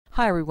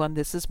Hi, everyone.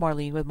 This is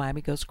Marlene with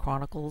Miami Ghost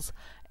Chronicles,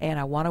 and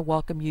I want to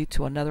welcome you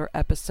to another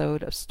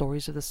episode of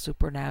Stories of the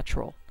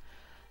Supernatural.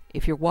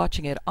 If you're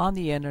watching it on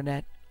the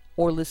internet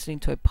or listening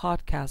to a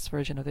podcast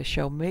version of the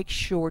show, make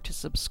sure to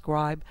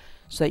subscribe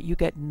so that you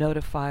get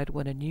notified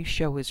when a new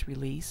show is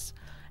released.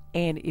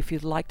 And if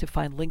you'd like to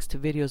find links to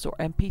videos or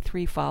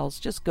MP3 files,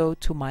 just go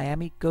to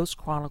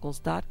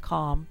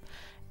miamighostchronicles.com,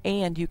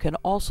 and you can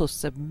also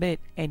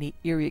submit any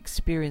eerie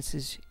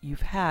experiences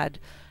you've had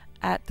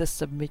at the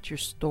Submit Your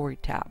Story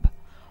tab.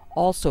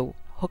 Also,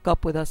 hook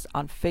up with us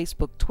on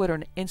Facebook, Twitter,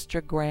 and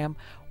Instagram,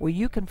 where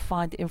you can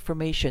find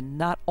information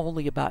not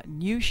only about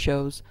new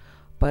shows,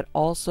 but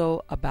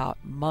also about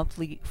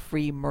monthly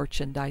free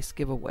merchandise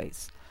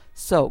giveaways.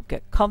 So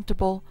get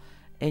comfortable,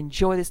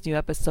 enjoy this new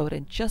episode,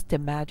 and just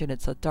imagine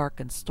it's a dark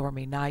and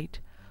stormy night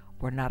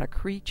where not a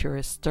creature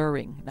is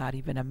stirring, not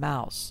even a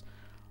mouse.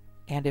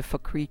 And if a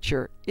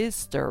creature is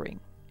stirring,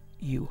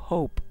 you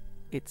hope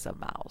it's a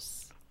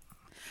mouse.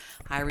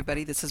 Hi,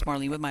 everybody. This is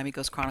Marlene with Miami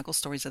Ghost Chronicles,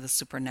 Stories of the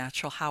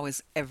Supernatural. How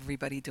is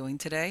everybody doing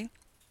today?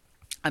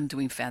 I'm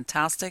doing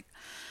fantastic.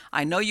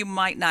 I know you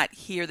might not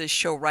hear this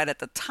show right at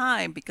the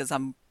time because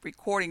I'm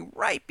recording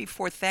right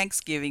before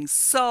Thanksgiving.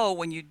 So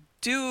when you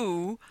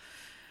do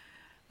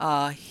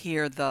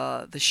hear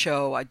the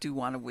show, I do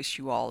want to wish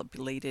you all a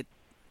belated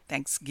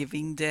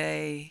Thanksgiving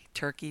Day,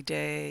 Turkey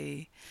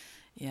Day,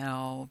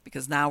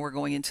 because now we're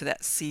going into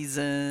that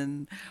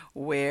season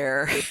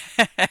where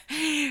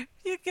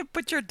you can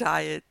put your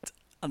diet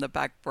on the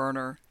back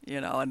burner,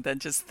 and then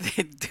just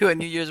do a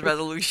New Year's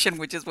resolution,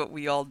 which is what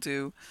we all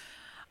do.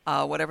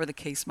 Whatever the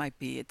case might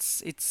be,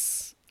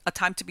 it's a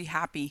time to be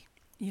happy,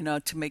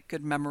 to make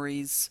good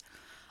memories.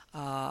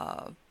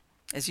 Uh,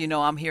 as you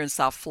know, I'm here in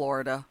South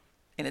Florida,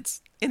 and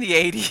it's in the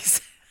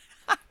 80s.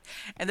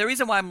 And the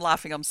reason why I'm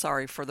laughing, I'm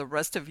sorry for the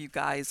rest of you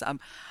guys.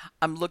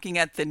 I'm looking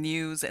at the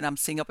news and I'm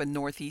seeing up in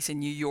Northeast in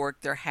New York,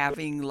 they're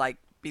having like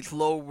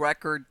below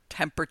record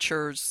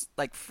temperatures,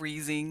 like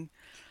freezing.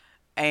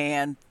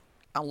 And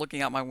I'm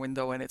looking out my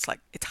window and it's like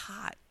it's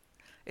hot.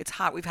 It's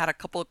hot. We've had a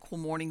couple of cool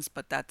mornings,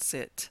 but that's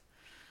it.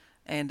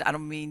 And I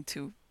don't mean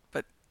to,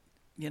 but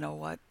you know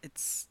what?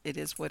 It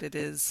is what it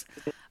is.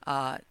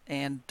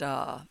 And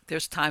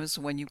there's times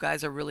when you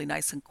guys are really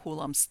nice and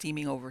cool. I'm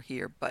steaming over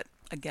here, but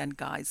again,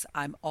 guys,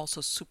 I'm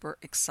also super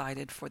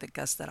excited for the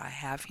guests that I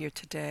have here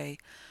today.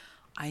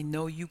 I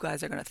know you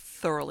guys are going to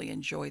thoroughly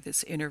enjoy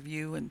this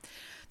interview. And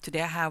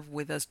today I have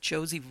with us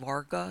Josie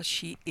Varga.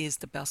 She is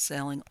the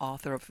best-selling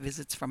author of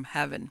Visits from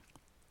Heaven.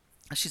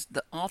 She's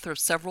the author of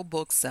several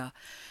books.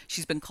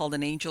 She's been called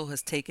an angel who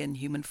has taken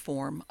human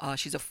form.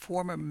 She's a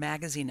former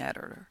magazine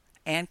editor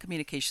and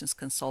communications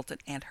consultant,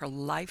 and her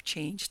life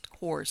changed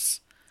course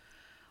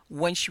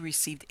when she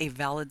received a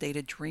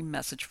validated dream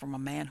message from a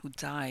man who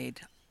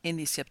died in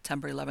the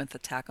September 11th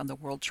attack on the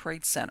World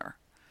Trade Center.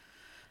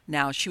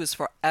 Now, she was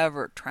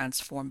forever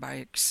transformed by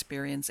her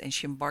experience, and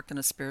she embarked on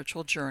a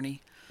spiritual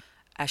journey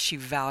as she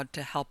vowed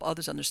to help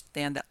others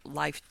understand that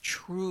life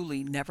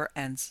truly never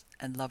ends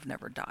and love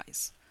never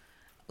dies.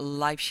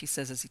 Life, she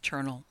says, is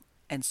eternal,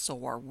 and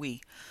so are we.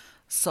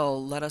 So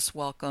let us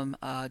welcome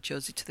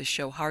Josie to the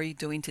show. How are you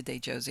doing today,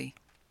 Josie?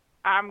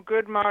 I'm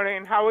good,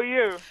 Maureen. How are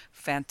you?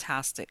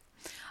 Fantastic.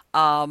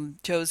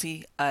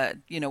 Josie,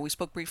 we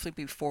spoke briefly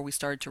before we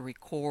started to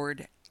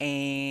record,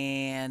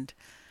 and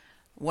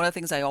one of the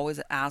things I always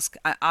ask,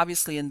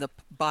 obviously in the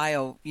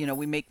bio,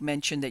 we make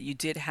mention that you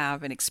did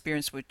have an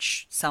experience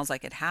which sounds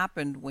like it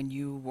happened when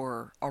you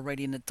were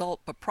already an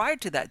adult. But prior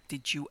to that,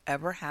 did you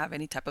ever have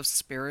any type of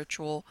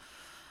spiritual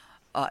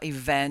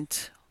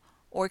event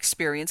or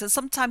experience? And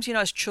sometimes,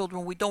 as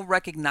children, we don't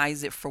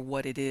recognize it for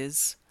what it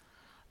is.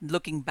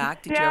 Looking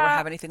back, did you ever Yeah,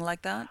 have anything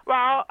like that?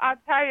 well, I'll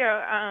tell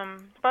you,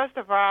 first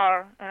of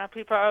all,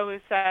 people always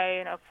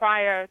say,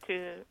 prior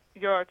to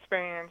your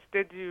experience,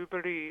 did you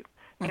believe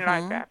in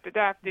life Mm-hmm. after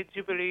death? Did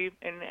you believe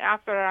in the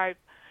afterlife?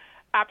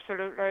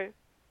 Absolutely.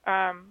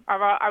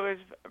 I was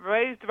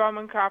raised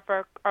Roman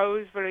Catholic,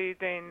 always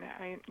believed in,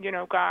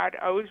 God,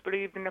 always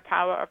believed in the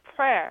power of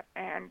prayer.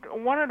 And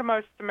one of the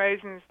most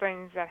amazing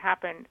things that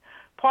happened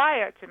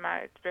prior to my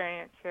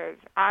experience is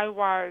I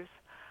was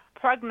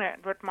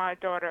pregnant with my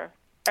daughter,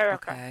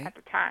 Erica, Okay. at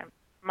the time,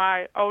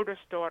 my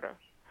oldest daughter.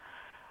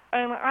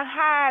 And I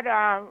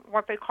had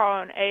what they call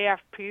an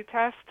AFP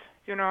test,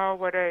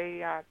 where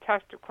they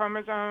test the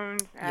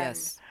chromosomes, and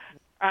Yes.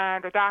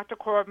 the doctor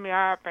called me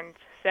up and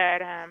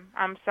said,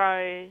 I'm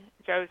sorry,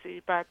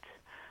 Josie, but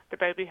the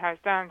baby has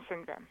Down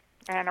syndrome.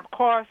 And of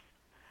course,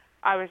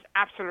 I was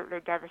absolutely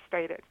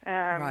devastated.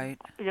 Right.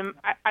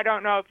 I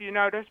don't know if you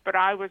noticed, but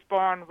I was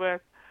born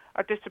with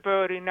a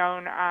disability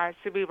known as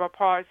cerebral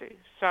palsy.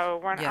 So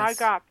when I Yes.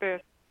 got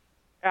this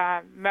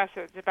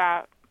message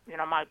about,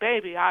 my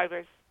baby, I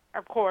was,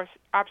 of course,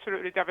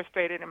 absolutely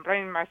devastated and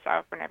blaming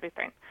myself and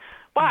everything.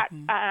 But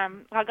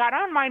Mm-hmm. I got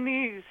on my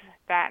knees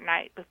that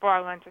night before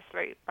I went to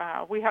sleep.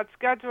 We had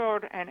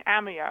scheduled an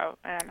amio,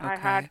 and I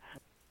had Okay.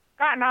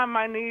 gotten on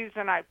my knees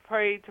and I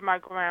prayed to my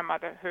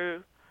grandmother,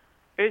 who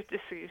is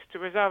deceased,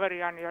 who is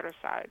already on the other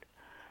side.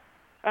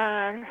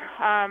 And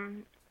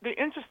the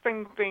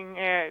interesting thing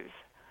is,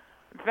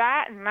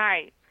 That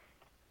night,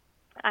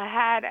 I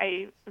had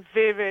a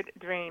vivid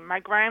dream. My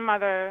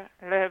grandmother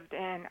lived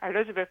in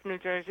Elizabeth, New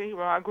Jersey,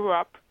 where I grew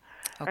up,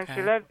 and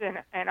she Okay. lived in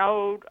an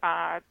old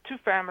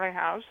two-family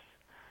house.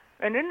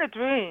 And in the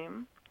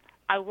dream,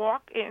 I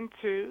walk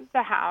into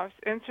the house,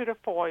 into the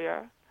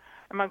foyer,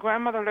 and my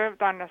grandmother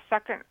lived on the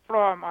second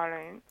floor,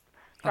 Marlene.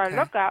 So I Okay.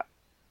 look up,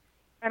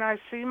 and I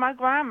see my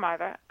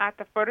grandmother at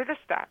the foot of the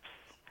steps,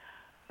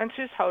 and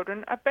she's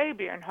holding a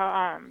baby in her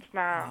arms.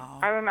 Now, Wow.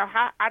 I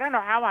don't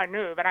know how I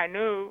knew, but I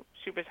knew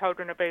she was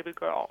holding a baby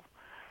girl.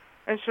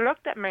 And she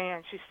looked at me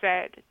and she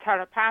said,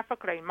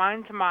 telepathically,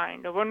 mind to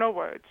mind, there were no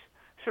words.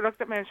 She looked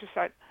at me and she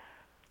said,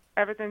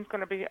 everything's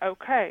going to be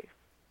okay.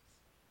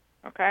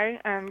 Okay?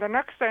 And the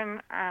next thing,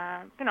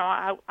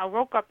 I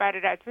woke up out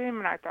of that dream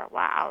and I thought,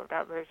 wow,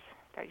 that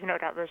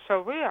was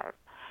so weird.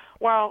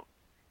 Well,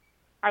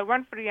 I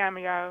went for the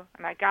MEO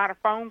and I got a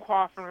phone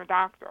call from the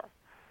doctor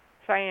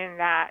saying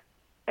that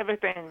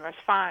everything was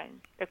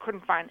fine. They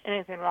couldn't find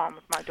anything wrong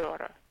with my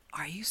daughter.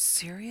 Are you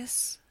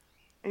serious?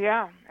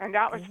 Yeah, and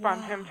that was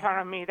from him Wow.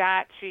 telling me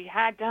that she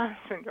had Down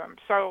syndrome.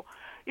 So,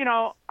 you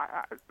know,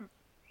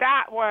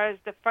 that was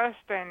the first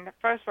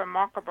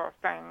remarkable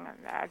thing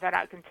that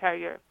I can tell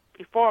you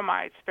before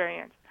my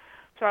experience.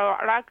 So,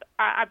 like,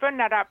 I bring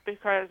that up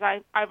because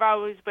I've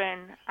always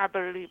been a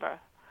believer,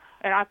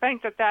 and I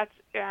think that that's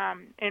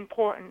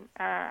important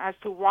as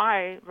to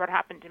why what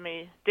happened to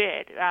me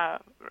did.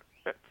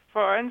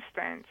 For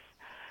instance,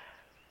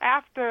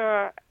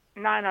 after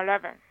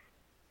 9/11,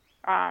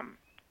 um,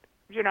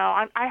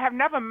 I have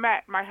never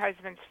met my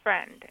husband's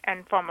friend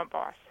and former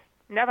boss.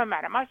 Never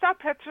met him. I saw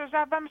pictures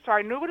of him, so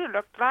I knew what he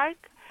looked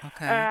like,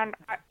 Okay. and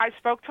I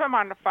spoke to him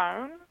on the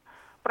phone,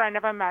 but I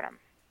never met him.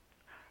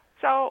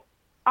 So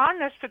on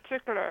this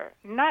particular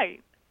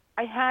night,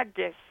 I had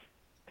this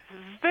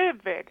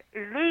vivid,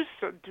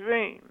 lucid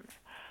dream.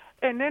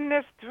 And in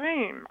this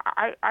dream,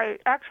 I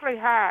actually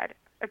had,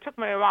 it took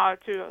me a while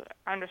to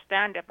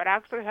understand it, but I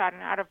actually had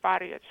an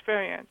out-of-body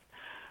experience.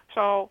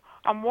 So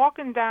I'm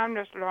walking down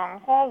this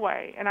long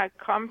hallway, and I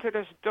come to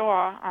this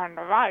door on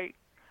the right.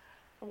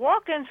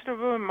 Walk into the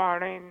room,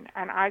 Marlene,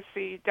 and I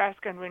see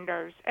desks and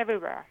windows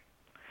everywhere.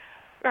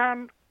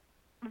 And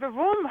the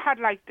room had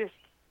like this,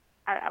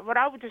 what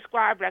I would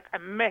describe like a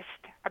mist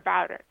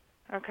about it.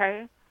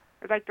 Okay,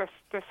 it's like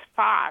this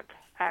fog,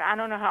 and I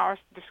don't know how else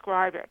to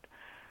describe it.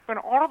 When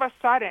all of a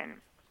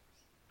sudden,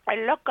 I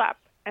look up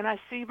and I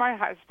see my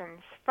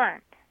husband's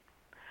friend,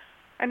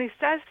 and he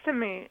says to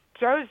me,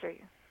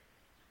 Josie.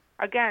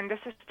 Again, this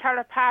is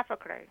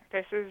telepathically.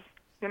 This is,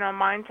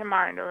 mind to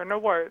mind, or no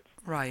words.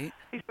 Right.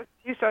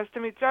 He says to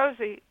me,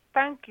 Josie,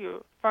 thank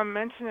you for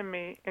mentioning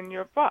me in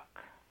your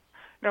book.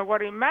 Now,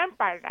 what he meant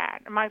by that,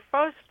 my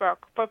first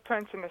book,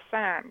 Footprints in the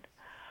Sand,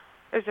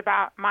 is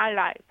about my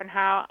life and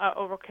how I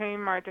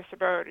overcame my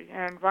disability.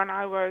 And when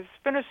I was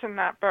finishing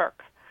that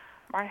book,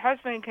 my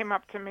husband came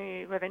up to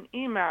me with an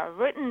email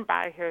written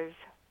by his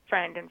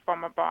friend and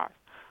former boss,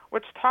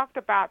 which talked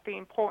about the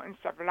importance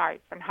of life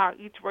and how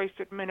each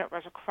wasted minute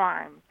was a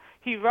crime.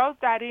 He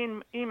wrote that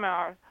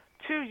email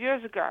 2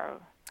 years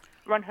ago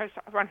when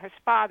his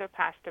father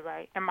passed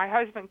away, and my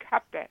husband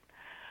kept it.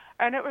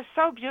 And it was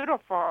so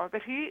beautiful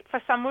that he,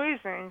 for some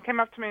reason, came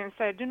up to me and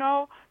said,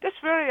 this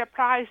really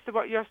applies to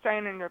what you're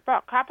saying in your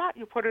book. How about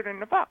you put it in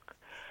the book?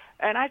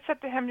 And I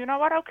said to him, you know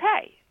what,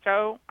 okay.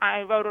 So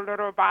I wrote a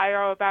little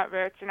bio about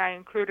Rich, and I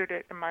included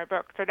it in my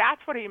book. So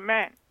that's what he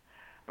meant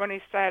when he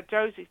said,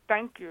 Josie,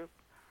 thank you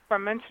for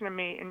mentioning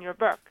me in your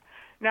book.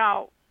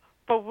 Now,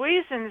 for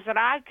reasons that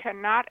I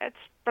cannot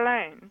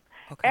explain,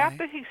 Okay.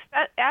 after he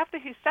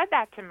said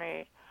that to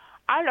me,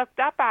 I looked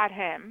up at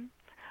him,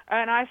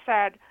 and I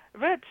said,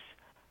 Rich,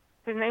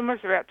 his name was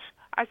Rich.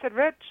 I said,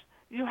 Rich,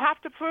 you have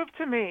to prove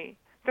to me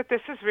that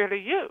this is really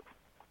you.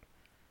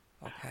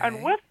 And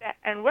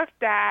Okay. with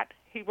that,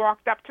 he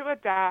walked up to a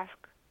desk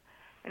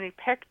and he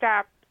picked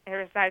up. It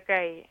was like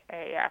a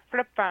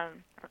flip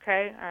phone,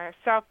 okay, a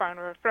cell phone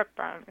or a flip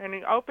phone, and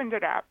he opened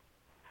it up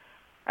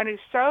and he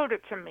showed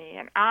it to me.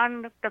 And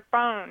on the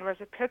phone was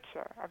a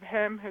picture of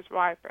him, his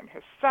wife, and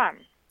his son.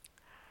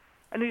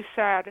 And he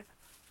said,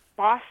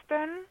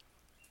 Boston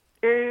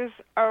is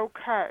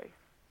okay.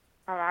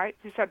 All right.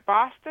 He said,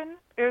 Boston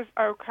is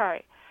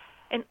okay.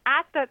 And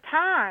at the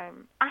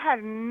time, I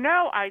had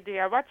no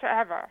idea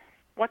whatsoever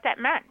what that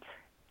meant.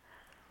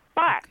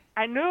 But Okay.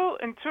 I knew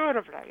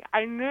intuitively,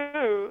 I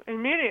knew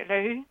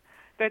immediately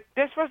that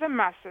this was a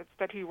message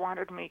that he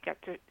wanted me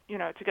to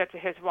get to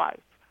his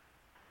wife.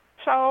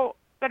 So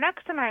the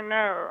next thing I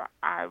know,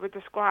 I would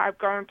describe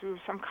going through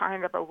some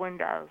kind of a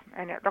window,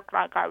 and it looked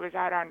like I was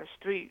out on the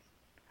street.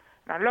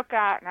 And I look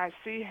out and I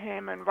see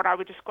him in what I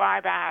would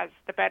describe as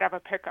the bed of a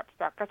pickup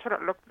truck. That's what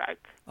it looked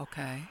like.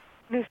 Okay.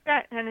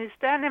 And he's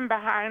standing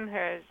behind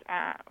his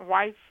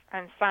wife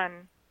and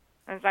son,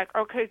 and he's like,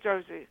 okay,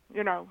 Josie,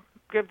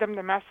 give them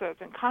the message,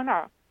 and kind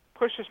of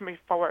pushes me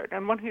forward.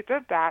 And when he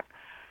did that,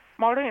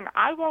 Maureen,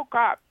 I woke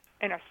up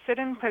in a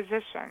sitting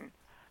position,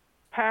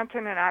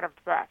 panting and out of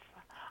breath.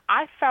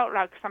 I felt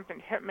like something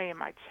hit me in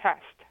my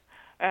chest.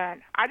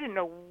 and I didn't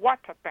know what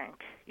to think.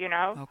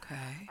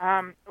 Okay.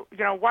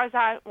 Was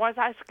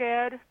I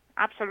scared?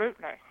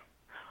 Absolutely.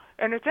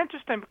 And it's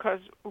interesting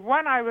because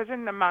when I was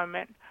in the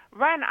moment,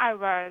 when I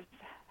was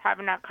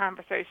having that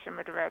conversation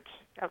with Rich,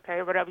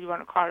 okay, whatever you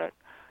want to call it,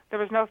 there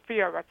was no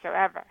fear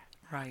whatsoever.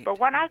 Right. But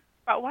when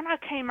I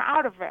came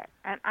out of it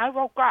and I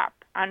woke up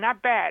on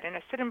that bed in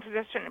a sitting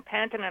position and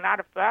panting and out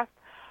of breath,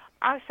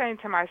 I was saying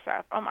to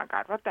myself, "Oh my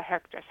God, what the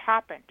heck just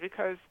happened?"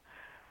 Because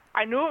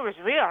I knew it was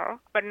real,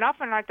 but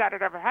nothing like that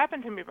had ever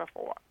happened to me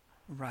before.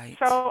 Right.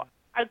 So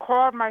I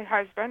called my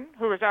husband,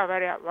 who was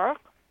already at work,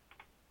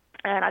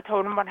 and I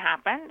told him what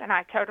happened. And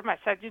I told him, I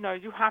said,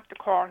 you have to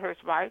call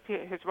his wife.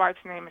 His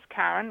wife's name is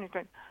Karen. I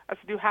said,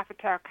 you have to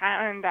tell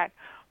Karen that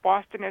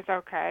Boston is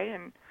okay.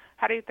 And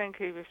how do you think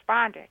he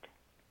responded?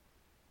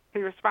 He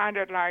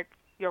responded like,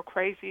 "You're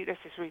crazy. This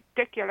is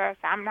ridiculous.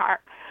 I'm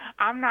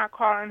not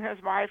calling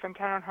his wife and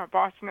telling her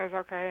Boston is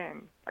okay,"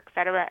 and et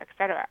cetera, et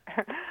cetera.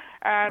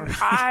 And Yes.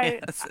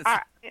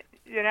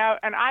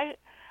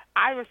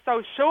 I was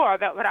so sure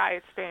that what I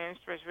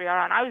experienced was real,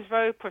 and I was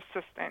very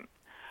persistent.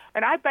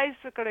 And I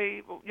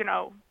basically,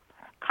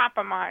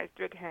 compromised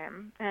with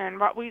him. And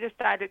what we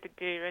decided to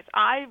do is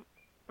I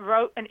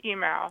wrote an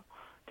email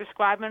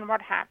describing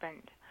what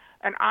happened,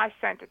 and I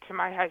sent it to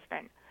my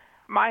husband.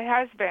 My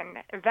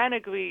husband then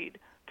agreed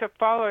to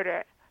forward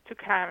it to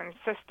Karen's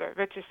sister,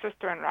 Rich's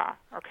sister-in-law,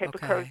 because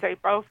Okay. they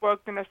both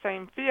worked in the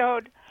same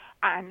field,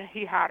 and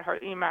he had her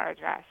email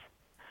address.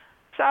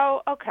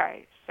 So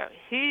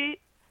he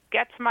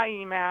gets my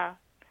email.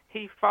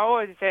 He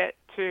forwards it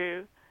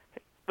to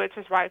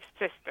Rich's wife's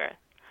sister.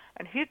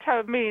 And he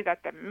told me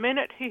that the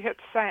minute he hit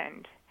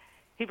send,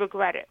 he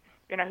regretted it.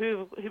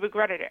 He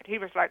regretted it. He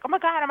was like, oh my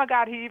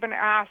God. He even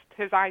asked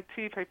his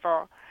IT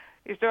people,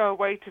 is there a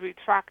way to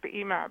retract the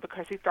email?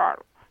 Because he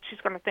thought, she's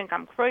going to think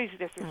I'm crazy.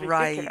 This is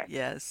Right. ridiculous.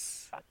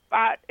 Yes.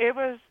 But it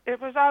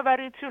was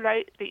already too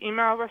late. The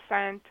email was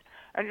sent.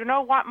 And you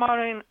know what,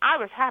 Maureen? I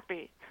was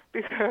happy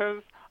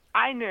because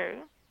I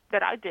knew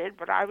that I did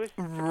what I was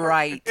supposed to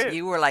Right. do.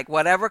 You were like,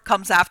 whatever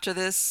comes after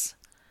this.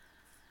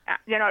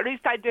 At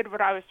least I did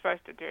what I was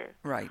supposed to do.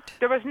 Right.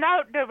 There was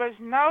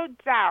no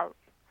doubt.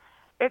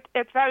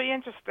 It's very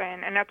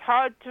interesting, and it's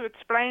hard to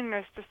explain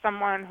this to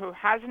someone who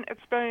hasn't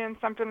experienced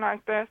something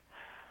like this.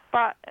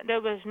 But there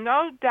was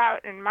no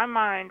doubt in my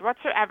mind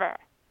whatsoever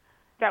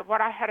that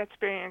what I had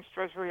experienced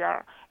was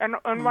real. And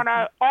what Hmm.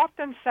 I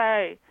often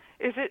say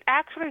is it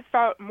actually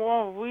felt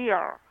more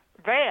real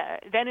there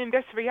than in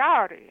this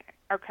reality,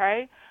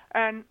 okay?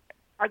 And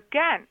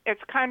again,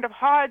 it's kind of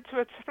hard to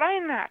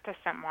explain that to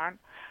someone,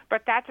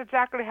 but that's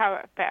exactly how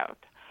it felt.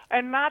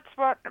 And that's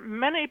what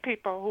many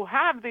people who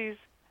have these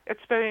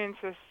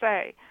experiences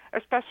say,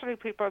 especially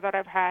people that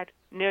have had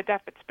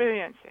near-death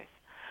experiences.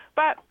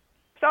 But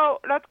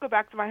so let's go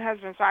back to my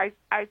husband. So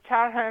I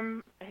tell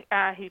him,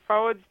 he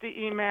forwards the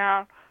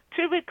email.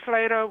 2 weeks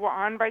later, we're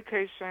on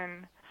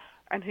vacation,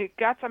 and he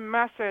gets a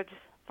message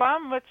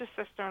from Richard's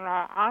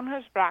sister-in-law on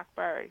his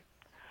BlackBerry,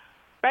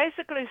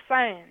 basically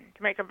saying,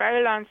 to make a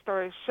very long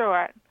story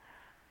short,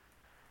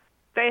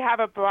 they have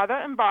a brother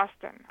in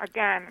Boston.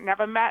 Again,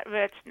 never met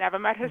Rich, never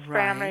met his Right.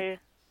 family,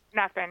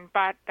 nothing.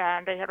 But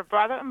they had a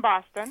brother in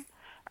Boston,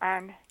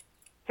 and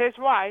his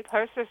wife,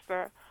 her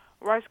sister,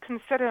 was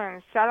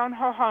considering selling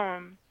her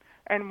home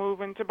and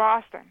moving to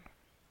Boston.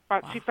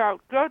 But she Wow.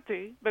 felt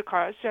guilty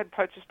because she had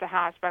purchased a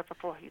house right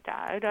before he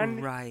died.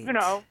 And, Right.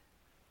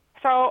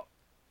 so,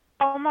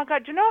 oh my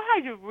God, you know how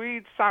you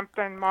read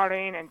something,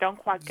 Maureen, and don't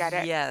quite get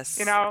it? You Yes.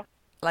 know,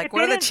 Like, it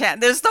what are the didn't, chan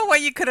There's no way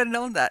you could have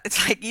known that. It's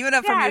like, even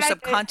from yeah, your like,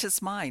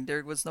 subconscious mind,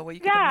 there was no way you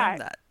could have known yeah,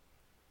 that.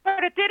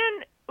 but it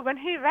didn't, when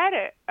he read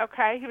it,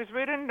 okay, he was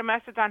reading the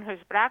message on his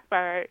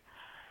BlackBerry,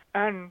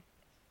 and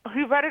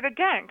he read it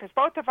again because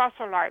both of us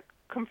are like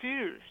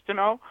confused.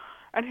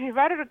 And he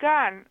read it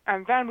again,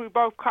 and then we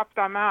both cupped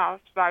our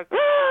mouths like,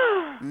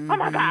 oh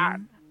my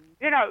God.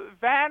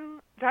 Mm-hmm.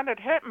 Then it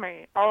hit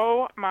me.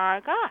 Oh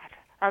my God.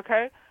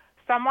 Okay,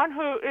 someone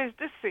who is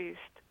deceased,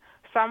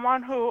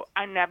 someone who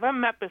I never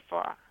met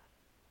before,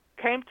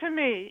 came to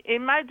me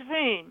in my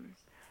dream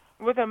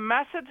with a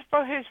message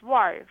for his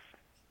wife,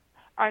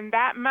 and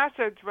that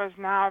message was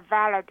now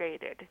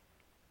validated.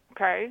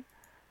 Okay,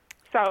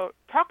 so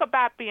talk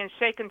about being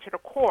shaken to the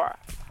core.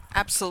 I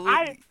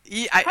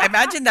Absolutely. I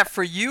imagine that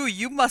for you,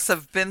 you must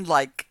have been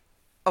like,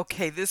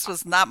 okay, this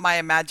was not my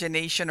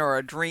imagination or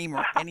a dream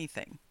or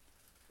anything.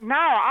 no,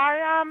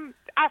 I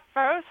at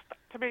first,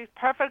 to be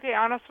perfectly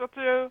honest with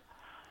you,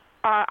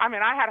 I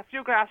mean, I had a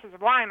few glasses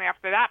of wine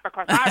after that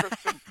because I was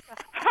just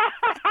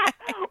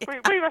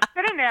we were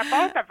sitting there,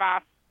 both of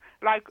us,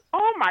 like,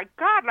 oh my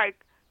God, like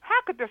how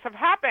could this have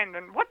happened,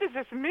 and what does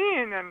this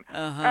mean? And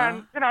Uh-huh.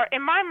 and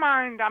in my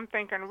mind, I'm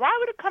thinking, why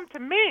would it come to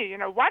me?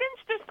 Why didn't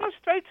you just go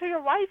straight to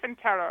your wife and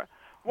tell her?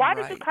 Why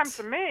did you come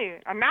to Right. me?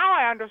 And now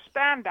I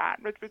understand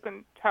that, which we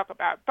can talk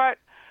about. But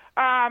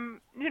I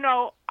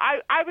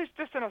was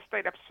just in a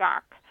state of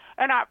shock,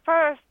 and at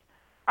first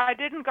I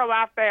didn't go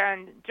out there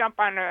and jump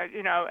on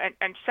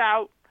and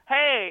shout,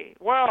 hey,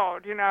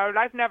 world,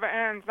 life never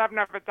ends, love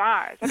never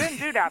dies. I didn't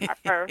do that at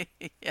first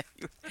Yeah,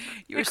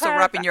 you were still because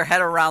wrapping your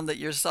head around it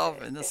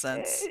yourself in a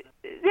sense.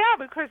 yeah,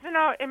 because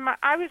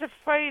I was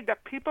afraid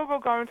that people were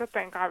going to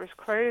think I was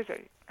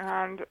crazy,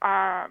 and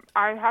I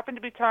happened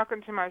to be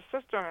talking to my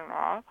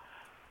sister-in-law,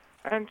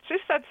 and she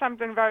said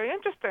something very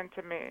interesting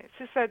to me.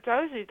 She said,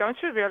 "Josie, don't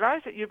you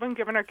realize that you've been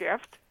given a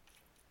gift?"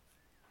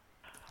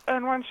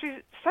 And when she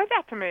said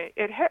that to me,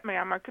 it hit me.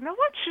 I'm like, you know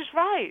what? She's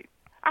right.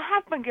 I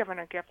have been given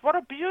a gift. What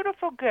a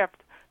beautiful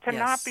gift to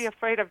not be Yes.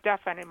 afraid of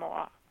death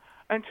anymore,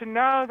 and to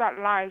know that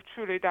life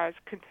truly does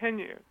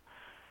continue.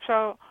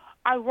 So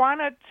I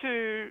wanted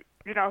to,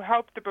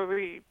 help the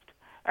bereaved,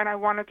 and I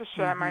wanted to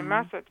share my Mm-hmm.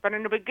 message. But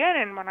in the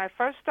beginning, when I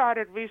first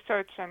started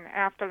researching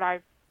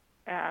afterlife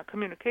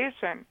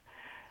communication,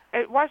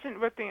 it wasn't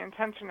with the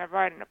intention of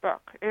writing a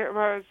book. It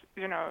was,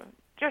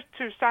 just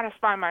to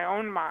satisfy my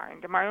own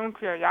mind and my own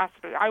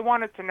curiosity. I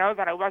wanted to know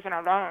that I wasn't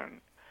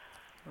alone.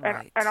 And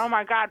oh Right.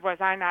 my God, was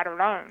I not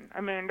alone?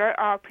 I mean, there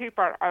are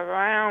people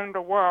around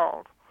the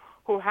world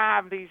who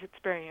have these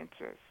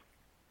experiences.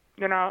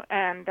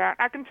 And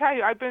I can tell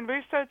you, I've been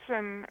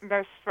researching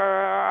this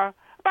for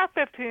about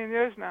 15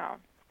 years now,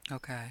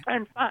 Okay.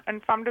 and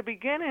from the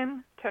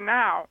beginning to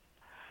now,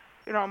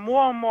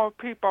 more and more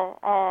people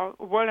are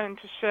willing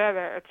to share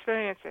their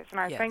experiences, and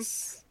I think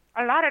Yes.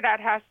 a lot of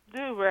that has to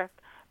do with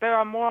there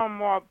are more and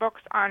more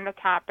books on the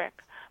topic.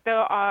 There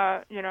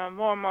are,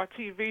 more and more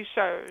TV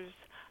shows,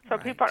 so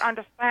people Right.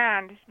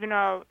 understand,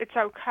 it's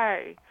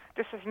okay.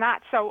 This is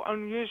not so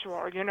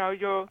unusual.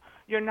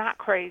 You're not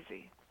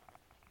crazy.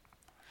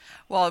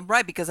 Well,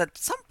 right, because at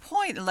some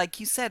point, like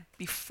you said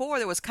before,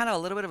 there was kind of a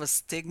little bit of a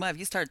stigma. If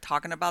you started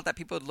talking about that,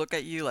 people would look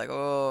at you like,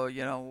 oh,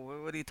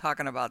 what are you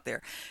talking about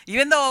there?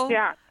 Even though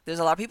Yeah. there's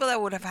a lot of people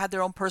that would have had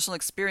their own personal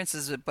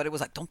experiences, but it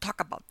was like, don't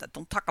talk about that.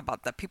 Don't talk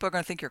about that. People are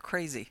going to think you're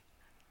crazy.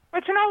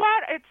 But you know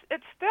what?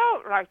 It's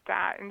still like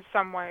that in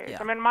some ways. I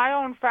Yeah. mean, my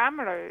own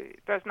family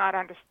does not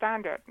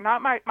understand it.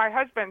 Not my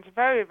husband's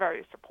very,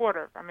 very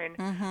supportive. I mean,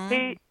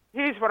 Mm-hmm.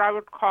 he's what I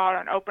would call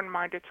an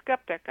open-minded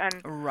skeptic,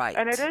 and Right.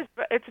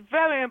 it's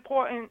very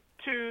important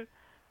to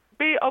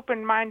be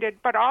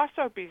open-minded but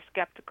also be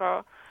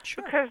skeptical,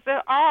 Sure. because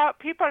there are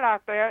people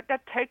out there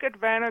that take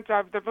advantage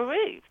of the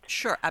bereaved.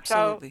 Sure. So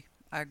Absolutely.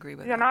 I agree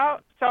with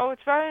that. so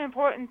it's very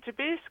important to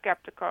be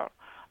skeptical.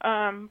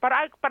 But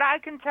I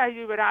can tell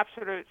you with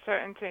absolute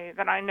certainty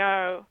that I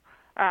know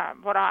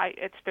what I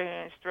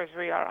experienced was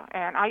real,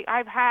 and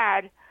I've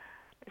had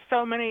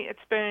so many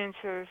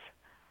experiences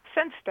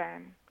since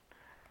then.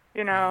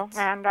 Right.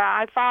 And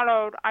I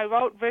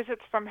wrote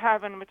Visits from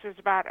Heaven, which is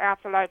about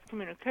afterlife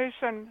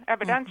communication, Mm-hmm.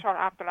 evidential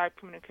afterlife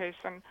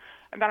communication,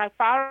 and then I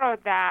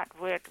followed that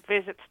with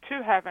Visits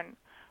to Heaven,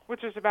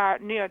 which is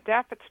about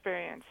near-death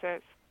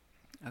experiences.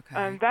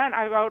 And Okay. then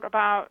I wrote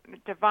about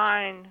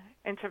divine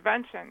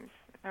interventions,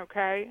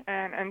 okay,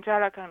 and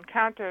angelic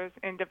encounters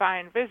in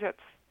divine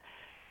visits.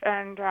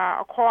 And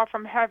A Call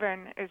from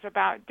Heaven is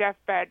about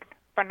deathbed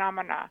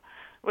phenomena,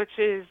 which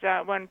is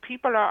when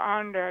people are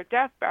on their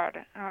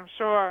deathbed. I'm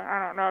sure,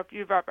 I don't know if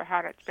you've ever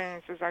had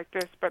experiences like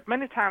this, but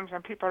many times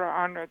when people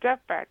are on their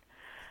deathbed,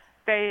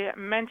 they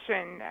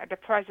mention the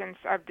presence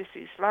of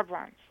deceased loved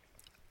ones.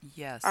 And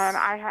Yes.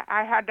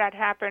 I had that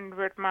happen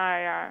with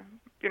my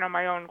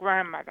own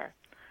grandmother.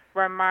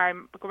 When my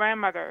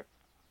grandmother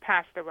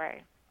passed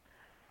away,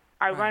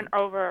 I went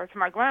Right. over to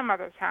my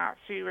grandmother's house.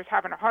 She was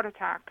having a heart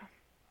attack,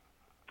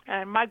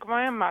 and my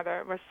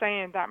grandmother was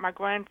saying that my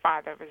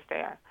grandfather was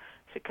there.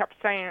 She kept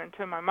saying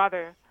to my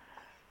mother,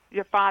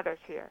 "Your father's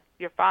here.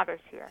 Your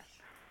father's here."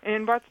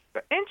 And what's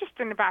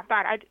interesting about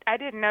that, I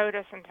didn't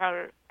notice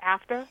until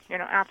after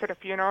the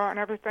funeral and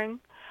everything.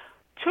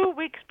 2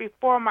 weeks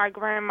before my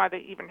grandmother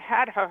even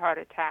had her heart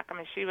attack, I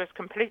mean, she was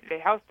completely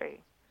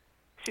healthy.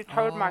 She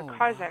told my Oh,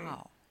 cousin,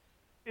 wow.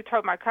 she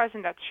told my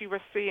cousin that she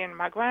was seeing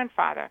my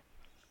grandfather.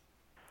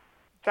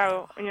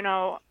 So,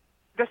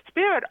 the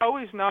spirit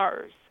always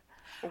knows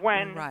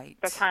when the Right.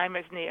 time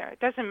is near. It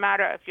doesn't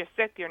matter if you're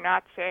sick, you're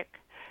not sick.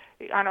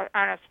 On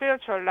a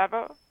spiritual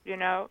level,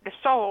 the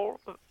soul,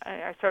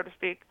 so to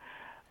speak,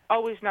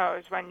 always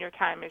knows when your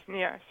time is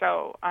near.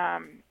 So,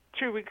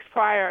 2 weeks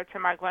prior to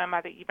my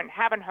grandmother even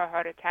having her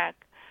heart attack,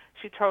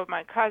 she told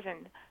my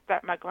cousin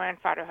that my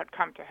grandfather had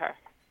come to her.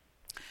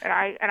 And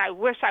I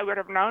wish I would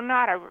have known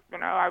that. I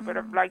would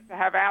have liked to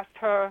have asked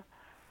her,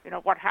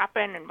 what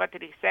happened and what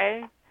did he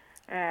say.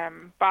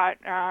 But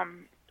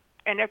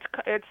and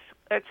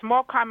it's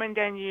more common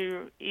than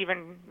you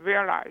even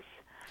realize.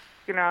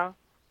 You know.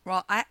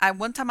 Well, I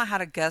one time I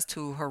had a guest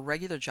who her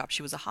regular job,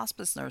 she was a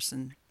hospice nurse,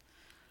 and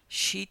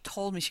she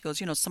told me, she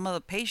goes, some of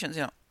the patients,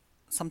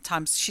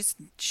 sometimes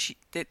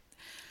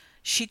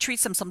she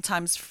treats them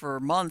sometimes for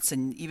months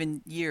and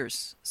even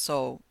years.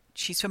 So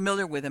she's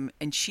familiar with them,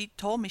 and she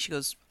told me, she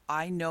goes,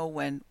 I know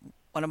when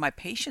one of my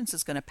patients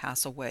is going to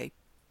pass away,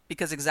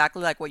 because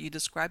exactly like what you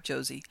described,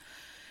 Josie,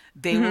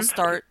 they will Mhm.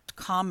 start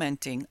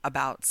commenting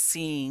about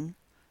seeing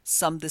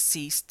some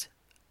deceased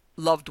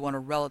loved one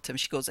or relative.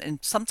 She goes, and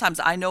sometimes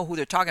I know who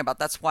they're talking about.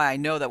 That's why I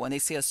know that when they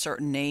say a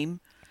certain name,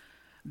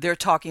 they're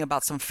talking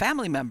about some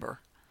family member.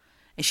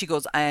 And she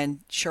goes, and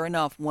sure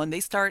enough, when they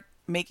start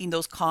making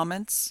those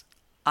comments,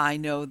 I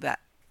know that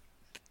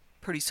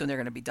pretty soon they're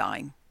going to be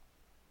dying.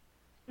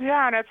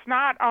 Yeah, and it's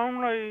not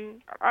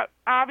only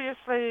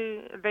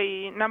obviously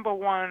the number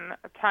one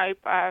type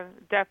of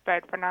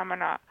deathbed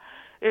phenomena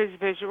is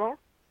visual.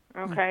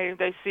 Mm. Okay,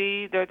 they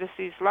see their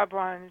deceased loved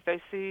ones, they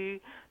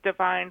see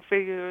divine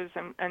figures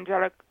and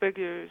angelic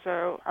figures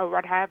or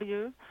what have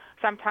you.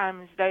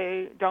 Sometimes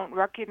they don't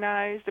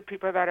recognize the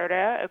people that are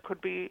there. It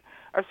could be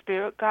a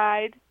spirit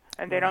guide,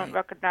 and they don't Right.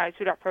 recognize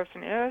who that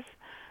person is.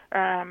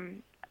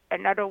 Um,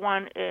 Another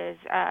one is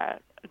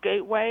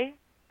gateway.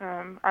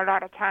 A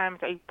lot of times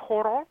a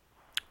portal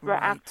will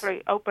Right.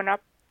 actually open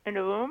up in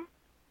the room.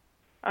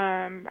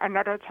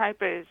 Another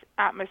type is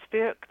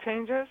atmospheric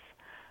changes.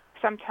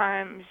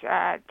 Sometimes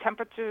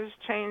temperatures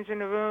change in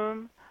the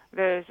room.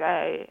 There's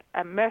a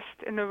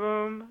mist in the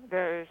room.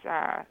 There's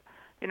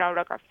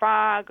like a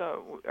fog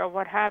or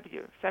what have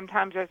you.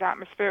 Sometimes there's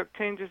atmospheric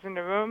changes in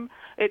the room.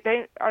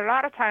 A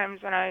lot of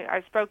times, and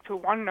I spoke to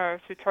one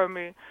nurse who told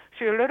me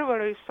she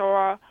literally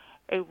saw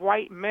a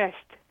white mist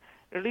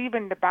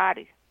leaving the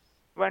body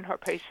when her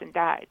patient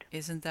died.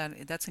 Isn't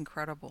that's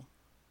incredible?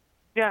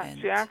 Yeah, And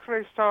she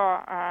actually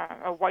saw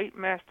a white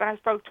mist. I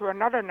spoke to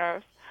another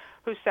nurse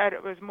who said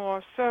it was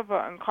more silver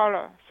in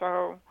color.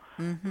 So,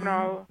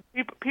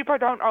 mm-hmm. people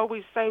don't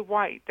always say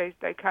white. They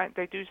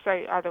do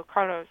say other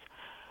colors.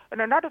 And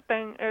another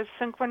thing is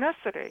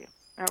synchronicity.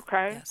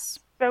 Okay, Yes.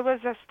 there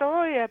was a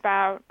story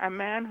about a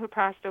man who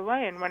passed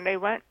away, and when they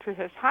went to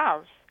his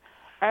house,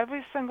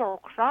 every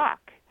single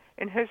clock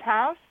in his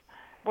house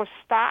was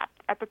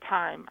stopped at the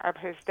time of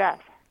his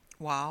death.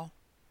 Wow.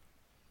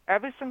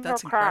 Every single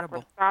That's crack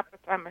was incredible.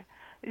 stopped.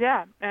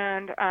 Yeah,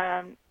 and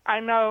I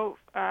know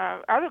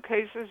other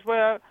cases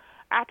where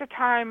at the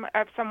time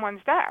of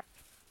someone's death,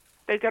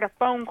 they get a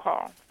phone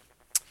call,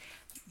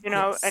 and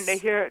Yes. they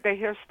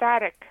hear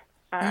static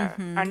on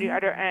the mm-hmm.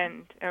 other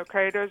end.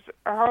 Okay, there's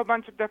a whole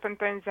bunch of different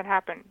things that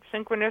happen.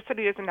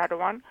 Synchronicity is another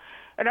one.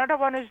 Another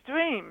one is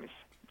dreams.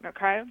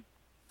 Okay,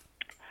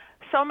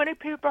 so many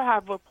people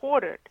have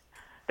reported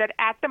that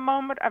at the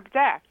moment of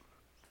death,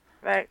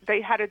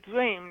 they had a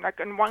dream. Like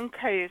in one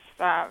case,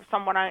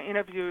 someone I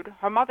interviewed,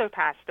 her mother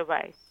passed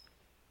away.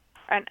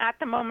 And at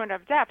the moment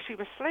of death, she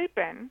was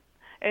sleeping,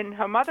 and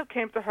her mother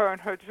came to her in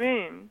her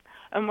dream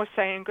and was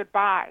saying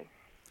goodbye.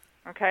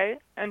 Okay?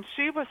 And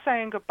she was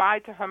saying goodbye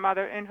to her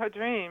mother in her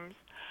dreams,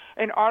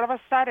 and all of a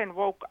sudden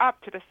woke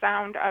up to the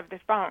sound of the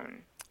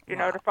phone. The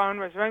Wow. phone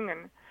was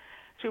ringing.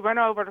 She went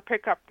over to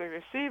pick up the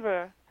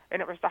receiver,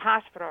 and it was the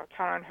hospital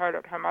telling her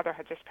that her mother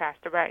had just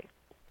passed away.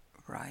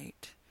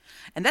 Right.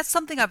 And that's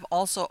something I've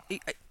also,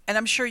 and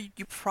I'm sure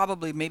you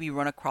probably maybe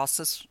run across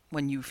this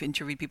when you've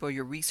interviewed people or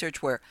your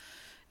research where,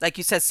 like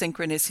you said,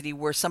 synchronicity,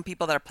 where some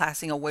people that are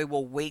passing away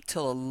will wait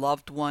till a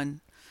loved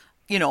one,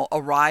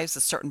 arrives,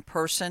 a certain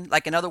person.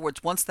 Like, in other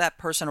words, once that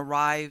person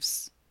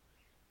arrives,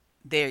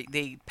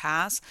 they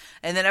pass.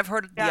 And then I've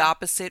heard the Yeah.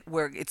 opposite,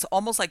 where it's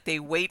almost like they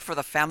wait for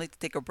the family to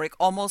take a break,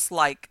 almost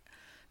like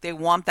they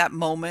want that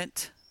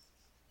moment.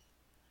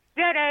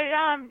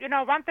 Yeah,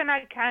 one thing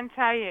I can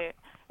tell you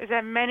is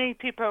that many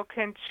people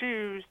can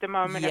choose the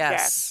moment of death.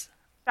 Yes.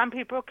 Some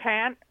people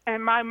can't.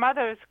 In my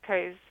mother's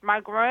case, my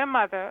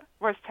grandmother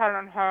was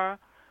telling her,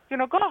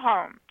 go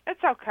home.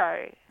 It's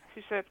okay.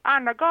 She said,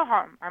 Anna, go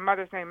home. My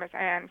mother's name is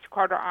Anne. She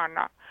called her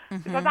Anna. She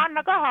says, Mm-hmm.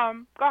 Anna, go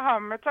home. Go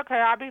home. It's okay.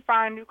 I'll be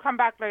fine. You come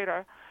back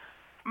later.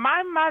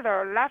 My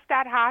mother left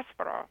that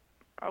hospital,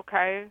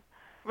 okay?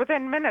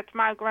 Within minutes,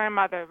 my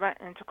grandmother went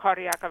into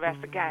cardiac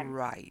arrest again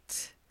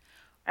Right.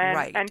 and,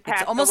 Right. and It's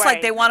passed almost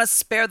like they away. want to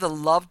spare the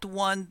loved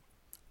one,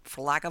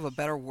 for lack of a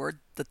better word,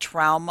 the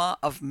trauma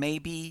of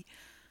maybe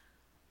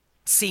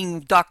seeing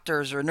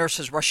doctors or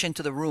nurses rush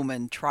into the room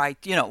and try,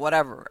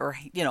 whatever, or,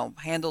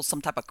 handle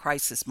some type of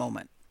crisis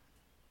moment.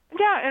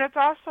 Yeah, and it's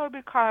also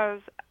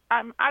because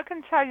I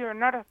can tell you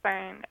another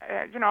thing.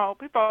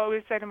 People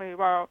always say to me,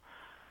 well,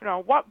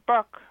 what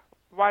book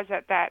was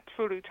it that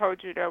truly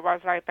told you there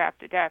was life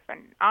after death?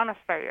 And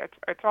honestly,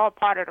 it's all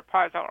part of the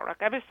puzzle.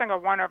 Like every single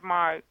one of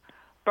my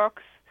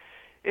books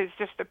is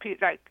just a piece.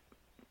 Like,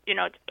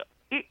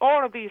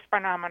 all of these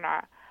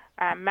phenomena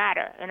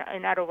matter.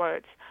 In other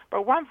words,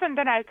 but one thing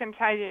that I can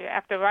tell you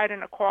after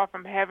writing A Call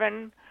from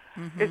Heaven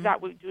is Mm-hmm.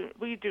 that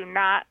we do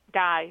not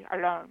die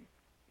alone.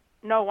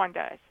 No one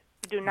does.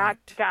 We do not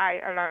Right.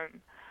 die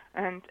alone.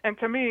 And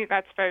to me,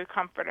 that's very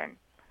comforting.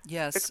 It's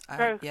Yes.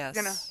 very,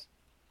 Yes.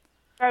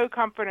 very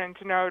comforting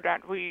to know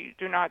that we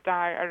do not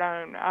die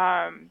alone.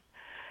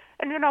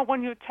 And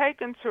when you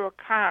take into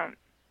account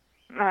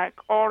like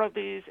all of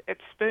these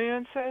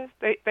experiences,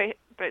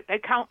 they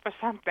count for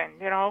something.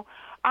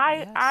 I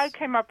Yes.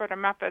 came up with a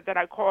method that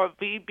I call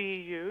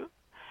VBU,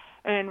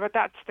 and what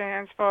that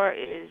stands for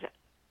is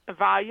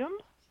volume,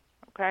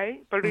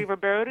 okay, Mm.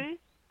 believability,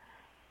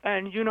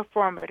 and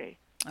uniformity.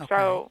 Okay.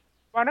 So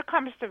when it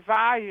comes to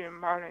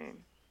volume, Marlene,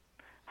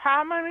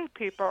 how many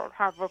people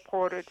have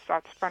reported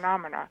such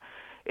phenomena?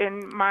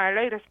 In my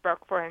latest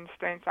book, for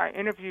instance, I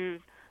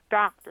interviewed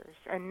doctors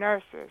and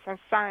nurses and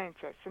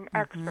scientists and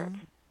experts.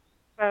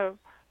 So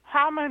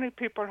how many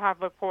people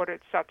have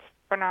reported such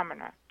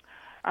phenomena?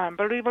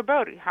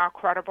 Believability, how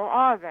credible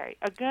are they?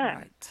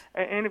 Again,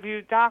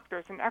 interviewed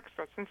doctors and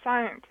experts and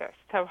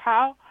scientists. So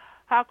how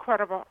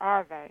credible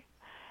are they?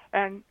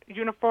 And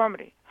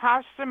uniformity,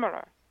 how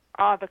similar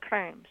are the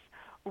claims?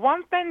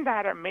 One thing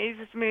that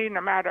amazes me,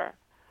 no matter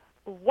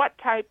what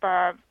type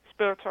of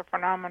spiritual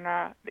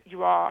phenomena that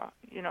you are,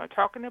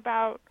 talking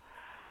about,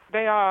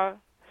 they are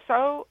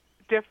so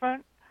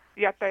different,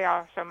 yet they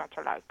are so much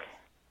alike.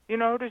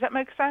 Does that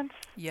make sense?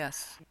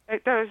 Yes.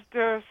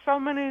 There's so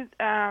many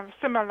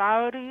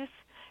similarities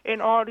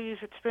in all these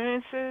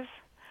experiences,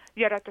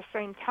 yet at the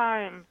same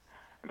time,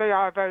 they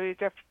are very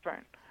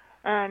different.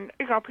 And,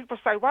 people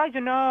say, well,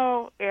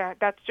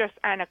 that's just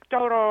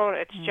anecdotal.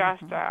 It's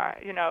just,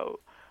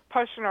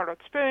 personal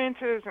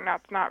experiences, and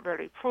that's not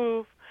really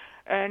proof.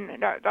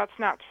 And that's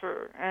not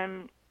true.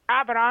 And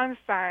Albert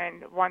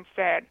Einstein once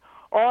said,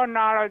 all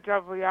knowledge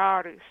of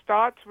reality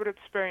starts with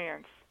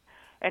experience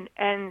and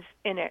ends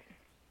in it.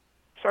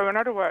 So in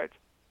other words,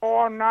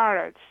 all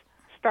knowledge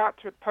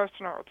starts with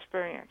personal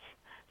experience.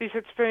 These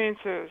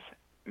experiences,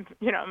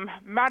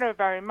 matter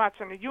very much.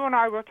 And you and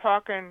I were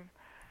talking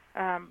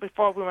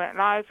before we went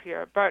live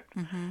here, but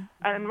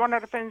and one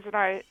of the things that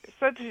I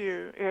said to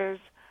you is,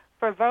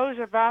 for those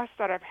of us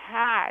that have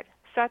had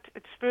such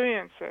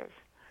experiences,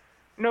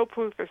 no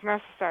proof is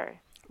necessary.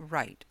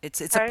 Right. It's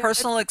a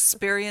personal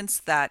experience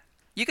that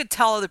you could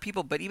tell other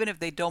people, but even if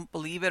they don't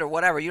believe it or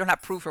whatever, you don't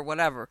have proof or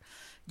whatever,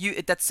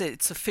 that's it.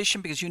 It's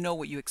sufficient because you know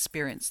what you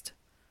experienced.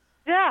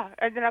 Yeah,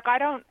 and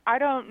I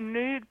don't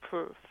need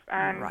proof.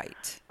 And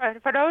right.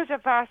 For those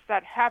of us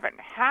that haven't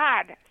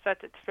had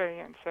such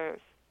experiences,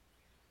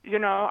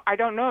 I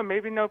don't know.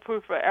 Maybe no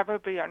proof will ever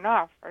be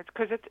enough,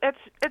 because it's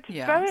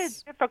Yes. very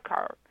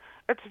difficult.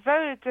 It's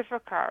very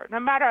difficult. No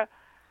matter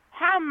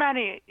how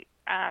many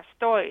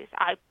stories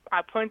I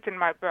point in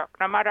my book,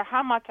 no matter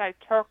how much I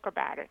talk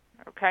about it,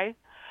 okay,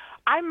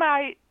 I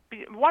might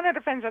be. One of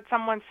the things that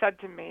someone said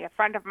to me, a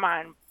friend of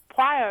mine,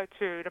 prior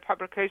to the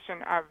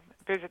publication of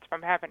Visits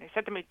from Heaven, he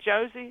said to me,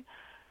 Josie,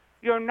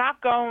 you're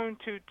not going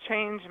to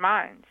change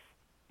minds.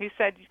 He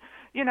said,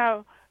 you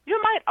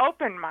might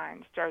open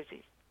minds,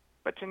 Josie,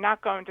 but you're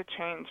not going to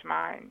change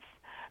minds.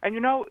 And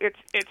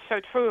it's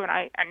so true.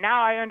 And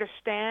now I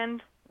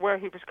understand where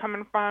he was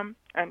coming from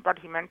and what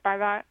he meant by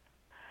that.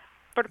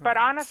 But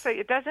honestly,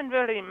 it doesn't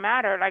really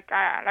matter. Like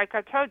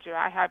I told you,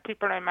 I have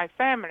people in my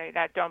family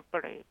that don't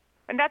believe,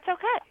 and that's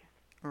okay.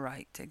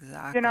 Right,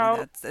 exactly.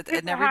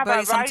 And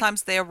everybody,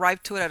 sometimes they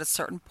arrive to it at a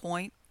certain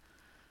point.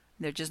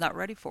 They're just not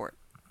ready for it.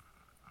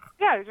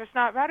 Yeah, they're just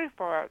not ready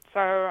for it. So,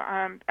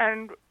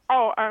 and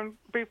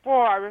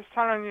before I was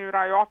telling you that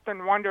I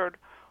often wondered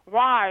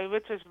why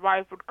Richard's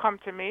wife would come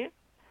to me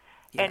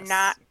and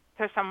not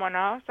to someone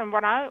else. And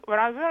what I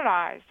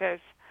realized is,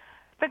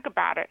 think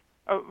about it.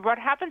 What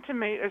happened to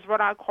me is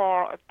what I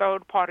call a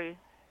third-party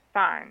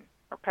sign,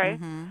 okay?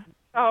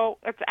 So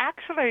it's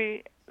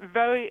actually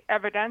very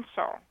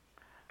evidential,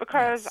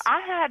 because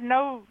I had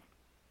no,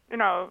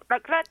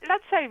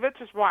 let's say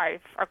Richard's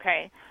wife,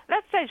 okay?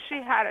 Let's say she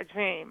had a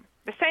dream,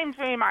 the same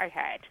dream I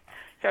had.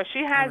 So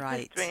she has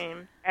this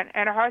dream, and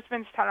her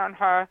husband's telling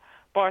her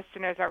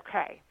Boston is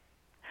okay.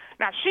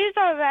 Now, she's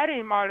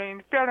already,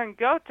 Marlene, feeling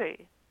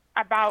guilty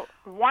about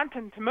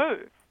wanting to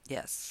move.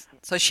 Yes.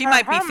 So she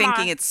might be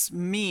thinking, it's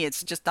me,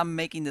 it's just I'm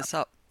making this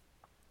up.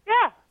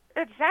 Yeah,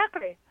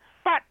 exactly.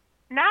 But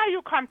now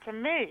you come to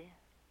me,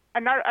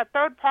 a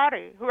third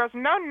party who has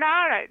no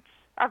knowledge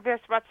of this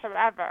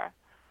whatsoever,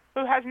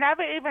 who has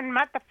never even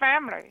met the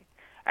family,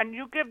 and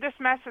you give this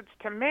message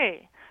to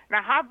me.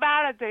 Now, how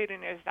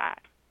validating is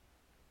that?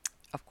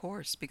 Of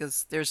course,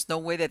 because there's no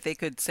way that they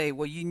could say,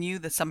 well, you knew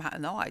that somehow.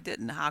 No, I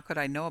didn't. How could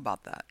I know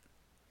about that?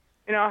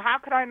 How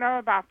could I know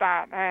about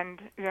that?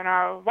 And,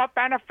 what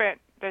benefit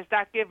does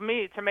that give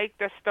me to make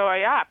this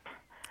story up?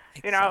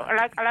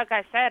 Exactly. Like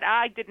I said,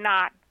 I did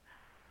not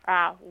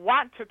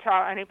want to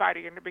tell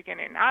anybody in the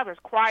beginning. I was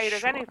quiet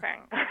as anything.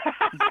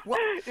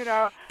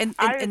 Well,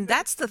 and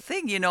that's the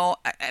thing, and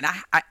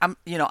I'm,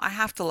 I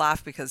have to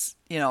laugh because,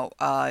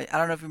 I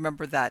don't know if you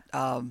remember that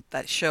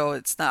that show.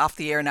 It's not off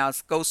the air now.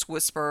 It's Ghost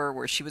Whisperer,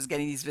 where she was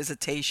getting these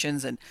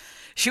visitations, and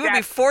she would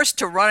be forced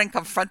to run and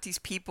confront these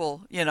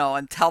people,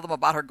 and tell them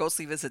about her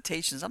ghostly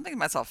visitations. I'm thinking to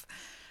myself,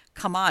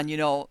 come on,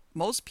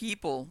 most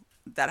people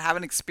that have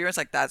an experience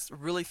like that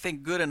really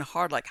think good and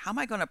hard. Like, how am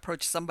I going to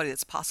approach somebody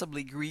that's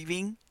possibly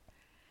grieving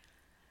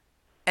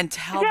and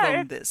tell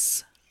them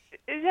this?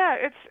 Yeah,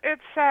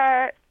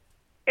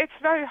 it's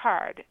very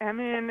hard. I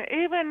mean,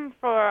 even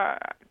for,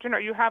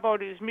 you have all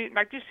these meetings,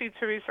 like you see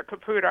Teresa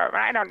Caputo,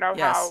 and I don't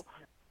know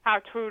how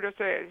true this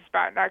is,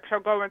 but like she'll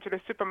go into the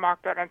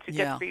supermarket and she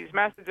gets these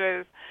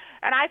messages.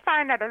 And I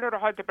find that a little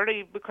hard to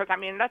believe because, I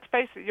mean, let's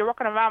face it, you're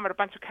walking around with a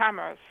bunch of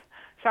cameras.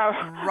 So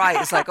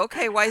right. It's like,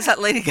 okay, why is that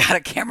lady got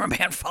a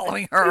cameraman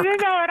following her? You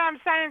know what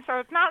I'm saying? So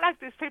it's not like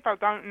these people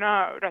don't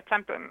know that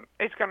something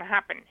is going to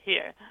happen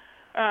here.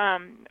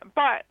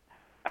 But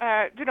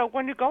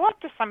when you go up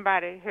to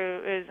somebody who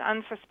is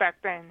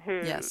unsuspecting,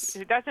 Yes.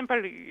 who doesn't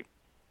believe,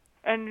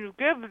 and you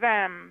give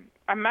them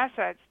a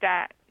message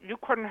that you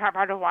couldn't have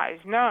otherwise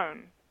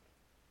known,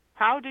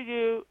 how do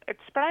you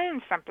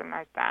explain something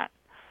like that?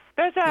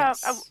 There's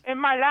Yes. in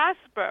my last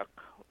book,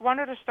 one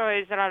of the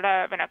stories that I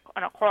love in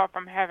a Call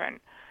from Heaven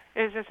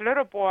is this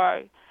little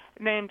boy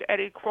named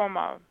Eddie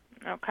Cuomo.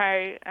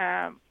 Okay,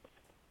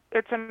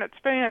 it's an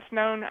experience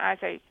known as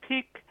a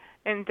peak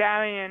in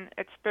Darien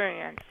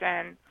experience,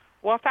 and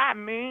what that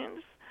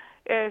means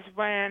is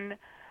when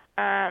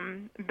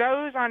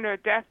those on their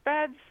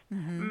deathbeds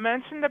Mm-hmm.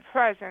 mention the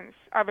presence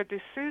of a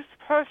deceased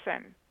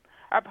person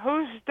of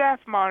whose death,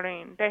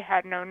 Marlene, they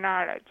had no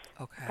knowledge.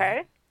 Okay.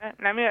 Okay?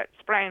 Let me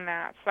explain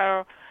that.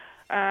 So,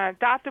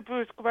 Dr.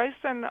 Bruce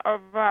Grayson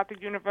over at the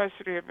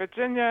University of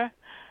Virginia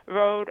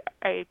wrote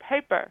a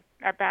paper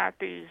about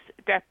these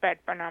deathbed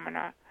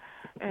phenomena,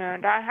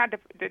 and I had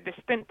the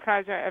distinct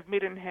pleasure of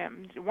meeting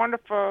him. He's a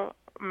wonderful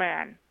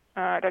man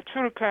that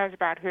truly cares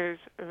about his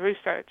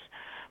research.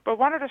 But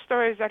one of the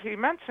stories that he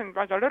mentioned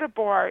was a little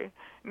boy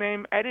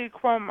named Eddie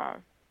Cuomo.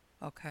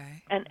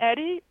 Okay. And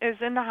Eddie is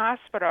in the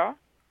hospital,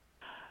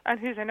 and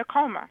he's in a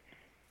coma.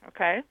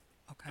 Okay?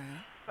 Okay.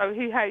 So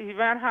he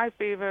ran high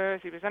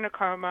fevers, he was in a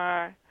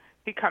coma.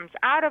 He comes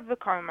out of the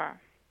coma,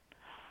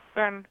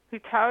 and he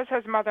tells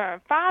his mother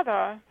and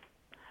father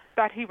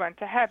that he went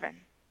to heaven.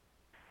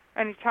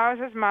 And he tells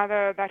his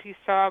mother that he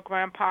saw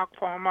Grandpa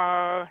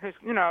Cuomo.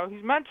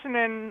 He's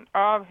mentioning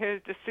all of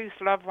his deceased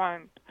loved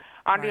ones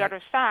on the Right.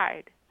 other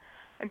side.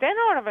 And then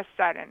all of a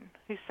sudden,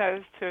 he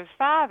says to his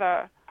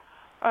father,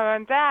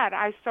 Dad,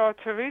 I saw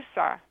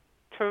Teresa.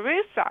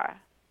 Teresa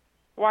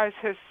was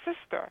his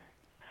sister.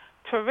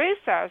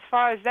 Teresa, as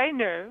far as they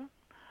knew,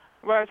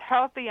 was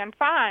healthy and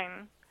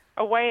fine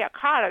away at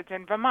college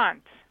in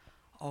Vermont.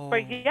 But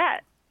Oh.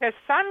 yet, his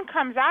son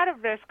comes out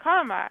of this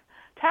coma,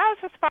 tells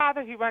his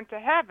father he went to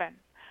heaven,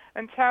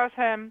 and tells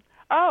him,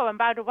 oh, and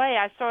by the way,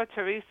 I saw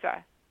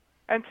Teresa.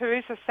 And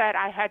Teresa said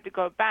I had to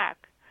go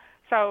back.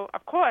 So,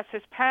 of course,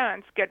 his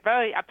parents get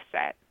very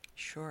upset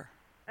Sure.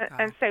 and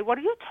God. say, what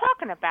are you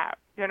talking about?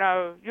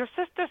 Your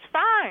sister's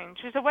fine.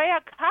 She's away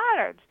at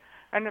college.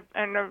 And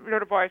the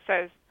little boy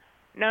says,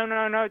 no,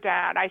 no, no,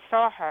 Dad, I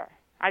saw her.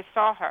 I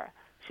saw her.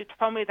 She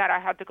told me that I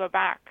had to go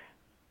back.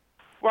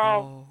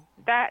 Well, Oh.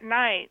 that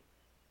night,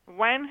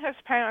 when his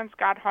parents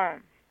got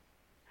home,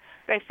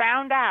 they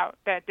found out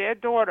that their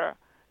daughter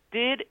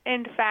did,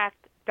 in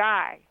fact,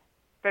 die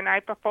the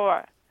night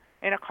before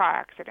in a car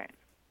accident.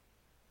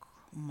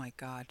 Oh my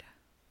God.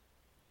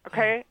 Oh.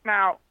 Okay?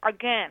 Now,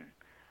 again,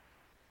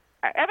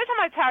 every time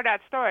I tell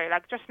that story,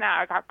 like just now,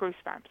 I got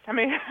goosebumps. I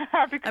mean,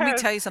 Let me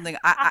because, tell you something.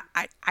 uh,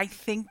 I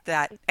think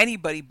that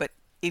anybody, but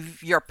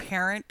if you're a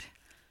parent,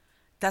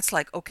 that's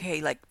like,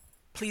 okay, like,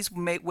 please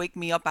wake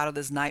me up out of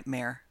this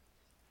nightmare.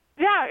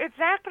 yeah,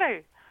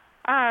 exactly.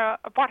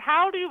 But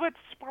how do you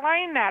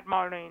explain that,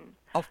 Maureen?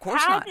 Of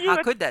course How not. do How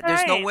you could that?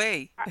 There's no explain?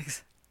 way. Uh,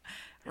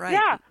 Right.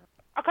 yeah,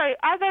 okay,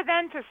 other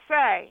than to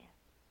say,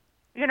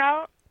 you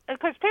know,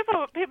 because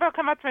people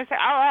come up to me and say,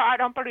 I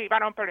don't believe, I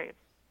don't believe.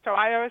 So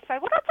I always say,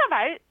 well, that's all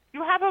right.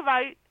 You have a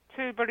right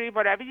to believe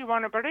whatever you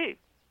want to believe,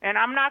 and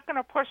I'm not going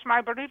to push my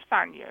beliefs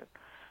on you.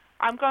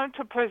 I'm going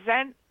to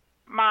present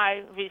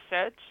my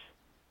research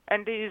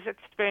and these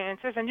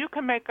experiences, and you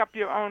can make up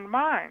your own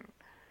mind.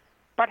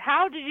 But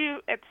how do you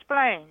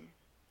explain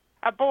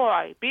a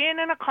boy being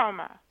in a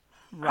coma,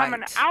 coming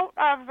Right. out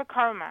of the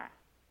coma,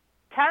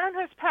 telling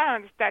his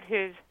parents that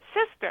his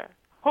sister,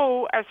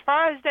 who, as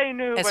far as they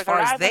knew, As was far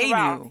as alive and they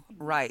well, knew,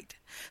 right.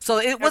 So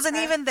it wasn't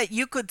okay? even that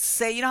you could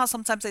say, you know how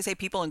sometimes they say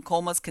people in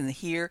comas can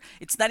hear?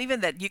 It's not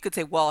even that you could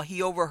say, well,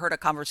 he overheard a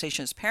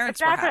conversation his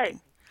parents were Exactly.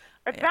 having.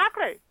 Yeah,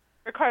 Exactly.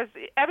 Because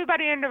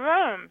everybody in the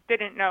room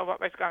didn't know what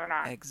was going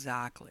on.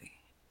 exactly.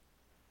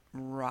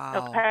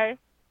 Wow. Okay?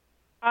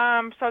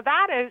 So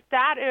that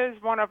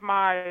is one of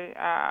my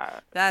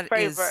That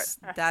favorite. is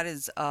that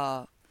is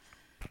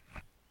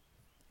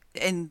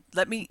and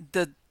let me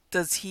the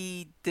does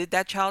he did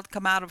that child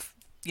come out of,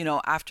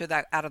 after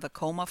that, out of the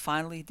coma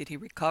finally? Did he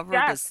recover?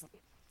 Yes, Does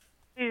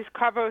he's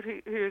covered.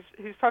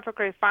 He's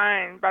perfectly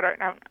fine, but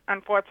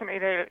unfortunately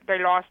they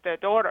lost their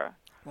daughter.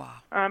 Wow.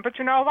 But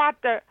you know what?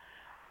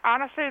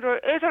 Honestly, there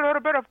is a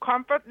little bit of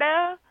comfort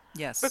there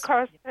Yes.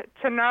 because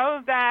to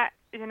know that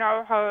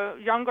her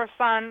younger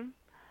son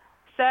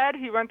said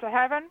he went to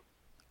heaven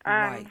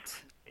and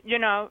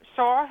Right.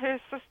 saw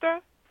his sister.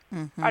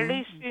 At Mhm.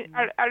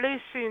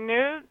 least she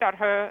knew that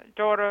her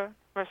daughter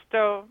was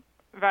still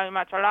very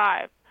much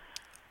alive.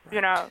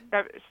 Right.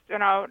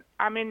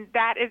 I mean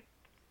that is.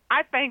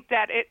 I think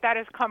that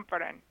is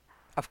comforting.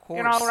 Of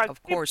course. Like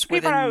Of course.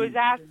 people always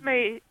Within ask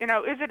me,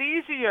 is it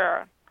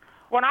easier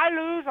when I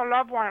lose a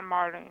loved one,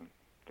 Marlene?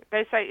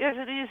 They say, is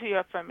it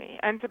easier for me?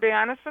 And to be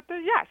honest with you,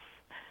 yes,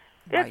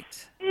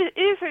 it's right.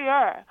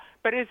 easier.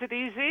 But is it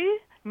easy?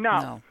 No.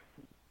 No.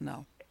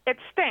 No. It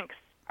stinks.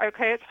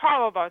 Okay, it's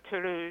horrible to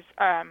lose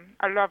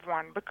a loved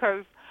one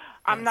because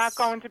I'm not Yes.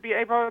 going to be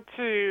able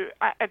to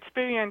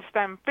experience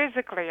them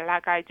physically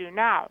like I do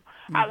now.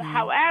 Mhm.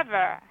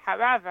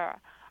 However,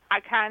 I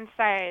can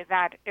say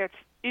that it's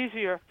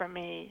easier for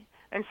me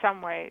in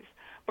some ways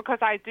because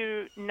I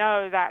do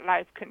know that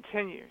life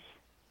continues.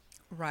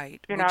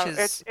 Right, You which know,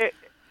 is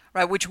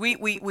right, which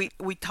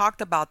we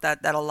talked about that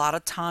a lot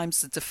of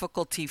times the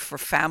difficulty for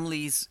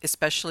families,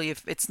 especially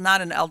if it's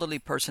not an elderly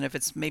person, if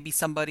it's maybe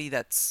somebody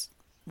that's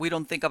we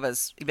don't think of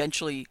as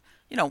eventually,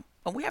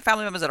 when we have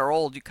family members that are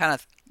old, you kind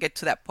of get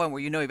to that point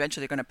where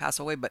eventually they're going to pass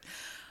away. But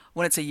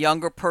when it's a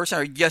younger person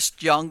or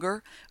just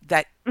younger,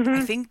 that I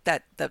hmm think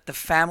that the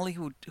family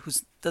who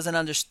doesn't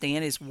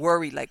understand is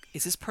worried, like,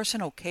 is this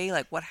person okay?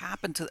 Like, what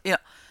happened to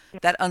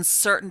that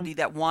uncertainty,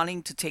 that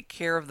wanting to take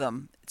care of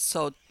them.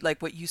 So,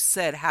 like what you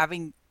said,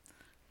 having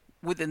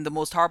within the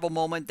most horrible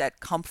moment that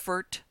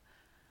comfort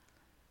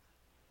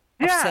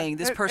of yeah, saying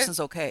this person's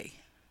okay.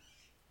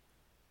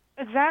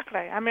 exactly.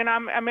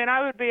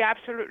 I would be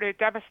absolutely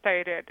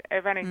devastated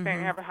if anything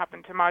Mm-hmm. ever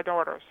happened to my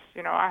daughters.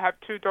 I have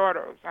two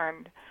daughters,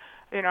 and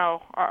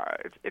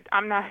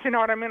I'm not. You know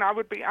what I mean? I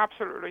would be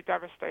absolutely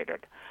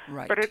devastated.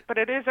 But Right.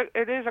 it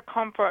is a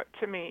comfort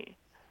to me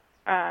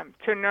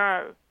to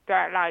know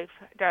that life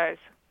does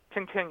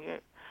continue.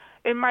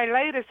 In my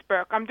latest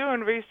book, I'm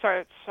doing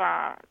research.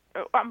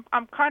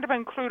 I'm kind of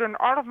including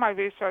all of my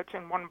research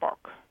in one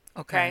book.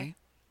 Okay, Okay.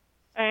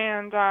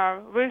 and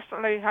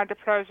recently had the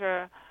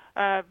pleasure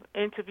of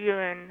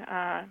interviewing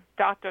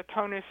Dr.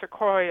 Tony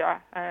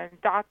Sequoia. And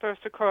Dr.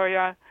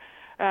 Sequoia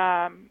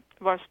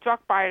was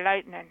struck by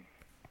lightning.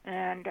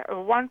 And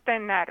one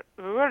thing that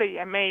really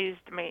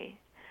amazed me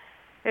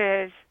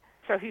is,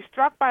 so he's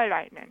struck by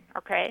lightning,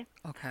 okay?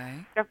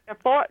 Okay. The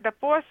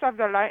force of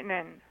the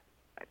lightning,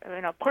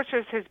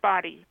 pushes his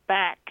body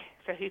back.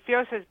 So he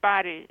feels his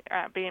body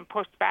being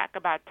pushed back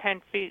about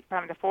 10 feet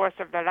from the force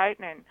of the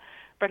lightning.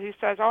 But he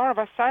says all of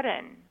a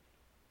sudden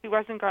he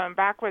wasn't going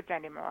backwards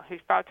anymore. He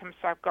felt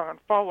himself going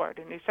forward.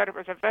 And he said it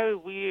was a very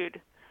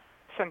weird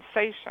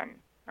sensation,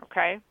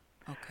 okay?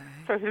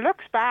 Okay. So he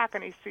looks back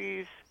and he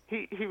sees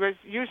he was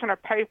using a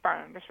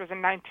payphone. This was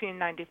in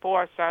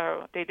 1994,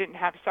 so they didn't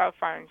have cell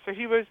phones. So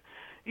he was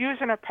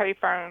using a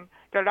payphone.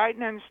 The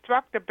lightning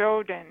struck the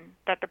building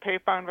that the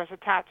payphone was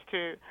attached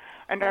to,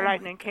 and the Oh my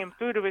lightning God. came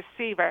through the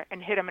receiver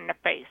and hit him in the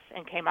face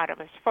and came out of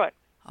his foot.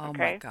 Oh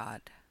my Okay?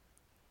 God.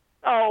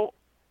 So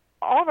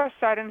all of a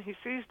sudden, he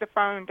sees the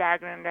phone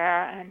dangling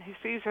there, and he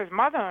sees his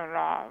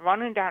mother-in-law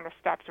running down the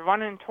steps,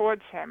 running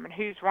towards him, and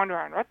he's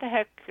wondering, what the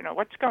heck,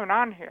 what's going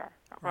on here,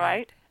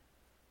 right? Right.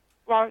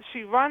 Well,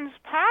 she runs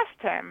past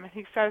him.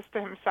 He says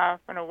to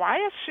himself, why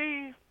is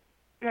she,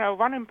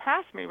 running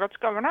past me? What's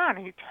going on?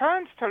 He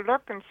turns to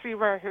look and see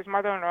where his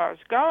mother-in-law is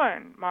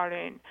going,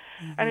 Marlene,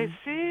 and he Mm-hmm.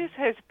 sees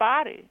his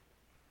body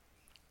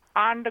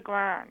on the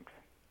ground.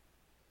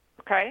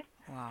 Okay,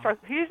 Wow. so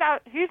he's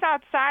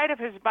outside of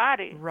his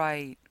body,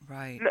 Right.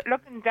 Right.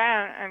 looking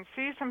down and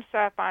sees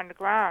himself on the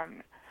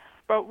ground.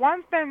 But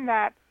one thing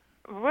that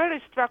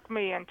really struck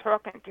me in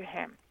talking to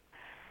him,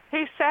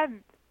 he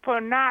said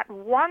for not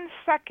 1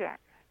 second,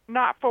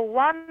 not for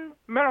 1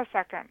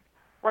 millisecond,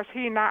 was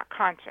he not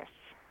conscious.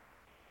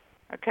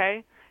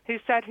 Okay? He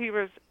said he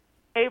was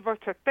able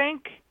to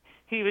think,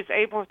 he was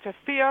able to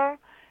feel,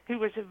 he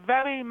was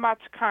very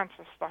much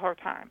conscious the whole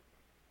time.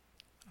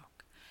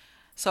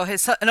 So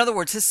in other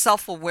words, his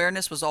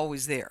self-awareness was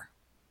always there.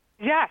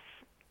 Yes,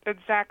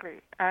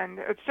 exactly. And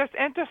it's just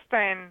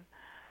interesting,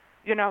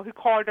 he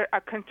called it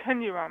a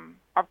continuum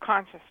of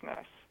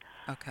consciousness.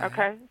 Okay.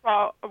 Okay?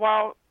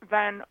 Well,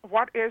 then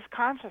what is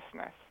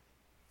consciousness?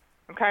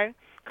 Okay?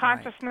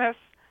 Right. Consciousness,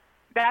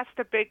 that's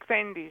the big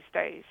thing these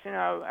days.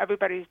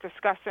 Everybody's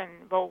discussing,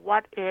 well,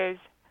 what is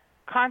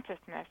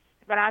consciousness?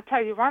 But I'll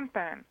tell you one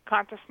thing,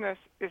 consciousness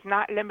is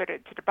not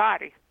limited to the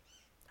body.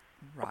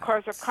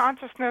 Because if Right.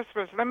 consciousness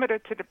was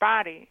limited to the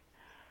body,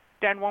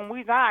 then when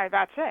we die,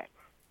 that's it.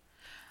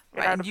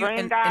 Right. The And you brain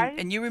and dies.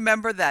 and you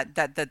remember that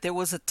there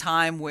was a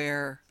time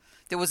where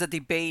there was a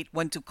debate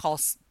when to call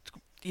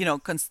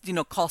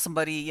call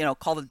somebody,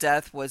 call the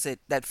death. Was it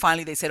that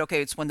finally they said,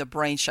 okay, it's when the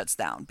brain shuts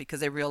down because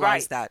they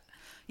Right, realized that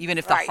even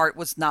if the right. heart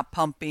was not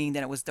pumping,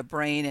 then it was the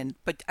brain.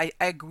 But I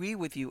agree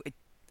with you.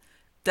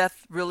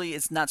 Death really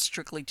is not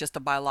strictly just a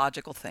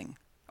biological thing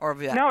or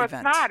No, it's event.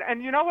 not.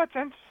 And you know what's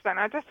interesting?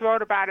 I just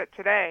wrote about it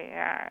today,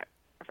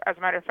 as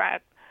a matter of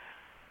fact.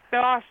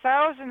 There are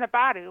cells in the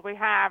body. We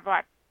have,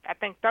 what, I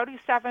think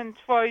 37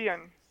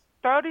 trillion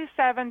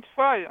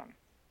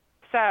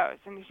cells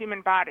in the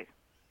human body.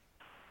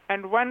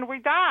 And when we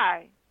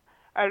die,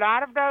 a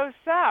lot of those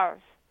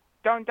cells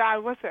don't die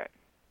with it.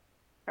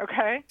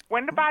 Okay?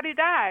 When the body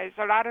dies,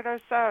 a lot of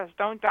those cells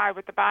don't die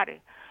with the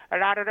body. A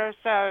lot of those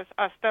cells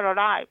are still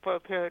alive for a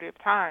period of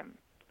time.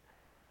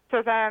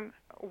 So then,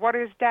 what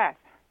is death?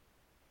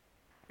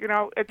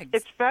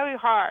 It's Ex- very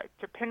hard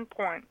to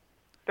pinpoint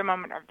the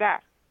moment of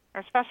death,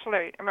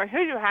 especially,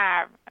 here you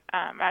have,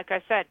 like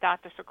I said,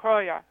 Dr.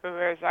 Sequoia, who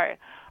is a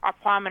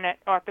prominent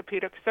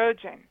orthopedic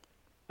surgeon,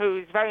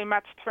 who's very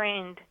much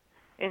trained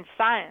in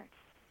science,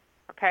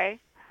 okay?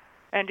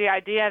 And the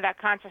idea that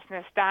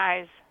consciousness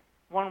dies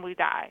when we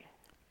die.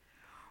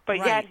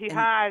 But yet right. he And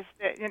has,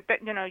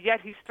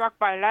 yet he's struck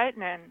by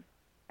lightning,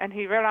 and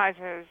he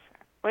realizes,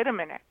 wait a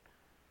minute,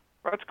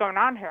 what's going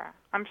on here?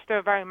 I'm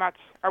still very much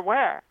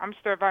aware. I'm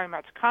still very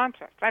much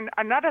conscious. And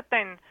another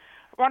thing,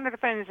 one of the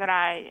things that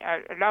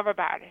I love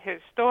about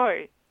his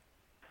story,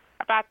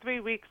 about 3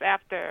 weeks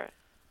after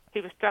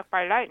he was struck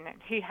by lightning,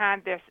 he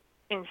had this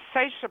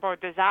insatiable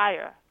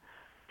desire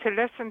to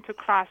listen to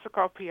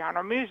classical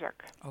piano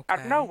music out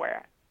of Okay.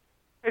 nowhere.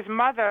 His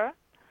mother,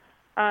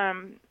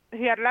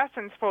 he had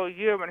lessons for a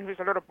year when he was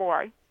a little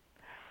boy,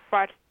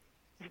 but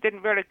he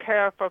didn't really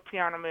care for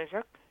piano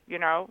music,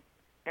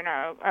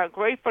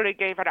 gratefully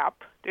gave it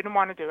up, didn't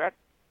want to do it.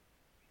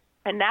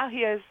 And now he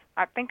is,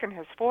 I think, in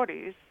his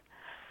 40s,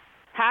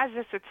 has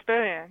this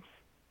experience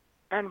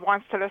and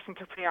wants to listen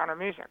to piano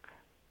music.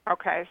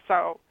 Okay,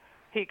 so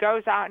he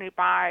goes out and he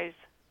buys,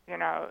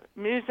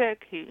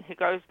 music. He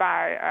goes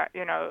by,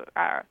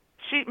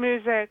 sheet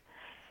music.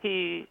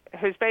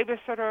 His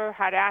babysitter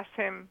had asked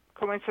him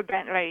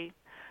coincidentally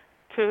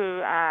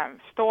to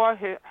store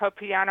her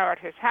piano at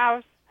his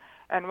house,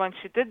 and when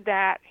she did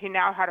that, he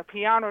now had a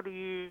piano to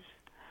use.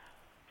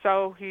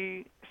 So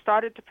he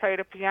started to play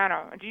the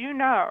piano. And do you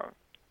know,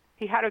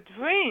 he had a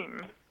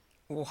dream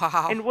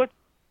Wow.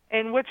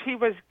 in which he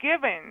was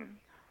given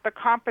the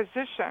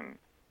composition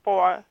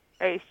for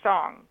a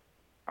song,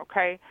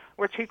 okay,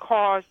 which he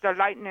calls the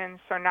Lightning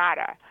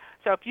Sonata.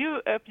 So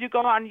if you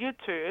go on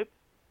YouTube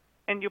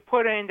and you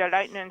put in the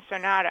Lightning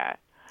Sonata,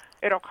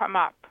 it'll come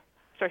up.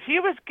 So he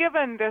was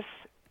given this,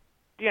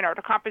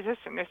 the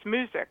composition, this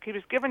music. He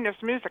was given this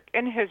music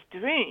in his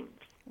dreams,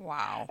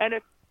 Wow. and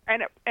it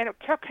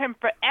took him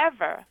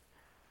forever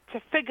to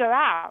figure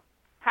out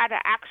how to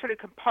actually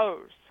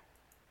compose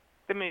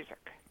the music.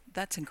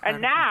 That's And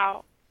incredible.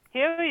 now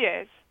here he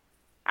is,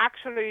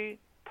 actually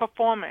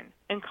performing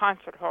in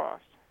concert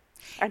halls.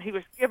 And he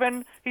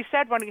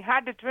said when he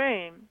had the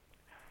dream,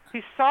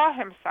 he saw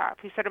himself.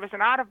 He said it was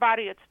an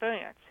out-of-body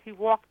experience. He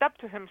walked up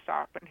to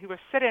himself, and he was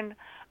sitting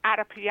at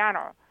a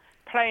piano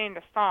playing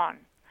the song.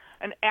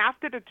 And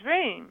after the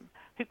dream,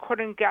 he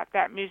couldn't get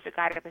that music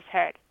out of his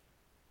head.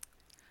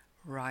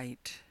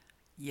 Right.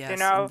 You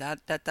Yes, and know?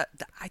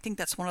 I think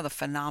that's one of the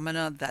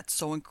phenomena that's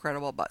so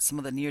incredible about some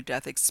of the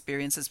near-death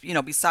experiences.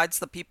 Besides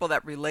the people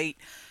that relate,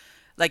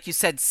 like you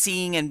said,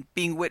 seeing and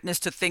being witness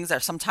to things that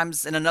are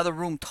sometimes in another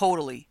room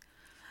totally.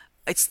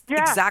 It's Yeah,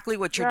 exactly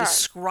what you're yeah.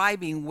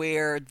 describing,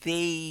 where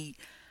they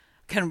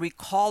can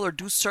recall or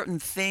do certain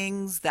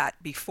things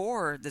that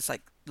before, there's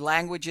like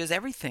languages,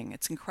 everything.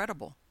 It's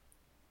incredible.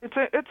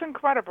 It's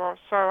incredible.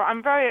 So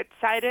I'm very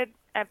excited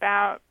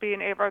about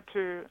being able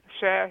to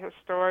share his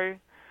story.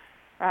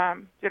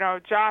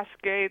 Josh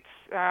Gates,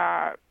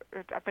 I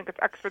think it's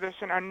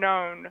Expedition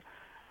Unknown,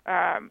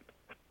 um,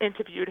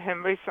 interviewed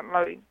him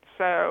recently.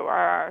 So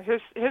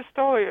his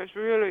story is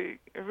really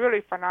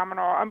really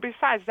phenomenal. And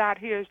besides that,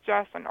 he is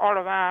just an all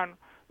around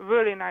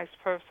really nice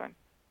person.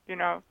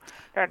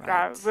 That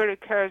Right. really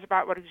cares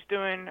about what he's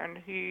doing, and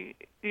he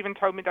even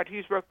told me that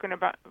he's working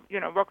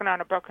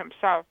on a book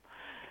himself.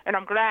 And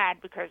I'm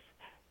glad because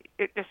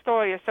the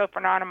story is so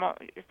phenomenal.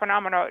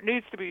 Phenomenal. It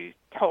needs to be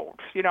told.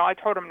 I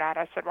told him that.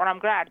 I said, "Well, I'm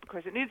glad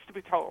because it needs to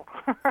be told."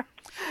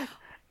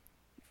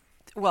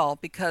 Well,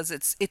 because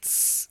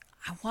it's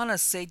I want to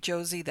say,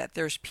 Josie, that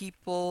there's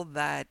people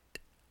that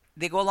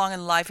they go along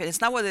in life, and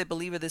it's not whether they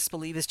believe or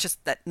disbelieve, it's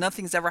just that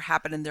nothing's ever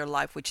happened in their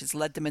life which has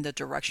led them in the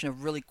direction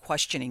of really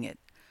questioning it.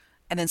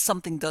 And then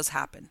something does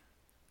happen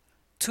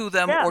to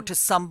them Yeah, or to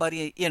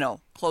somebody,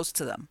 close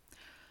to them,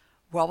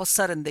 where all of a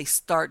sudden they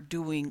start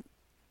doing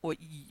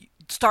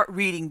start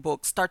reading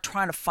books, start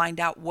trying to find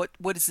out what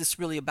is this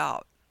really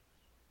about.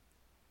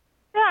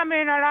 yeah. I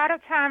mean, a lot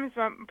of times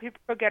when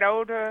people get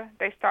older,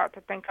 they start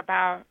to think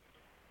about,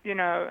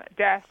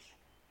 death,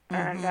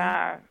 and Mm-hmm.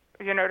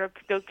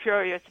 they're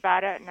curious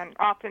about it, and then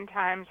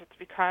oftentimes it's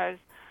because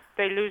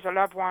they lose a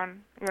loved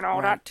one.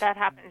 That Right. that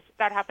happens.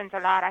 That happens a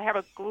lot. I have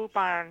a group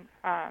on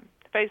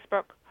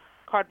Facebook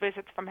called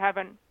Visits from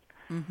Heaven,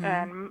 Mm-hmm.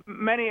 and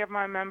many of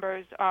my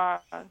members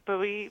are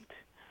bereaved,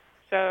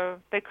 so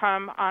they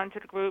come onto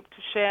the group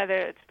to share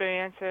their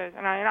experiences,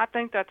 and I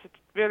think that's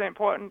really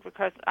important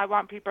because I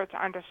want people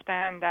to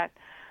understand that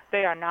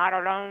they are not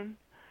alone.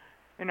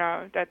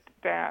 That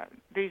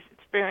these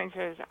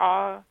experiences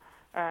are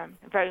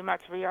very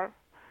much real.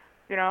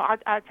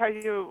 I'll tell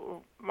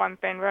you one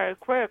thing very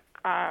quick.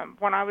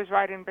 When I was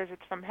writing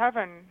Visits from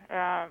Heaven,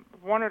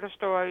 one of the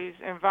stories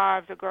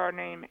involved a girl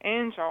named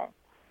Angel,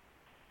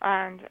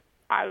 and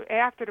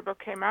after the book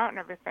came out and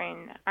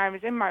everything, I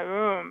was in my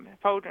room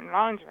folding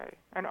laundry,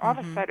 and all of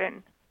a Mm-hmm.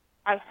 sudden,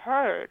 I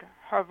heard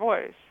her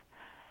voice.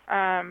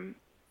 Um,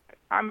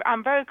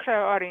 I'm very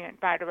clairaudient,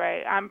 by the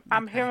way. I'm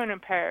Okay. hearing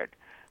impaired,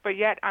 but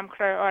yet I'm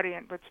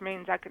clairaudient, which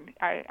means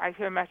I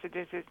hear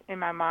messages in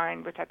my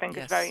mind, which I think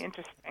is very Yes.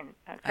 interesting.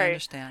 I Okay,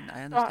 understand.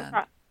 I so, so understand.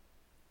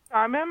 so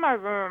I'm in my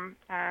room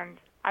and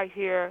I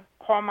hear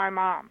call my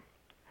mom,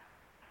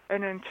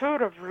 and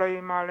intuitively,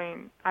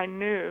 Marlene, I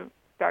knew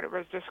that it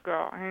was this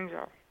girl,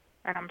 Angel,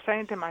 and I'm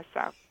saying to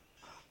myself,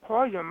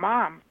 call your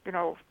mom.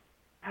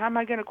 How am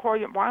I going to call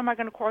you? Why am I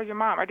going to call your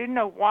mom? I didn't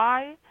know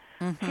why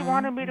she Mm-hmm.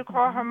 wanted me to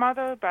call her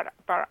mother, but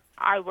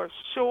I was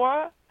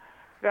sure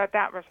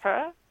that was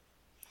her.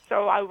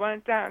 So I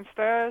went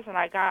downstairs and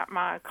I got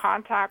my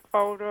contact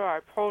folder. I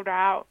pulled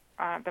out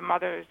the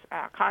mother's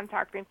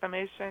contact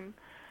information,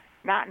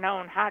 not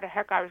knowing how the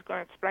heck I was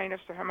going to explain this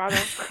to her mother.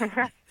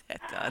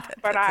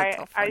 But That's a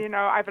tough one.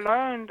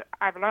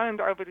 I've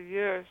learned over the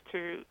years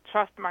to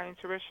trust my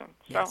intuition.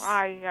 So Yes.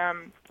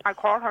 I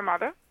called her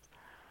mother,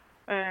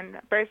 and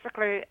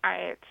basically I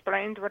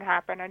explained what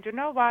happened. And you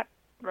know what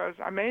was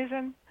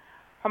amazing?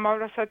 Her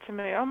mother said to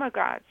me, "Oh my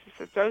God," she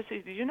said,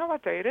 "Josie, do you know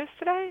what day it is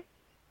today?"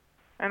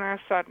 And I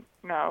said,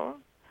 "No."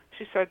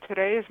 She said,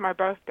 "Today is my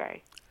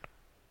birthday."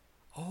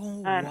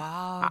 Oh, And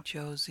wow, I,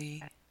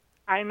 Josie.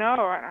 I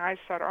know. And I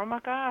said, "Oh my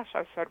gosh."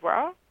 I said,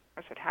 "Well,"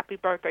 I said, "Happy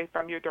birthday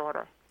from your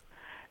daughter."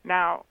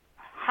 Now,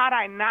 had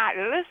I not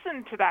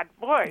listened to that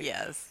voice,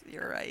 Yes,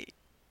 you're right.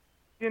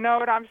 you know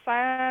what I'm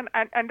saying?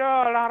 And there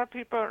are a lot of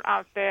people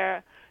out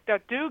there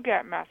that do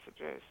get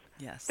messages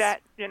Yes.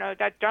 that,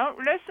 that don't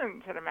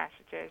listen to the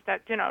messages,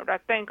 that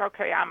think,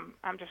 okay,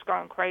 I'm just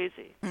going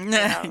crazy, you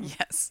know.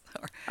 Yes.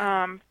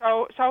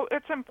 So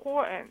it's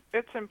important.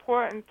 It's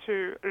important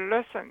to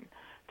listen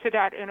to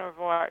that inner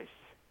voice,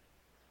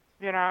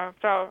 you know.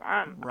 So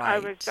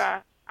Right.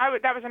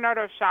 that was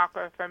another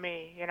shocker for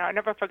me, you know. I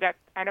never forget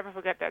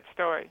that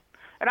story.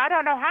 And I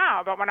don't know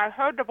how, but when I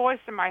heard the voice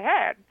in my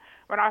head,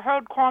 when I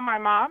heard call my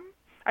mom,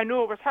 I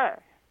knew it was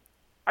her.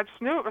 I just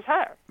knew it was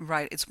her.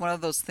 Right. It's one of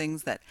those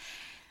things that,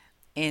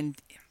 and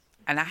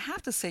and I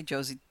have to say,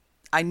 Josie,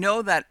 I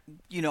know that,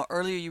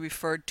 earlier you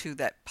referred to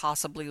that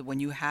possibly when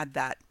you had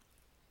that,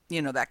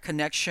 that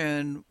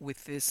connection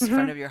with this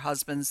friend Mhm. of your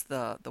husband's,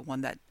 the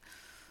one that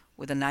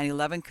with the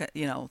 9/11,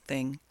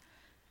 thing,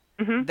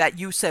 Mhm. that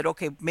you said,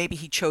 okay, maybe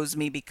he chose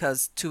me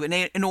because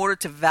in order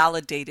to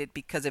validate it,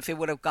 because if it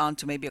would have gone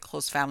to maybe a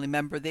close family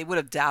member, they would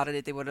have doubted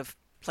it. They would have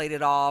played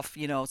it off,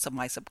 some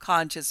my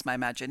subconscious, my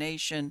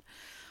imagination,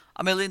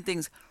 a million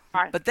things.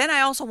 Right. But then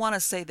I also want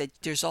to say that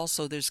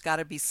there's got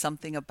to be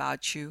something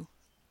about you.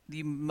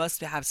 You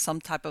must have some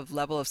type of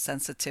level of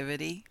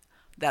sensitivity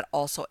that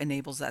also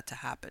enables that to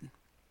happen.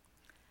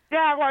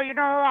 Yeah, well,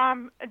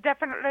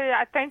 definitely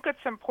I think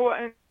it's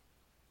important.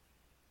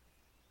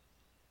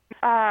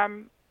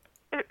 Um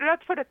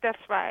let's put it this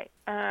way.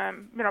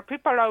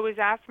 People always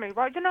ask me,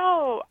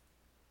 well,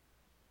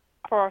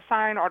 for a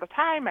sign all the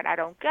time and I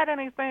don't get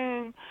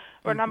anything.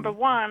 Well, number Hmm.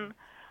 one,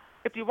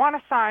 if you want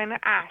a sign,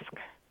 ask.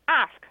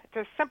 Ask. It's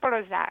as simple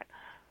as that.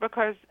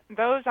 Because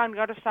those on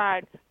the other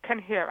side can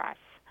hear us.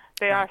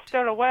 They are Right.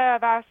 still aware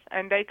of us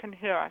and they can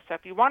hear us. So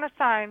if you want a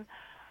sign,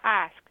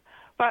 ask.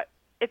 But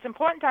it's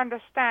important to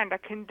understand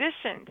that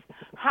conditions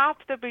have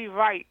to be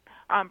right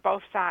on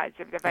both sides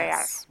of the veil.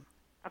 Yes.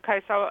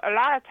 Okay, so a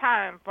lot of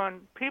times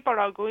when people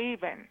are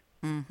grieving,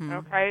 Hmm.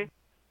 okay,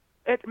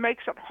 it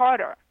makes it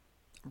harder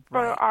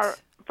for our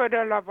Right. for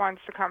their loved ones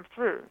to come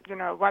through.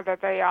 Whether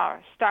they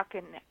are stuck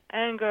in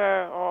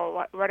anger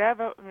or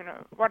whatever,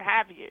 what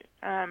have you.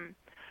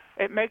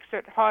 It makes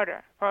it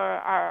harder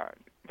for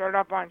their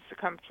loved ones to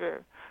come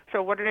through.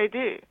 So what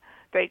do?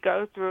 They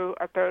go through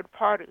a third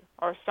party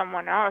or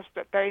someone else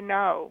that they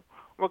know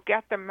will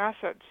get the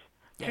message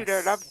to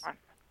their loved Yes. one.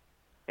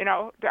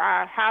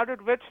 How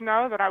did Rich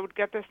know that I would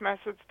get this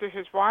message to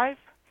his wife?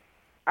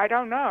 I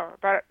don't know,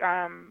 but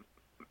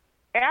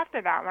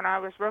after that, when I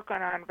was working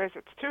on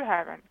Visits to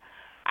Heaven,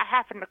 I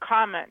happened to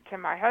comment to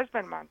my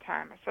husband one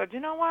time. I said, you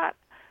know what?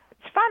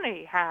 It's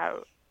funny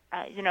how,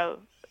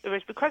 it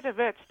was because of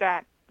it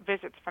that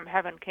Visits from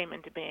Heaven came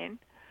into being.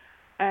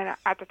 And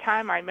at the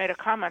time, I made a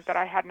comment that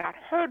I had not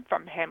heard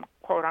from him,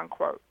 quote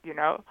unquote,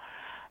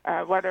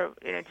 whether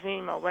in a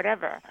dream or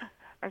whatever.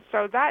 And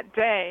so that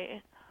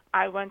day,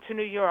 I went to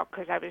New York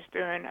because I was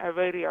doing a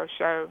radio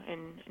show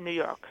in New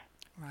York.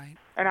 Right.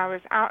 And I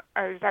was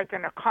like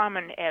in a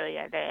common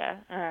area there,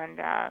 and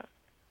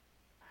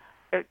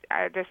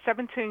the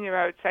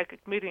 17-year-old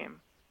psychic medium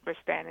was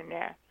standing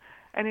there.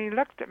 And he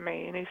looked at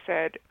me and he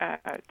said,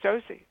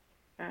 Josie.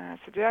 I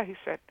said, yeah. He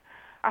said,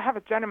 I have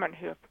a gentleman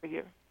here for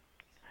you.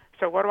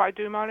 So what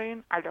do,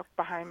 Marlene? I look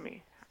behind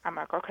me. I'm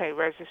like, okay,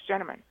 where's this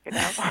gentleman?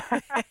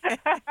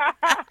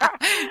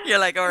 You're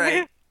like, all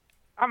right.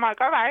 I'm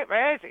like, all right,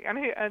 where is he? And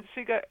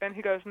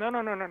he goes, no,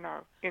 no, no, no,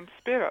 no, in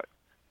spirit.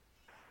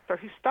 So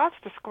he starts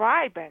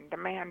describing the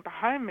man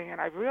behind me, and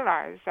I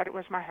realized that it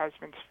was my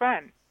husband's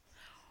friend.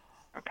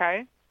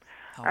 Okay?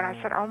 And I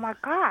said, Oh, oh my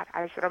God.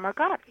 Oh my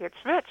God, it's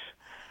Rich.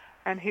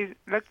 And he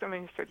looked at me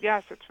and said,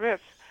 yes, it's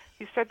Rich.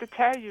 He said to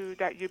tell you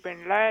that you've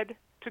been led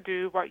to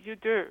do what you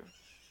do.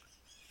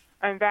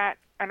 And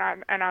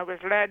I was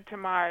led to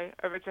my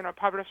original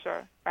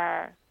publisher,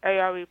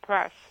 ARE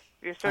Press,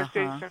 the uh-huh.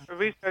 Association for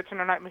Research and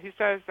Enlightenment. He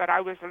says that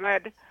I was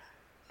led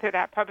to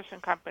that publishing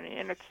company.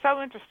 And it's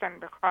so interesting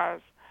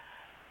because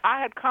I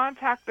had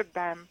contacted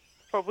them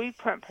for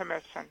reprint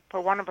permission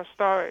for one of the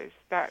stories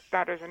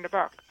that is in the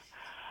book.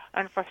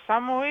 And for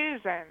some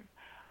reason,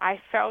 I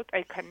felt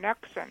a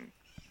connection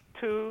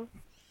to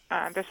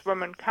this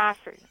woman,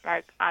 Cassie.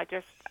 Like I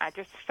just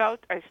felt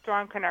a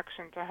strong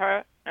connection to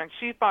her, and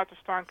she felt a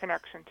strong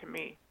connection to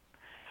me.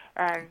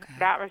 And Okay.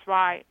 that was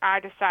why I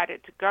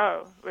decided to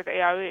go with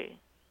ARE.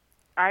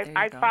 I There you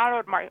I go.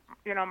 followed my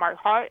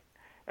heart,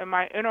 and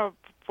my inner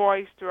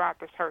voice throughout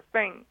this whole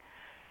thing.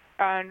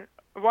 And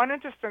one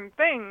interesting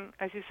thing,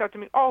 as he said to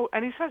me, oh,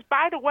 and he says,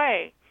 by the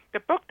way, the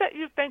book that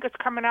you think is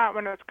coming out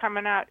when it's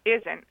coming out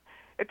isn't.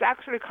 It's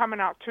actually coming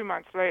out 2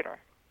 months later.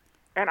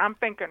 And I'm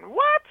thinking,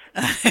 what?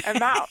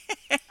 and that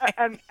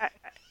and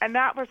and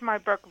that was my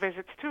book,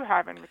 Visits to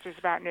Heaven, which is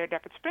about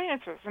near-death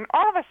experiences. And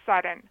all of a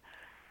sudden,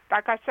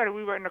 like I said,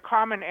 we were in the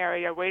common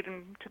area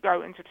waiting to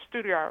go into the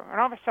studio, and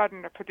all of a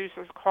sudden the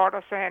producers called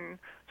us in.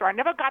 So I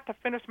never got to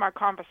finish my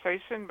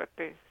conversation with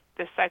the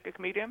psychic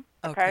medium.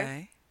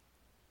 Okay.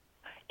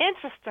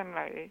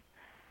 Interestingly,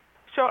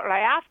 shortly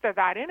after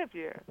that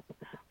interview,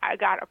 I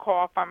got a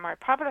call from my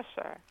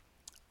publisher.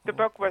 The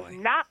book was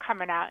not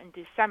coming out in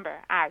December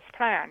as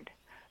planned.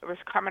 It was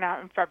coming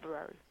out in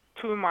February,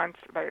 2 months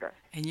later.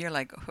 And you're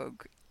like, oh,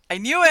 I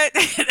knew it.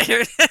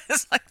 There it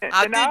is. Like,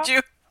 how did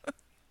you?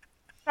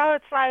 So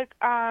it's like,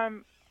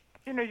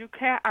 you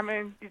can't. I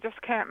mean, you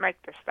just can't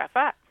make this stuff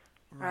up.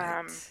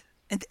 Right.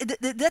 And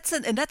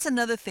that's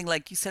another thing,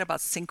 like you said about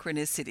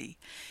synchronicity.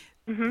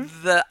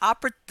 Mm-hmm.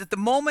 The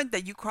moment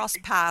that you cross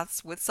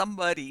paths with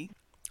somebody,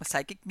 a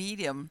psychic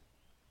medium,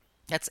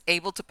 that's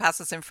able to pass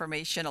this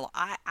information,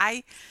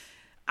 I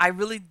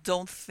really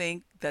don't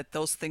think that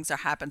those things are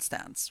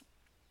happenstance.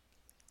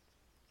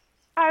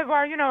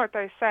 Well, you know what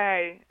they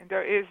say.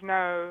 There is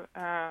no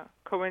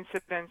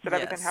coincidence that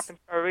everything happens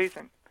for a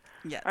reason.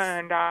 Yes.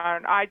 And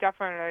I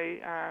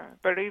definitely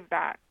believe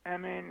that. I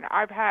mean,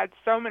 I've had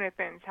so many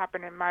things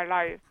happen in my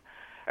life.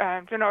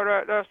 There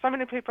are so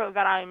many people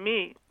that I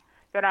meet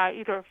that I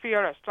either feel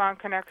a strong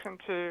connection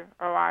to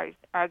or I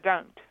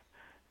don't,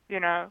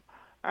 And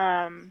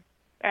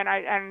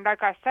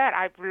like I said,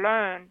 I've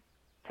learned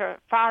to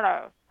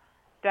follow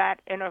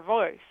that inner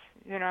voice.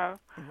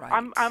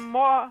 Right. I'm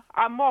more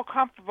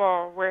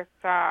comfortable with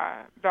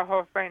the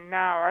whole thing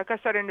now. Like I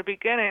said in the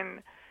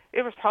beginning,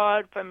 it was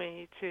hard for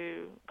me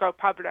to go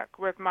public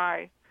with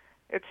my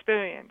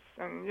experience,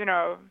 and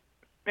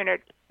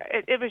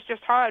it was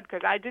just hard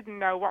because I didn't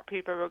know what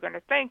people were going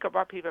to think or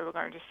what people were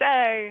going to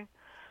say.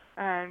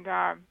 And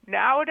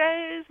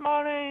nowadays,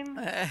 Maureen,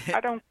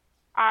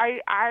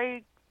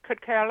 I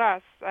could care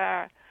less,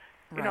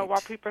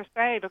 what people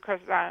say, because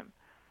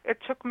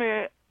it took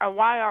me a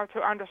while to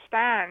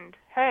understand,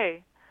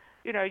 hey,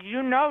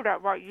 you know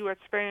that what you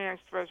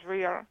experienced was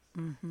real.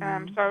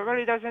 Mm-hmm. So it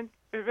really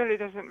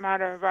doesn't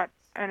matter what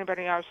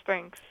anybody else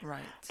thinks.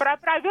 Right. But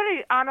I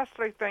really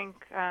honestly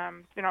think,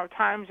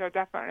 times are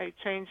definitely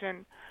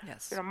changing.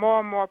 Yes. More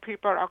and more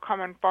people are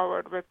coming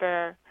forward with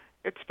their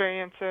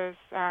experiences.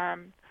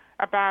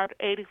 About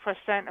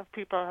 80% of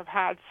people have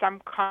had some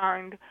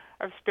kind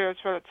of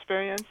spiritual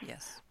experience.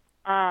 Yes.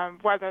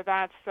 Whether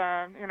that's,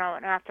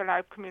 an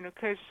afterlife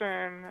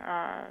communication,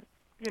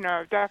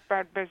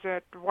 deathbed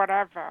visit,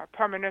 whatever,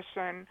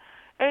 premonition.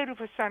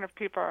 80% of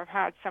people have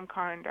had some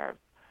kind of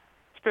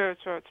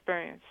spiritual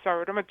experience.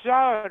 So the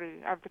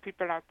majority of the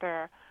people out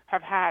there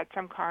have had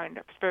some kind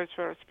of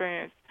spiritual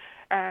experience.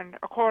 And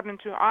according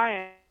to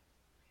I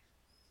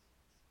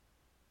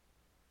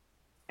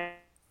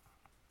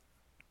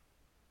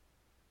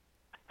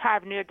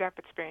have near-death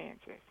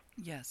experiences.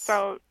 Yes.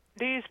 So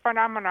these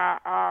phenomena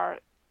are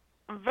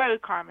very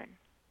common,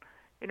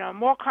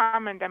 more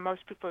common than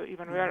most people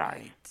even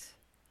realize. Right.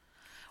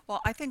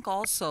 Well, I think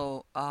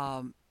also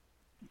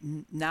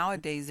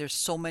nowadays there's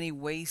so many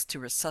ways to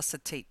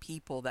resuscitate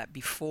people that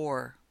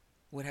before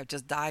would have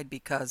just died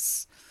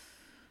because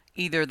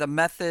either the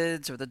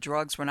methods or the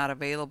drugs were not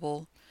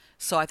available.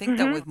 So I think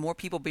that with more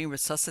people being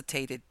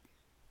resuscitated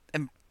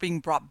and being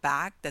brought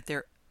back, that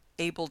they're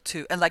able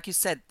to, and like you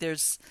said,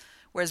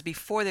 whereas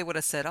before they would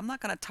have said, I'm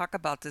not going to talk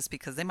about this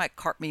because they might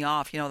cart me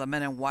off, the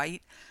men in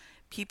white.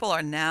 People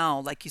are now,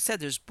 like you said,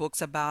 there's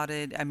books about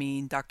it. I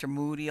mean, Dr.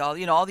 Moody,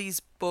 all these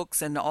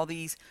books and all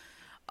these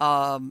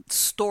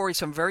stories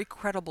from very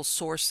credible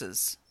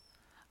sources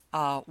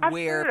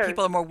where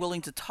people are more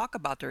willing to talk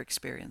about their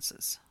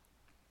experiences.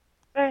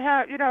 They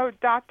have,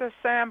 Dr.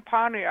 Sam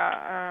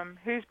Pania,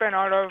 he's been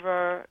all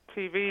over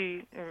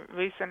TV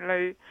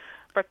recently,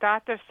 but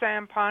Dr.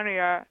 Sam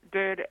Pania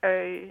did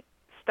a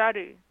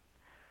study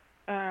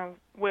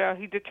where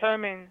he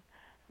determined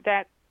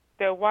that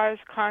there was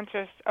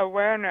conscious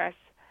awareness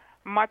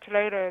much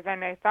later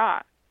than they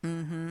thought.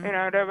 Mm-hmm.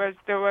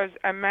 There was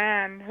a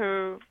man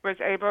who was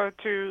able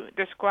to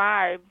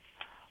describe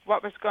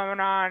what was going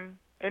on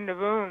in the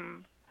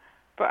room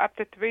for up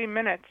to 3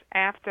 minutes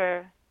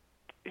after,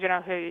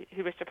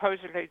 he was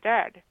supposedly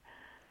dead.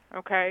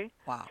 Okay.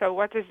 Wow. So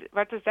what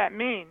does that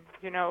mean?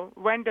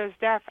 When does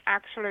death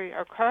actually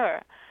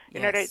occur?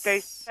 Yes. They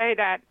say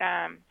that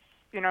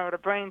the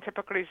brain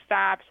typically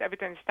stops,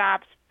 everything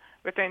stops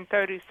within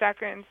 30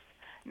 seconds.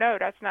 No,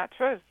 that's not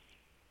true.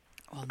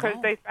 Oh, because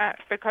no.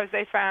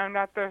 they found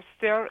that there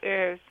still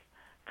is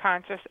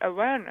conscious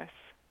awareness.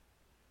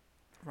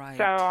 Right.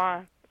 So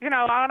I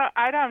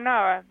don't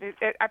know.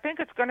 I think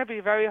it's going to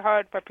be very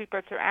hard for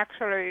people to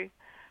actually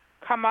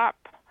come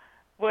up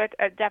with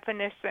a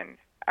definition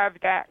of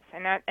death,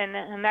 and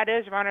that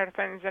is one of the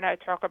things that I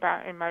talk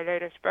about in my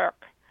latest book.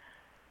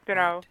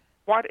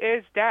 What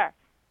is death?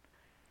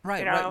 You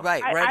Right, right, know,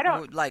 right, I right.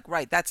 don't. Like,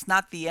 right. That's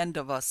not the end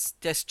of us.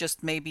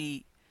 Just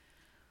maybe,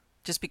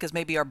 just because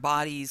maybe our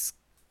bodies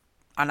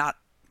are not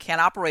can't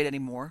operate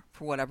anymore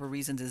for whatever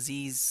reason,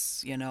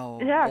 disease,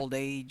 Yes, old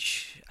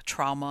age,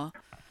 trauma.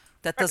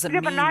 That but doesn't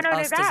yeah, but mean not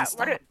only us doesn't that.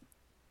 stop.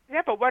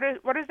 Yeah, but what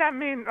does that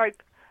mean?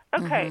 Like,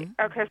 okay,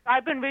 Mm-hmm. okay. So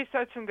I've been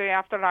researching the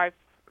afterlife,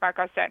 like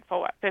I said, for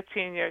what,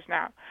 15 years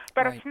now.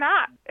 But Right.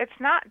 it's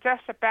not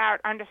just about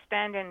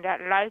understanding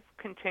that life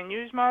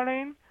continues,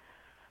 Marlene.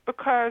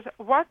 Because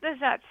what does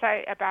that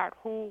say about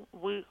who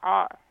we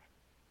are?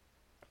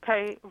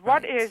 Okay,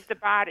 what is Right. the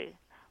body?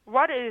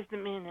 What is the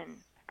meaning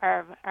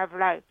of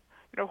life?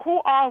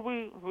 Who are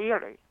we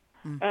really?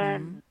 Mm-hmm.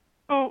 And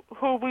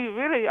who we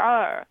really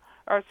are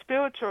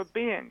spiritual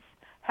beings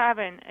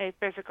having a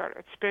physical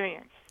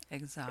experience.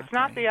 It's not the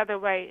Exactly. other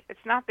way.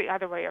 It's not the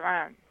other way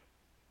around.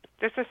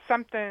 This is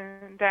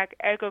something that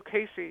Edgar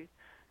Casey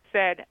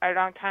said a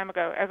long time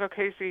ago. Edgar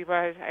Casey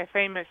was a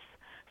famous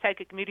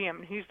psychic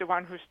medium. He's the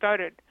one who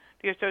started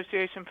the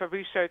Association for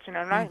Research and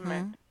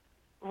Enlightenment.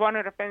 Mm-hmm. One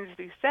of the things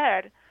that he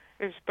said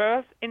is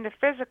birth in the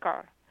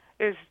physical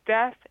is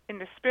death in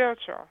the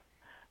spiritual.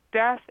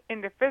 Death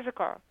in the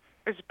physical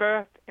is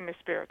birth in the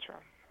spiritual.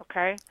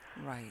 Okay?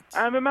 Right.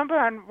 I remember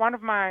on one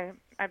of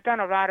I've done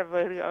a lot of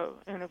radio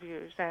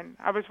interviews, and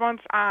I was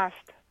once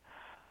asked,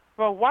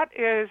 well, what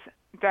is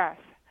death?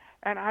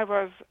 And I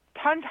was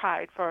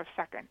tongue-tied for a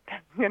second,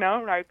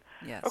 like,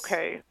 Yes.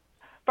 okay,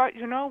 but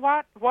you know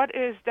what? What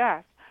is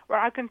death? Well,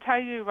 I can tell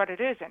you what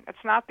it isn't.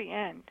 It's not the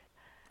end.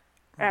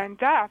 Right. And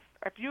death,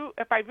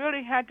 if I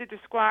really had to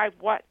describe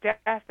what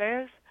death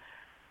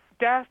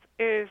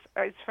is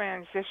a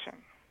transition.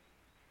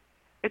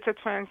 It's a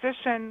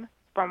transition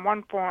from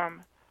one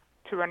form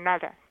to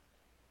another.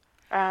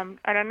 An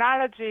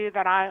analogy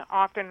that I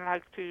often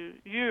like to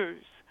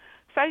use,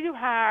 say you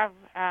have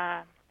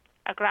a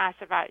glass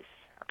of ice,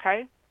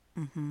 okay?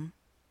 Mm-hmm.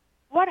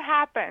 What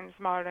happens,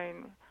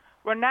 Marlene,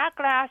 when that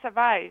glass of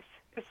ice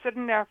is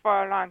sitting there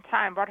for a long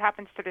time? What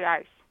happens to the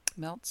ice?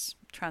 Melts,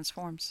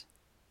 transforms.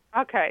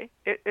 Okay,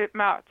 it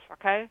melts,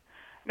 okay?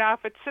 Now,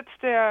 if it sits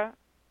there,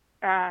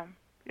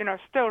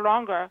 still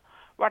longer,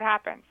 what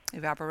happens? That,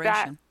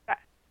 Evaporation.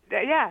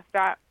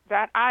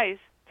 that ice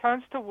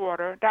turns to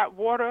water. That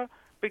water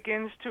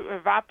begins to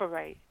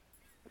evaporate,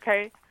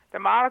 okay? The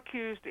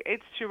molecules, the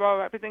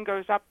H2O, everything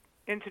goes up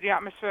into the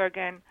atmosphere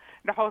again.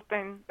 The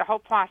whole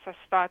process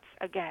starts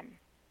again.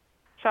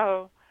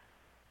 So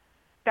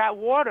that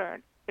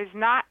water is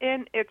not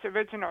in its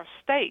original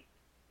state,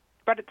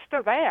 but it's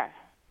still there.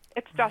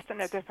 It's just in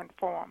a Right. different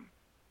form.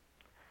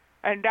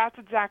 And that's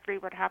exactly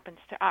what happens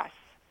to us.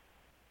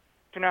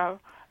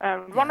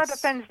 One of the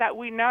Yes. things that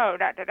we know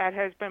that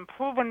has been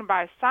proven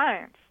by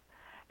science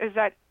is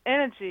that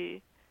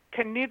energy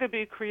can neither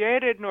be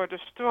created nor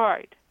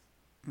destroyed.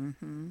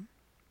 Mm-hmm.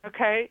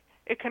 Okay?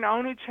 It can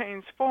only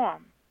change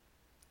form.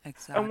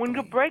 And when you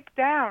Exactly. break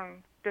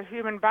down the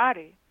human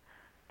body,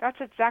 that's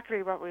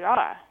exactly what we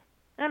are,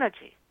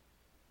 energy.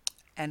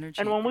 And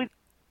Energy. when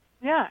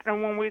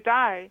we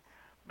die,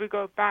 we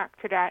go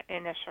back to that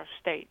initial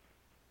state.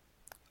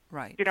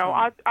 Right.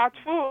 Our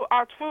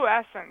true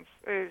essence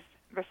is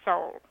the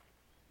soul.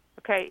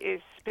 Okay,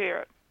 is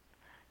spirit.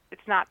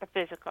 It's not the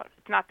physical.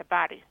 It's not the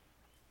body.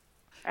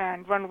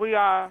 And when we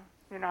are,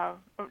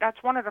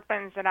 that's one of the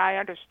things that I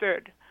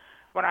understood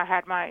when I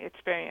had my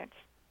experience.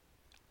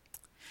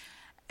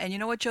 And you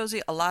know what,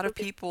 Josie? A lot of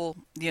people,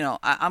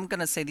 I'm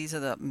gonna say these are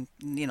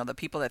the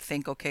people that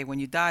think, okay, when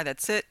you die,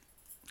 that's it.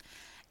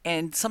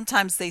 And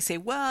sometimes they say,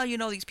 well,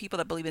 these people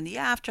that believe in the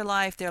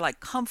afterlife, they're like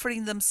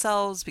comforting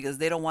themselves because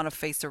they don't want to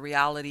face the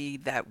reality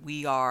that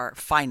we are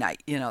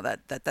finite.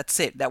 That's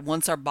it. That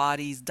once our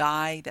bodies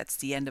die, that's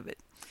the end of it.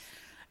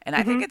 And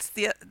I think Mhm. it's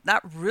the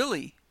not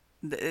really.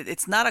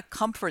 It's not a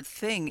comfort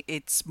thing.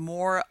 It's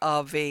more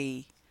of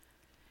a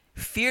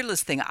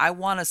fearless thing. I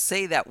want to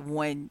say that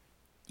when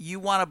you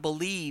want to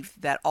believe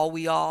that all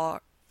we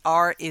are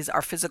is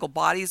our physical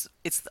bodies,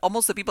 it's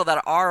almost the people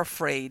that are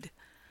afraid,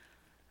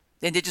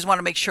 and they just want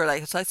to make sure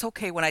like so it's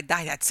okay when I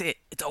die. That's it.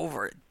 It's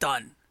over.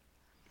 Done.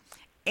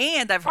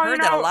 And I've Well,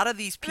 heard that a lot of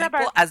these yeah, but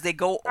people, as they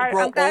grow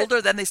I'm glad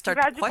older, then they I'm start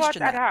to glad you brought question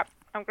that that. up.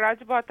 I'm glad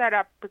you brought that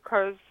up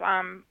because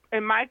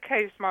in my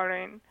case,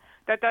 Maureen,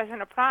 that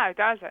doesn't apply,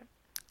 does it?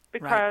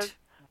 Because Right.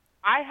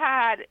 I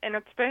had an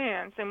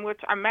experience in which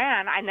a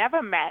man I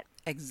never met.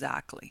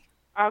 Exactly.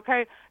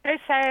 Okay, they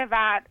say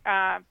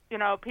that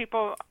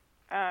people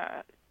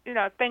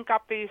think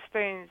up these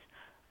things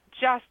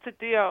just to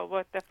deal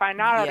with the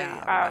finality Yeah.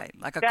 of Right.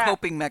 Like a death.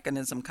 coping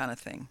mechanism kind of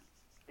thing.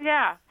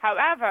 Yeah.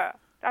 However,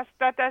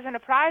 that doesn't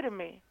apply to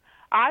me.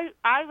 I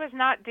was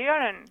not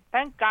dealing.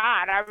 Thank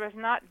God, I was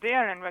not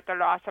dealing with the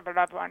loss of a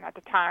loved one at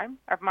the time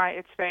of my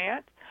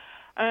experience,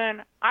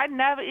 and I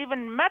never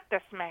even met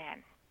this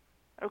man.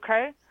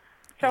 Okay,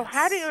 so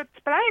how do you Yes.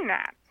 explain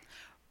that?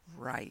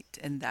 Right.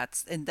 And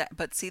that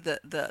but see the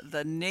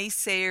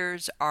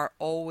naysayers are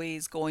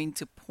always going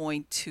to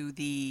point to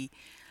the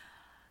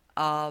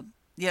uh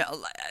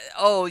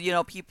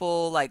oh,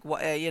 people like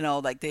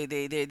like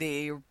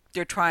they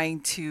they're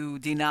trying to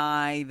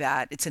deny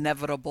that it's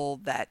inevitable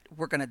that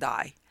we're going to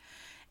die.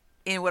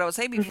 And what I was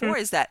saying Hmm. before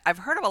is that I've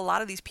heard of a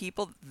lot of these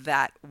people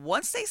that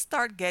once they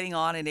start getting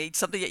on in age,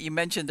 something that you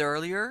mentioned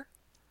earlier,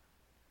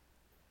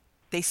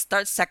 they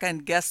start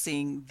second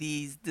guessing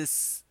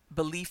this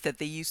belief that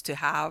they used to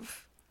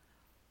have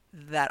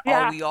that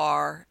all Yeah, we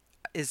are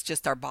is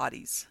just our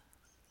bodies.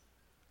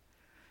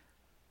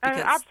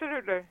 and Because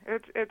absolutely,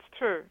 it's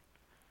true.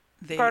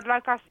 they But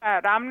like I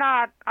said, I'm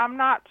not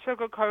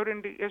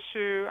sugarcoating the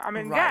issue. I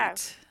mean, yeah,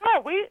 right.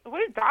 no, we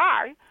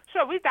die.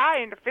 So we die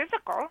in the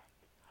physical.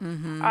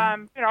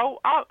 Mhm.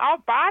 Our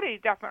body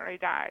definitely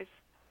dies,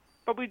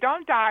 but we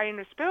don't die in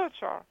the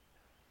spiritual.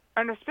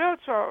 And the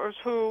spiritual is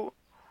who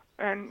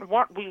and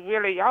what we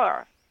really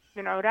are.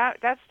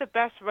 That's the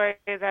best way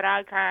that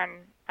I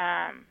can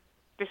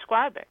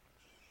describe it.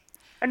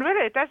 And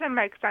really, it doesn't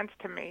make sense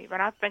to me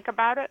when I think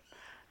about it.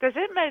 Does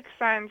it make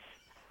sense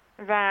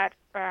that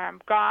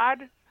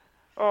God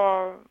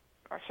or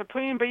a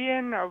supreme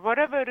being or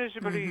whatever it is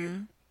you believe,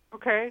 Mhm.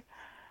 okay,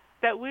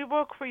 that we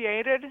were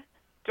created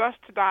just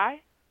to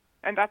die,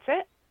 and that's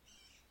it?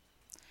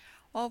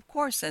 Well, of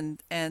course,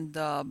 and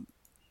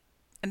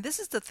this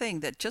is the thing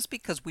that just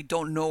because we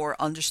don't know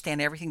or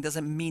understand everything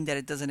doesn't mean that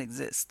it doesn't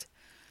exist.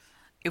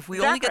 If we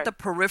only get Exactly. the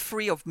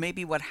periphery of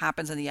maybe what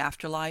happens in the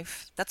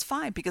afterlife, that's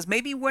fine because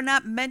maybe we're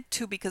not meant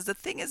to. Because the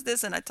thing is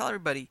this, and I tell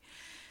everybody,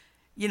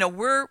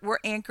 we're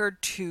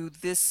anchored to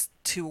this,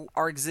 to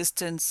our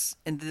existence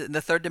in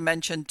the third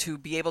dimension to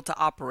be able to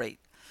operate.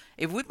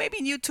 If we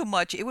maybe knew too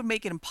much, it would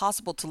make it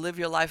impossible to live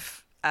your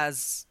life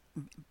as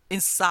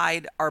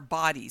inside our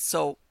body.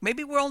 So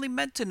maybe we're only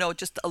meant to know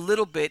just a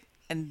little bit,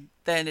 and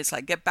then it's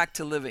like get back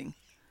to living.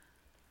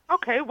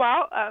 Okay,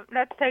 well,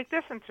 let's take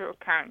this into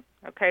account.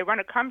 Okay, when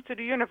it comes to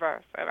the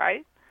universe, all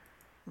right,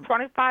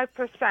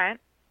 25%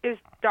 is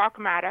dark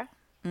matter,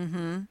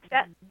 Mm-hmm.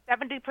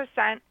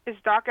 70% is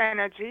dark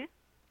energy,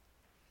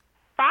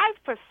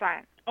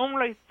 5%,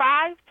 only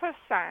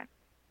 5%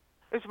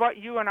 is what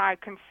you and I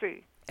can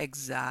see.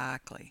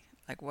 Exactly.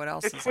 Like what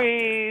The else is out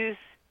there? trees,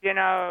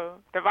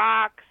 the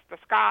rocks, the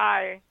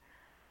sky,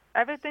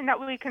 everything that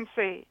we can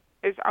see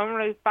is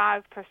only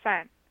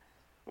 5%.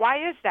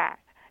 Why is that?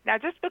 Now,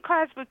 just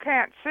because we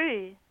can't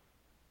see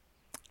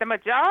the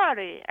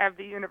majority of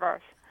the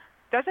universe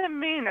doesn't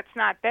mean it's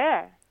not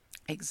there.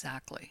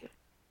 Exactly.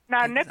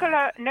 Now,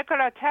 Nikola Exactly.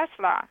 Nikola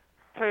Tesla,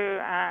 who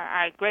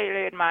I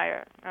greatly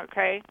admire,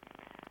 okay,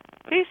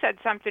 he said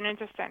something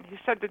interesting. He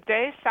said the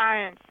day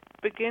science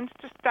begins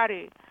to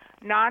study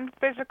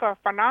non-physical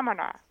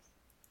phenomena,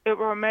 it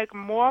will make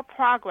more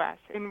progress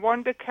in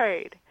one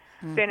decade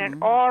than in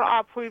Mm-hmm. all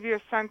our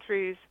previous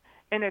centuries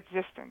in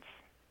existence.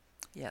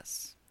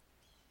 Yes.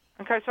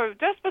 Okay, so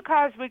just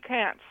because we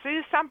can't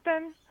see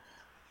something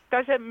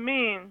doesn't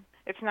mean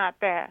it's not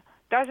there.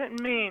 Doesn't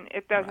mean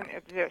it doesn't Right.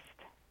 exist.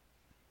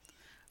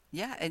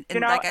 Yeah, and, You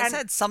and know, like I and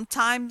said,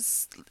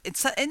 sometimes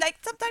it's and like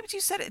sometimes you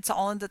said it's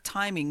all in the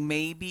timing.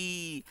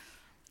 Maybe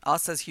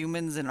us as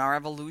humans in our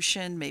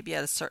evolution, maybe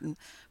at a certain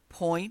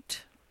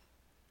point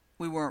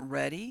we weren't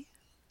ready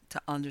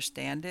to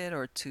understand it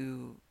or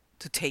to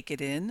take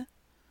it in.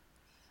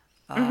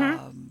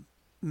 mhm.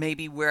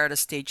 Maybe we're at a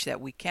stage that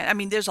we can't. I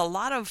mean, there's a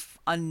lot of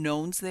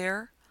unknowns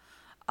there,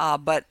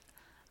 but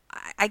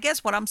I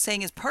guess what I'm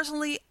saying is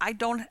personally, I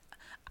don't.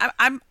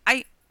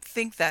 I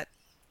think that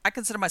I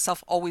consider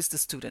myself always the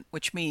student,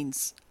 which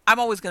means I'm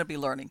always going to be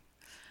learning.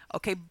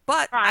 Okay,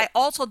 but I Right.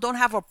 also don't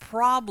have a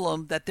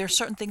problem that there's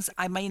certain things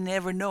I may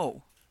never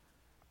know.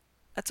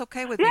 That's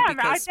okay with me Yeah,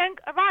 I because think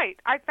right.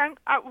 I think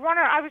I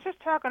was just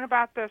talking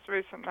about this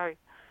recently.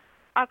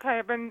 Okay,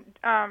 I've been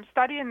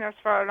studying this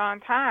for a long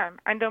time,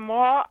 and the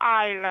more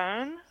I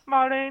learn,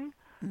 Marlene,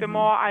 the hmm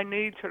more I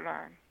need to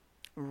learn.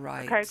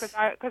 Okay, because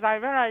right, I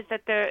realize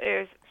that there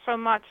is so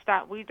much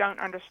that we don't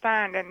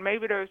understand, and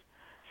maybe there's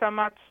so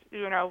much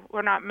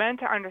we're not meant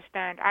to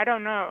understand. I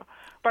don't know,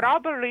 but right, our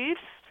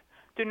beliefs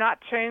do not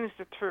change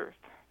the truth.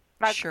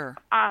 Like sure,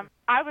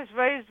 I was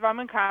raised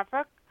Roman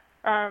Catholic.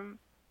 Um,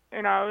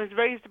 I was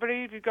raised to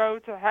believe you go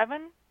to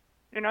heaven.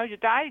 You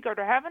die, you go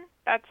to heaven.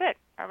 That's it.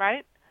 All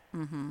right.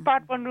 hmm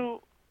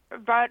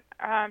But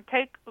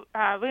take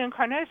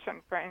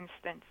reincarnation for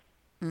instance.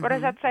 What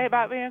does hmm that say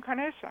about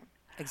reincarnation?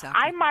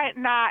 I exactly, might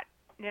not,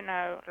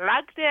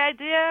 like the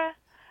idea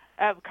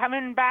of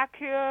coming back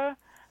here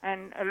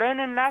and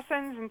learning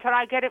lessons until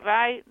I get it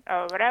right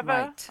or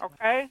whatever. right,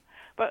 Okay,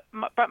 but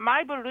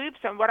my beliefs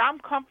and what I'm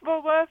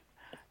comfortable with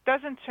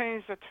doesn't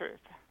change the truth.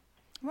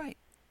 right.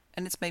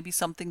 And it's maybe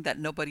something that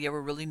nobody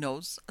ever really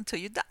knows until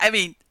you die. I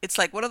mean, it's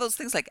like one of those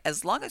things like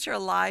as long as you're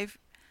alive,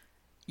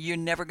 you're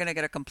never going to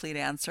get a complete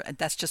answer, and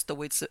that's just the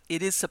way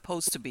it is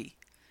supposed to be.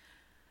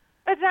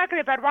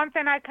 Exactly, but one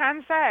thing I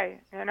can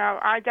say,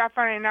 I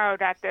definitely know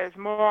that there's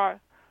more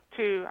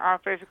to our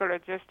physical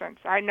existence.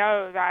 I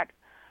know that,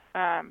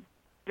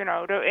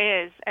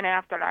 there is an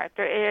afterlife.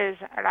 There is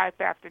a life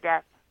after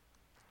death.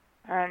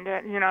 And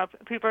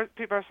people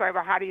say,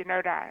 well, how do you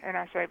know that? And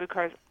I say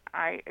because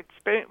I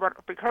experience, well,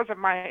 because of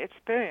my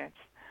experience.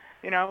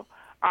 You know,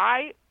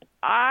 I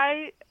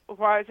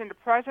was in the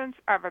presence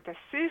of a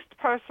deceased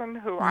person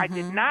who I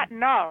did Mm-hmm. not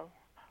know,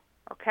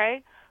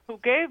 okay, who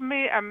gave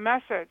me a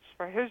message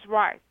for his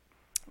wife,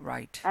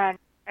 Right. and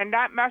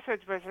that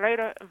message was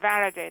later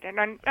validated.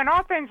 And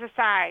all things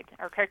aside,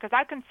 okay, because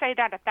I can say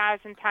that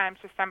 1,000 times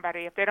to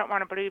somebody if they don't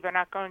want to believe, they're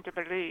not going to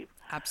believe.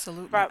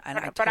 Absolutely. But And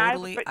but but I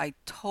but I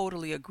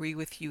totally agree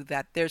with you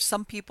that there's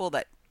some people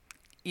that,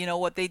 you know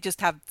what, they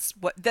just have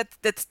what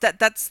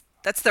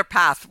that's their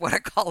path, what I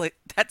call it.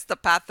 That's the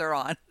path they're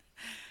on.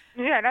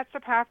 yeah, that's the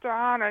path they're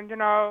on, and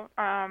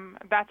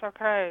that's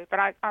okay. But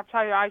I'll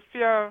tell you, I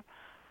feel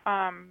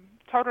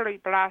totally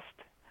blessed.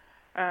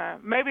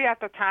 Maybe at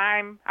the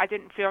time I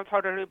didn't feel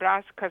totally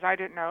blessed because I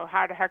didn't know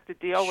how the heck to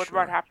deal with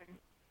what Sure. happened.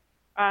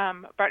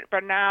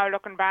 But now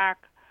looking back,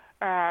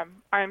 I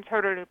am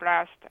totally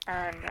blessed,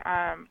 and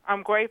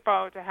I'm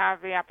grateful to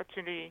have the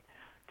opportunity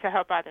to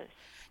help others.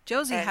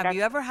 Josie, And have that's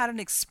you ever had an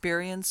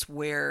experience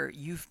where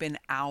you've been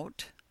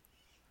out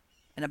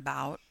and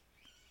about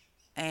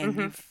and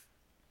hmm you've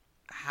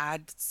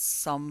had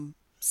some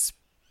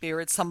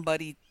spirit,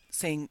 somebody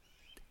saying,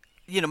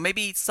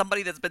 maybe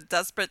somebody that's been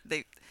desperate,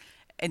 they've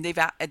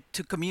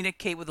to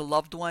communicate with a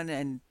loved one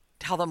and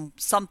tell them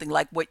something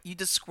like what you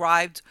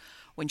described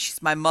when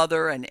she's my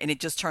mother, and it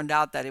just turned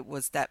out that it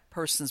was that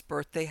person's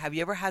birthday. Have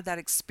you ever had that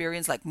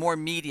experience, like more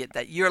immediate,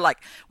 that you're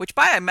like, which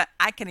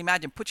I can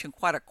imagine puts you in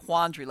quite a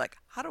quandary, like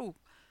how do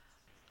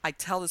I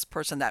tell this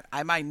person that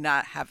I might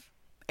not have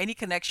any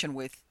connection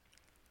with,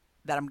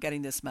 that I'm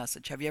getting this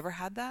message? Have you ever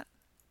had that?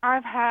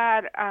 I've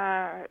had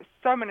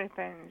so many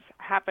things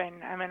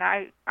happen. I mean,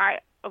 I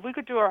we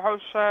could do a whole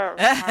show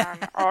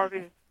on all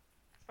these.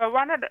 But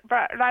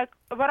like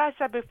what I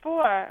said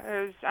before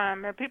is,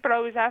 and people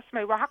always ask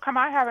me, well, how come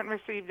I haven't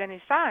received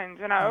any signs?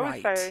 And I always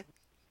Right. say,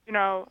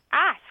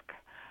 ask.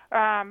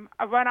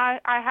 When I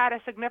had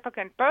a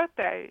significant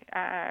birthday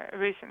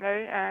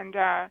recently, and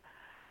I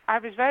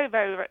was very,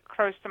 very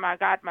close to my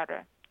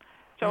godmother.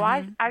 So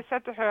Mm-hmm. I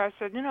said to her, I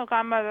said,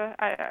 godmother,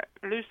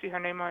 Lucy, her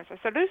name was. I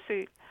said,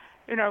 Lucy,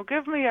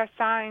 give me a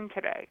sign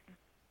today.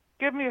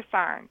 Give me a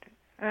sign.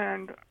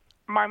 And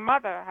my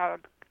mother had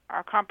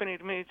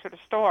accompanied me to the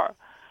store,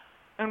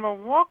 and we're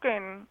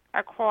walking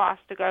across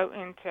to go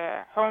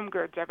into Home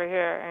Goods over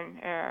here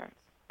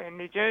in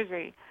New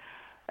Jersey,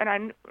 and I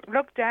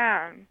look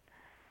down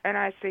and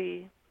I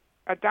see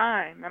a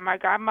dime, and my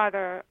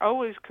godmother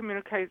always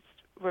communicates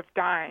with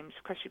dimes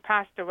because she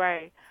passed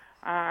away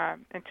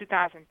in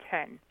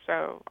 2010.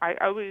 So I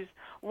always,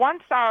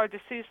 once our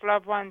deceased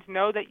loved ones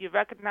know that you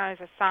recognize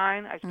a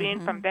sign as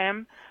being from Mm-hmm.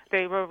 them,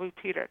 they will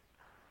repeat it.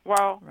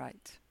 Well,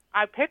 Right.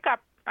 I pick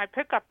up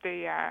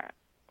the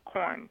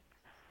coin,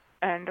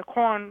 and the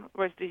corn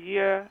was the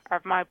year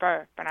of my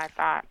birth, and I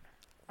thought,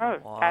 oh,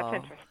 that's Wow.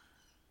 interesting.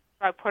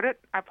 So I put it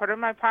in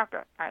my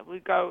pocket. We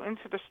go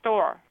into the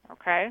store,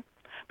 okay?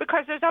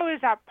 Because there's always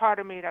that part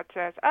of me that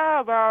says,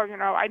 oh, well,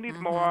 I need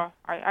Mm-hmm. more.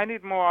 I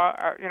need more,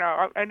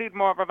 I need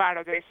more of a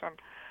validation.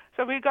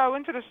 So we go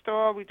into the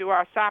store, we do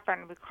our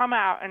shopping, we come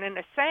out, and in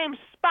the same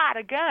spot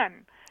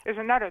again is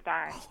another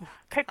dime. Oh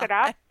Pick it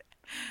up. God.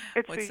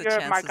 It's the What's the year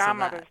of my chances of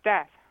that? grandmother's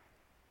death.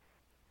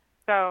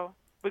 So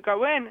we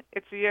go in,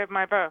 it's the year of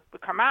my birth. We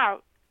come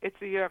out, it's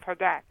the year of her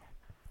death.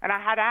 And I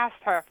had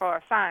asked her for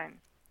a sign.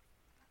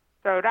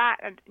 So that,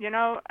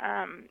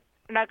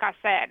 like I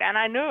said, and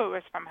I knew it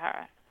was from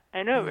her.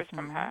 I knew it was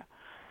from Mm-hmm. her.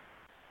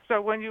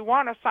 So when you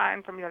want a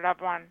sign from your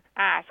loved one,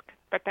 ask,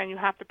 but then you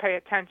have to pay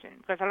attention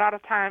because a lot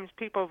of times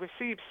people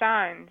receive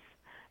signs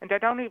and they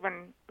don't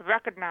even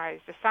recognize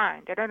the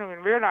sign. They don't even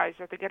realize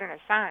that they're getting a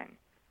sign.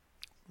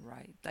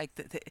 Right. Like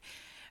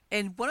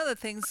and one of the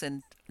things,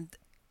 and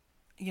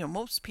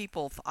most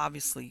people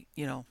obviously,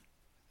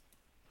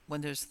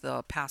 when there's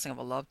the passing of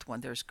a loved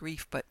one, there's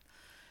grief, but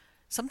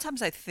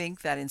sometimes I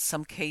think that in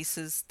some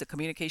cases the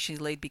communication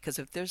is late because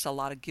if there's a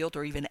lot of guilt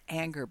or even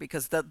anger,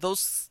 because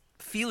those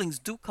feelings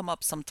do come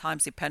up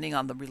sometimes depending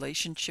on the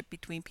relationship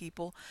between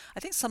people. I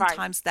think Right.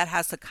 sometimes that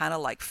has to kind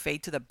of like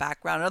fade to the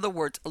background. In other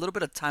words, a little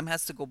bit of time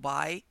has to go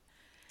by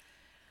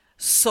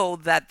so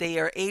that they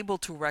are able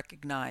to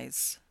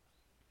recognize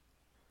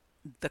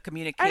the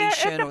And it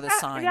communication or the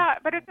depends. sign. Yeah,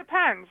 but it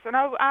depends.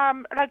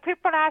 Like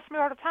people ask me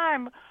all the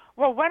time,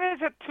 well, when is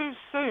it too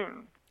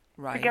soon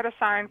to Right. get a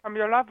sign from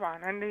your loved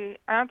one? And the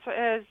answer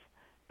is,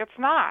 it's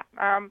not.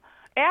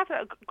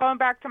 After going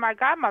back to my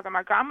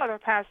godmother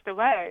passed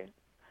away,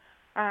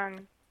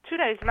 and 2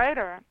 days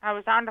later, I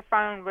was on the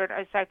phone with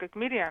a psychic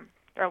medium.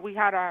 We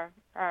had a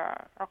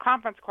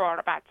conference call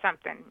about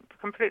something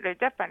completely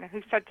different, and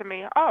he said to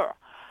me, "Oh,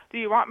 do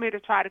you want me to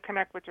try to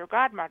connect with your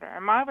godmother?"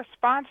 And my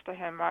response to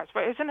him was,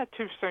 "Well, isn't it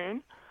too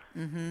soon?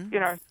 Mm-hmm.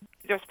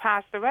 She just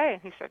passed away."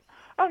 And he said,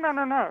 "Oh, no,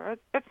 no, no,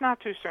 it's not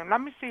too soon.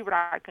 Let me see what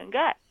I can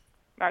get."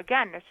 Now,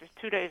 again, this is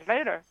 2 days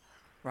later,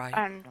 Right.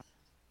 and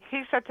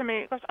he said to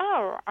me, he goes,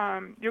 "Oh,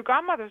 your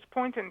godmother's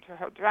pointing to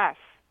her dress.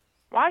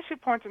 Why is she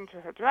pointing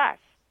to her dress?"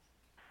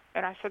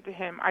 And I said to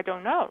him, "I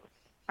don't know."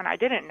 And I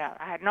didn't know.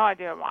 I had no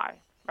idea why.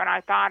 But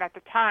I thought at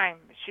the time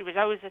she was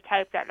always the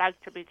type that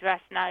liked to be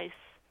dressed nice.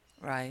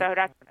 Right. So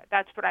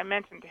that's what I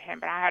mentioned to him,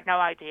 but I had no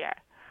idea.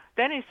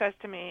 Then he says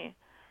to me,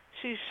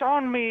 she's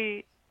showing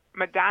me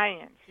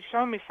medallions. She's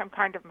showing me some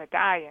kind of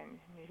medallion.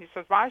 He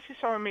says, why is she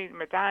showing me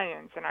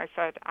medallions? And I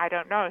said, I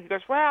don't know. He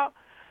goes, well,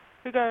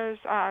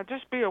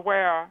 just be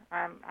aware,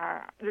 and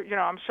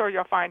I'm sure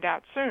you'll find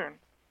out soon.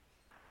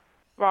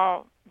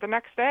 Well, the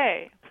next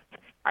day,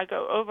 I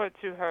go over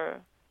to her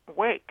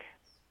wake,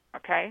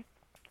 okay?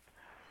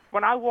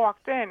 When I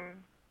walked in,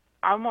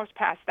 I almost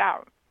passed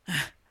out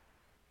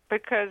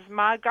because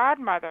my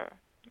godmother,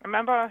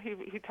 remember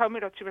he told me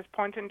that she was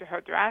pointing to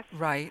her dress?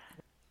 Right.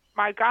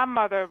 My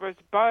godmother was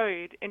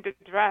buried in the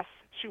dress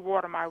she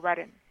wore to my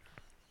wedding.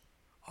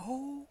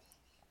 Oh.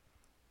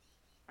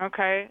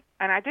 Okay?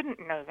 And I didn't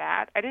know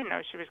that. I didn't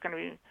know she was going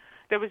to be...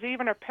 There was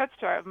even a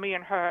picture of me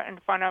and her in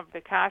front of the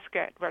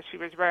casket where she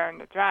was wearing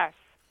the dress.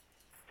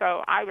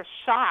 So I was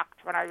shocked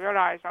when I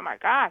realized, oh, my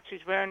God,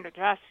 she's wearing the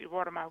dress she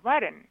wore to my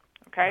wedding.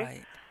 Okay?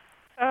 Right.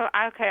 So,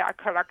 I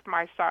collect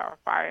myself.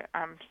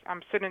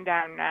 I'm sitting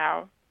down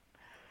now,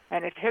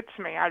 and it hits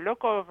me. I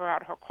look over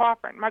at her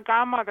coffin. My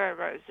godmother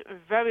was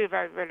very,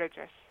 very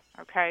religious,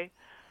 okay?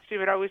 She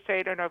would always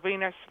say the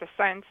novenas, the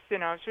saints, she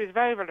was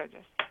very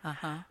religious.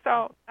 Uh-huh.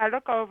 So I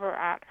look over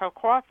at her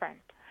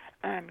coffin,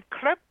 and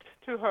clipped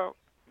to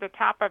the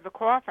top of the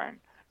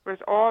coffin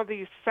was all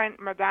these saint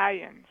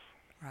medallions.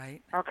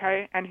 Right.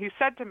 Okay, and he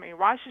said to me,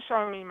 why is she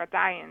showing me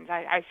medallions?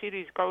 I see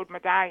these gold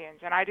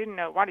medallions, and I didn't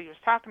know what he was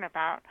talking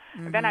about.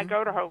 Mm-hmm. And then I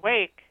go to her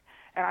wake,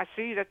 and I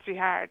see that she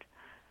had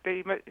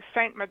the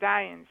saint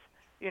medallions,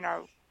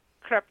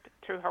 clipped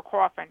to her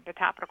coffin, the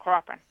top of the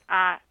coffin.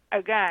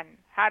 Again,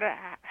 how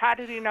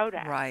did he know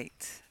that?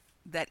 Right.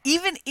 That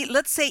even,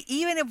 let's say,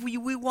 even if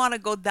we want to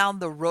go down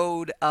the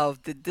road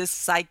of this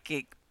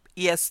psychic,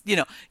 yes,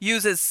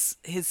 uses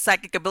his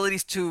psychic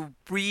abilities to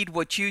read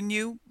what you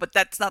knew, but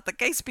that's not the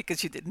case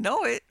because you didn't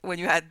know it when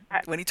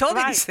he told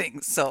you these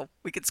things. So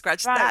we could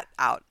scratch that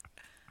out.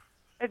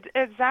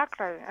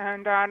 Exactly.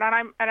 And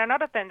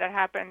another thing that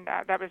happened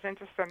that was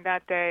interesting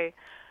that day,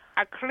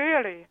 I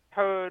clearly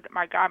heard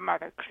my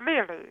godmother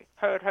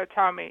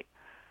tell me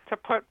to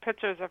put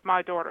pictures of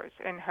my daughters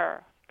in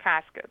her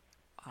casket.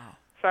 Oh.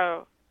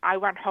 So I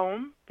went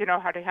home. You know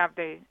how they have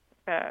the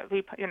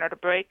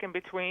break in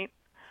between.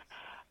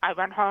 I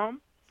went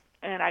home,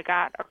 and I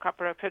got a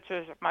couple of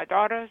pictures of my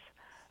daughters,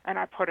 and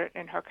I put it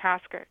in her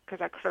casket because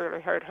I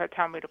clearly heard her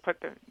tell me to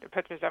put the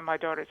pictures of my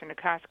daughters in the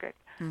casket.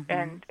 Mm-hmm.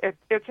 And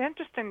it's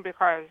interesting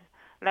because,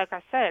 like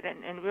I said,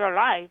 in real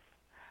life,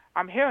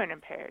 I'm hearing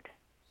impaired.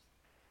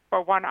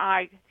 But when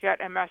I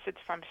get a message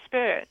from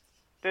Spirit,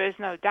 there is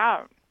no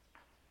doubt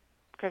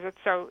because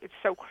it's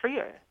so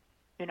clear.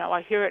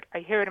 I hear it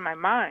in my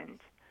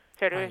mind,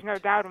 so there is no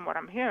doubt in what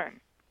I'm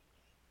hearing.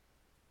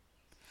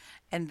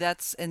 And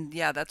that's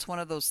one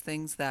of those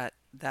things that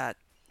I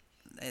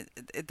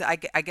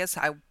guess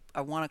I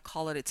want to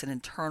call it's an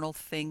internal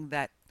thing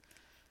that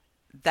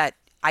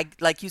I,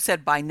 like you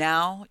said, by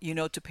now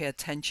to pay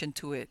attention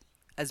to it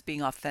as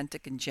being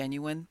authentic and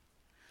genuine.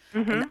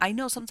 Mm-hmm. And I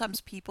know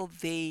sometimes people,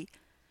 they,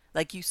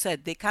 like you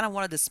said, they kind of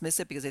want to dismiss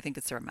it because they think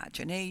it's their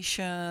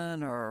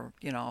imagination or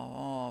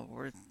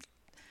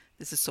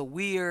this is so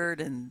weird,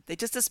 and they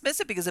just dismiss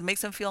it because it makes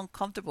them feel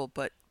uncomfortable.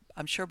 But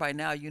I'm sure by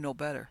now you know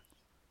better.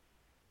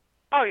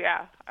 Oh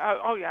yeah.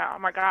 Oh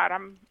my God. I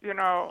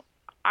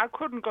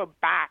couldn't go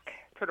back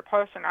to the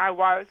person I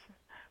was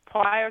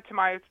prior to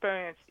my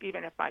experience,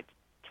 even if I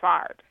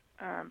tried,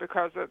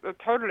 because it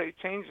totally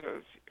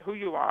changes who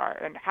you are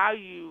and how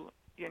you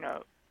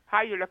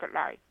look at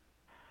life.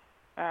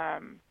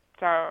 And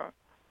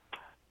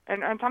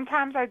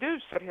sometimes I do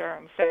sit here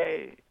and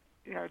say,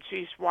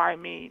 geez, why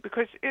me?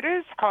 Because it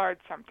is hard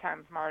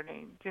sometimes,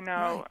 Marlene.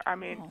 Right. I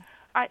mean,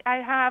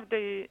 I have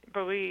the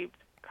bereaved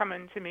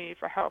coming to me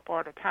for help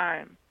all the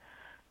time.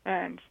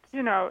 And,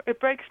 it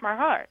breaks my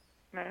heart.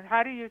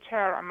 How do you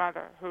tell a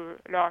mother who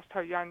lost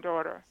her young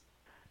daughter,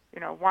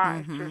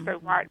 why? Mm-hmm. She'll say,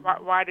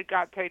 why did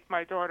God take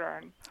my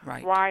daughter? And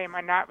why am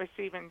I not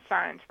receiving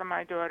signs from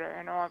my daughter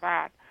and all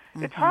that?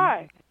 Mm-hmm. It's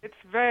hard. It's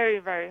very,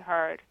 very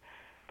hard.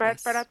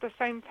 But at the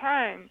same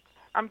time,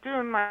 I'm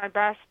doing my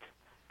best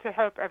to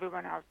help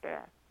everyone out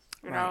there.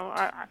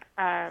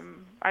 I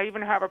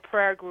even have a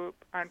prayer group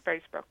on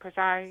Facebook because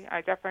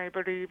I definitely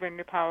believe in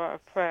the power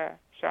of prayer.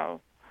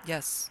 So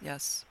yes,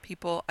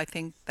 people. I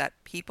think that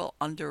people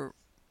underrate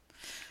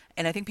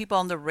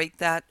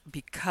that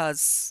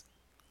because,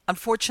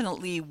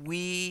 unfortunately,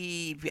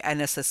 we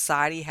and a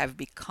society have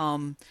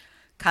become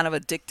kind of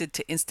addicted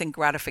to instant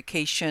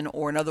gratification,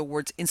 or in other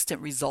words,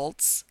 instant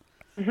results.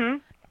 Mm-hmm.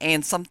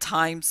 And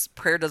sometimes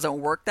prayer doesn't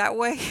work that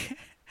way.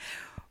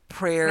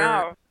 Prayer.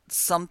 No.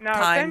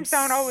 Sometimes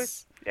No,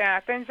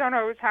 things don't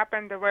always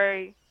happen the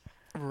way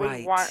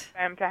we want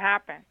them to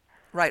happen.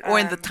 Right, or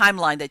in the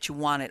timeline that you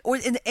want it. Or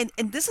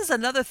and this is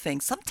another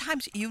thing.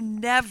 Sometimes you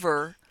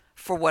never,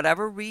 for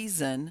whatever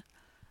reason,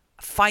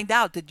 find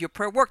out that your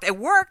prayer worked. It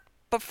worked,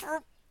 but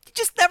you're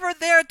just never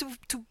there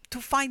to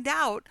find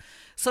out.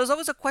 So there's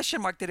always a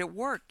question mark. Did it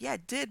work? Yeah,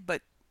 it did,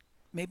 but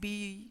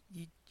maybe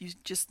you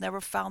just never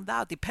found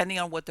out, depending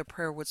on what the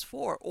prayer was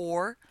for,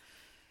 or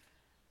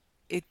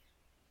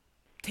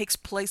takes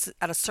place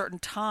at a certain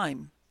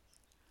time,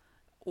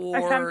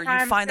 And or you sometimes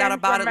find out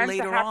things were about it meant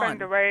to later happen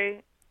the on.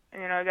 way,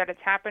 that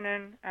it's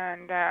happening,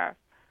 and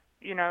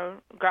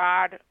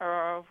God,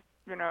 or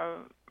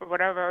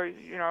whatever,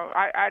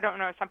 I don't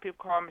know. Some people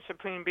call him a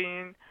supreme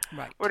being.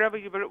 Right. Whatever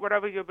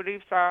your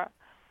beliefs are,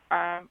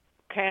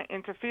 can't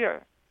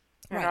interfere.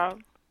 You Right. know,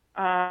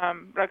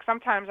 like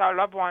sometimes our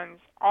loved ones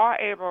are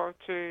able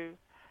to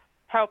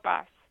help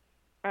us.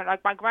 And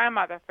like my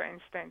grandmother, for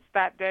instance,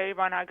 that day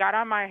when I got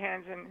on my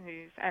hands and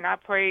knees and I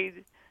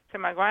prayed to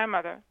my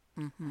grandmother,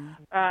 Mhm.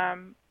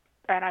 and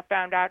I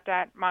found out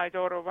that my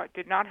daughter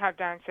did not have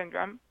Down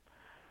syndrome.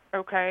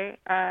 Okay,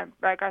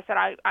 like I said,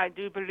 I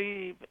do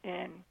believe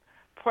in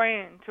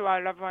praying to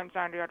our loved ones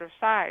on the other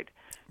side,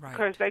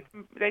 because Right.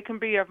 they can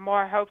be of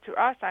more help to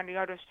us on the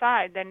other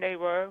side than they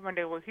were when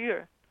they were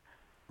here.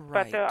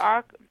 But there Right.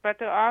 are but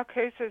there are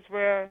cases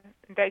where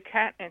they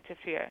can't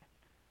interfere.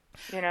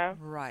 You know.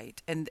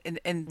 Right. And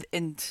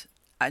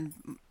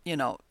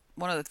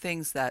one of the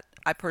things that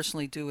I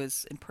personally do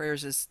is in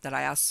prayers is that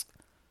I ask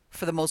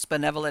for the most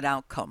benevolent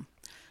outcome.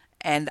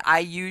 And I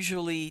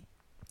usually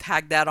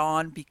tag that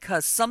on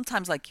because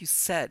sometimes, like you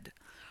said,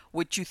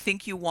 what you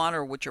think you want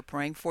or what you're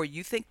praying for,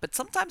 you think, but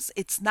sometimes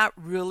it's not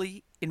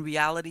really in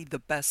reality the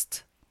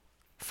best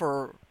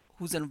for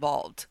who's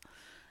involved.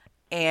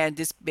 And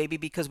it's maybe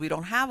because we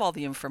don't have all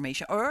the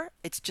information, or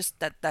it's just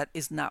that that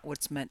is not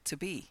what's meant to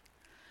be.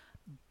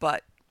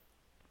 But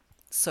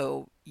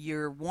so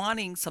you're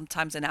wanting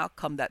sometimes an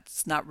outcome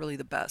that's not really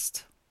the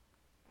best.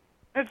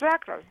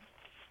 Exactly.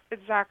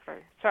 Exactly.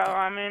 So Yeah.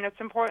 I mean, it's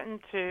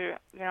important to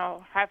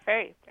have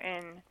faith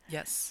and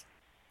Yes.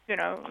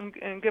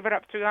 and give it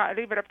up to God,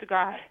 leave it up to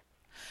God.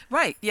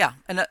 Right. Yeah.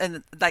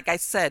 And like I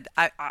said,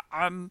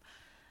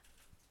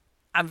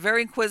 I'm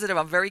very inquisitive.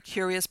 I'm very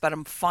curious, but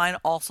I'm fine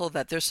also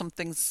that there's some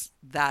things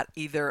that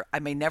either I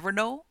may never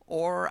know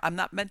or I'm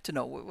not meant to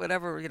know.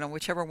 Whatever,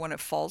 whichever one it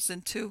falls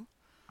into,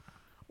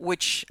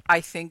 which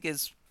I think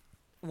is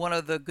one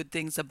of the good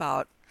things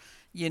about,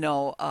 you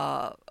know,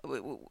 uh,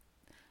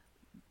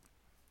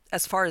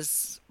 as far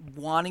as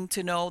wanting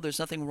to know, there's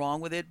nothing wrong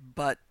with it.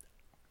 But,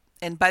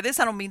 and by this,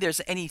 I don't mean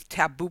there's any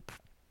taboo,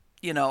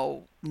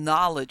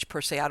 knowledge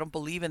per se. I don't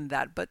believe in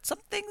that. But some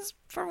things,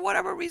 for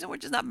whatever reason, we're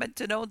just not meant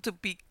to know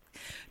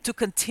to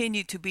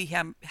continue to be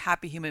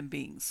happy human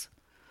beings.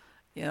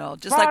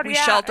 Just like Well, we yeah,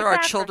 shelter our exactly.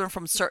 children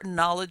from certain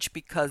knowledge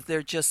because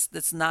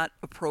it's not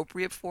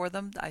appropriate for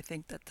them. I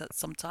think that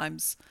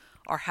sometimes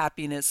our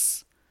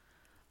happiness,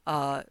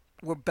 uh,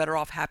 we're better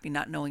off happy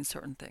not knowing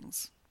certain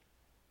things.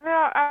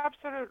 Yeah,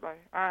 absolutely.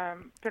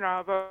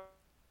 But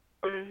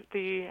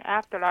the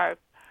afterlife,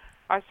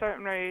 I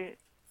certainly,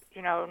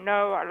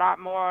 know a lot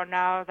more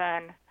now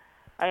than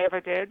I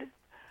ever did.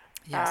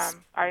 Yes.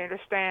 I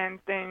understand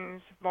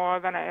things more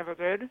than I ever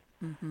did,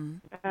 Mm-hmm.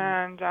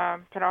 and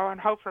and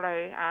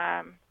hopefully,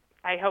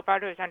 I hope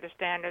others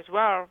understand as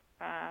well,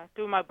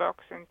 through my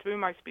books and through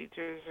my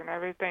speeches and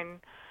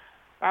everything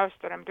else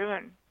that I'm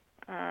doing.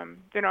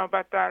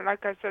 But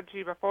like I said to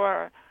you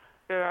before,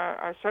 there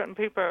are certain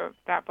people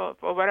that,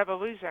 for whatever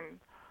reason,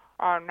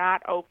 are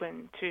not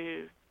open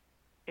to,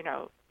 you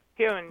know,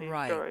 hearing these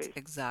Right, stories.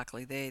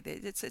 exactly.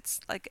 It's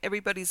like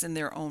everybody's in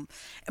their own.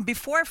 And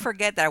before I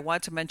forget that, I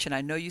want to mention, I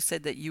know you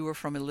said that you were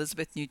from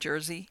Elizabeth, New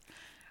Jersey.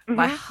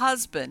 My Mhm.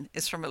 husband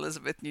is from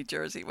Elizabeth, New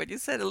Jersey. When you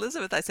said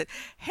Elizabeth, I said,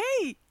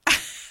 "Hey,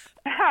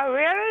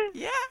 Really?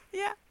 yeah,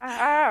 yeah." Oh,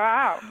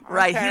 wow.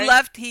 Right. He Okay.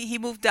 left. He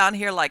moved down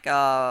here like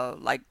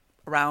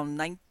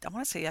around I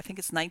want to say I think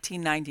it's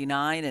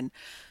 1999 and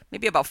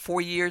maybe about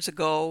 4 years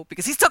ago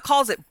because he still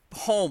calls it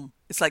home.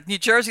 It's like New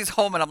Jersey's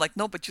home, and I'm like,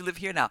 no, but you live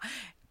here now.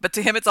 But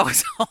to him, it's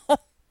always home.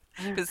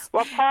 Because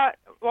What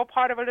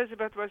part of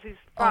Elizabeth was he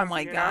oh from? Do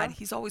my you God, know?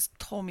 he's always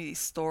told me these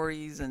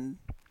stories, and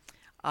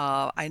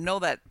I know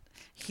that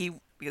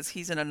because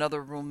he's in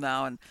another room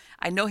now, and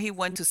I know he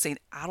went to St.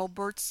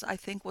 Adalbert's. I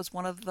think was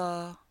one of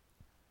the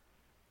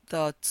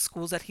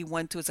schools that he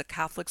went to. It's a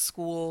Catholic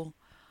school.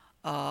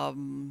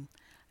 Um,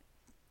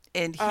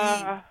 and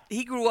Uh,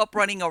 he grew up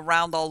running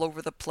around all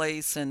over the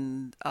place,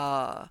 and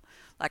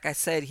like I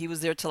said, he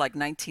was there till like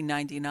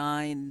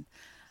 1999.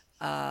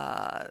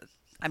 uh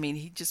I mean,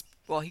 he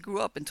grew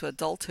up into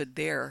adulthood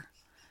there,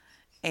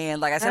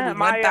 and like I said, yeah, we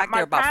went back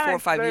there my about four or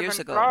parents five live years in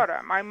ago.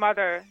 Florida. My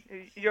mother,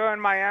 you're in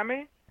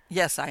Miami,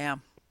 Yes, I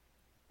am.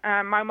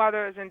 and my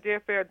mother is in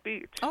Deerfield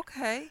Beach.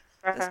 Okay.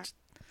 Uh,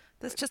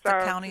 That's just the so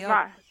county up.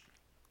 my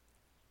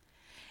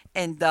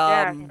And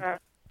yes,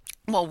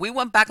 well, we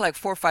went back like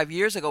 4 or 5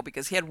 years ago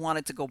because he had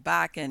wanted to go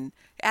back, and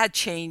it had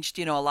changed,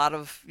 a lot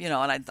of,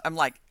 and I'm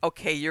like,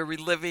 okay, you're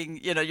reliving,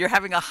 you're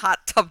having a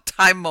hot tub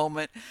time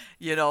moment,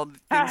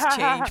 things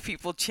change,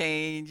 people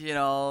change,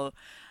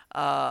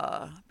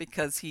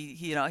 because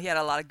he had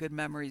a lot of good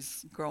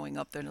memories growing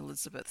up there in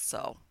Elizabeth.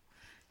 So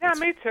yeah, it's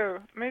me too,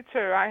 me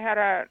too. I had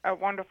a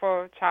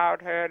wonderful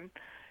childhood.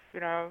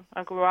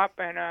 I grew up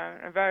in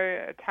a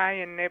very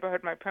Italian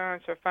neighborhood. My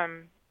parents are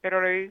from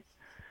Italy,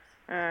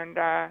 And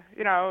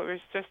it was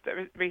just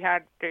we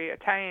had the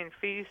Italian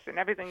feast and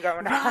everything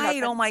going on up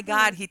Right. Oh in. my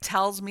God. He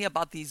tells me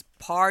about these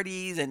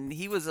parties, and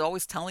he was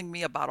always telling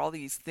me about all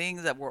these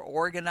things that were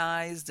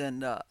organized.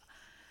 And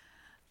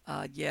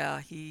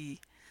yeah,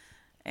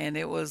 and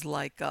it was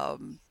like,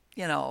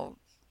 you know,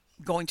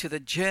 going to the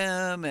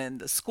gym and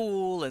the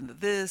school and the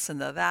this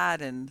and the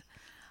that. And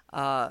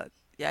uh,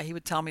 yeah, he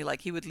would tell me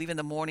like he would leave in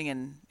the morning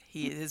and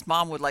his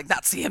mom would like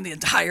not see him the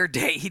entire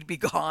day. He'd be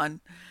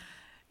gone.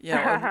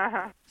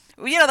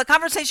 You know, the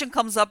conversation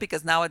comes up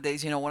because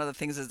nowadays, one of the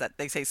things is that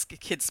they say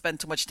kids spend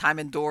too much time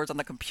indoors on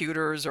the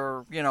computers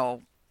or,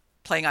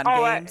 playing on Oh,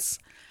 games.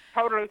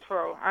 totally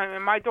true. I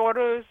mean, my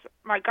daughters,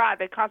 my God,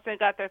 they constantly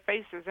got their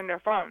faces in their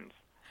phones.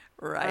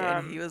 Right. And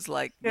he Um, was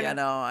like, you yeah, know,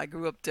 no, I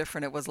grew up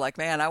different. It was like,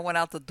 man, I went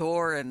out the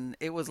door and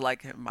it was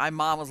like my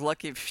mom was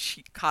lucky if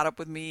she caught up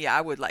with me.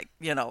 I would like,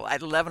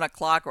 at 11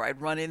 o'clock or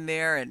I'd run in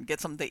there and get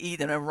something to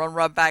eat and then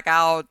run back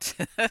out.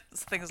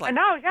 Things I like,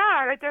 know,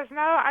 yeah. Like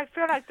I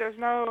feel like there's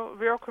no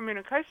real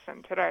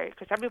communication today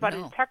because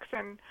everybody's no.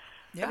 texting,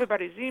 Yeah.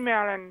 everybody's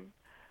emailing.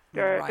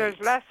 There's Right.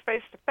 less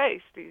face to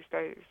face these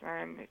days,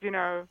 and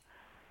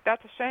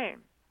that's a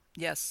shame.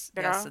 Yes,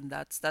 You yes, know. and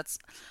that's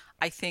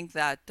I think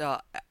that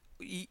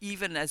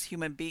even as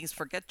human beings,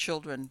 forget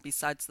children,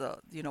 besides the,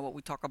 what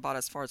we talk about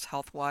as far as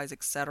health wise,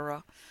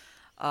 etc.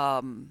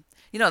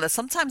 That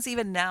sometimes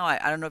even now,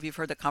 I don't know if you've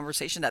heard the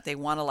conversation that they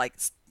want to like,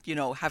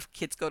 have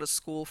kids go to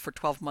school for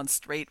 12 months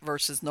straight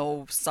versus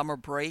no summer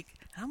break.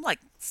 And I'm like,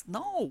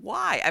 no,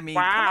 why? I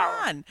mean, come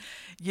Wow. on.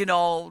 You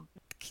know,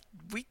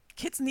 we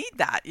kids need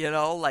that,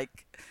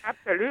 like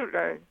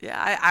Absolutely.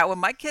 yeah, I when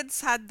my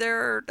kids had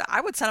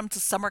I would send them to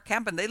summer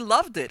camp and they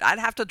loved it. I'd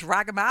have to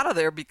drag them out of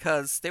there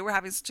because they were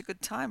having such a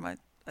good time.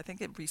 I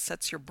think it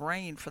resets your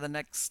brain for the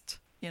next,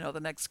 the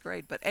next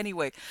grade. But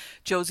anyway,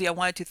 Josie, I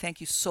wanted to thank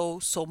you so,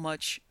 so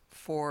much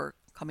for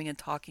coming and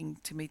talking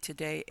to me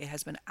today. It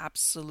has been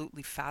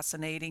absolutely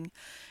fascinating.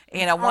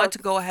 And I Oh, wanted to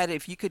go ahead,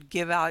 if you could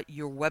give out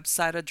your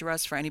website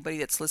address for anybody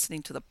that's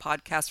listening to the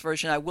podcast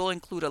version. I will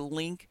include a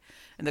link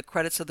in the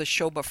credits of the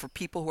show, but for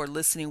people who are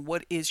listening,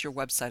 what is your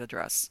website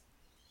address?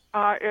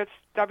 it's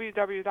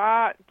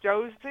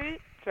www.josie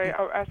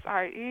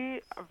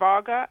Josie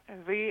Varga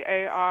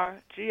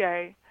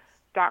VARGA.com.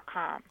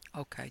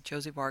 Okay,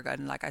 Josie Varga.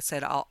 And like I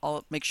said,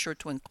 I'll make sure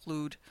to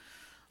include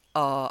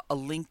a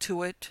link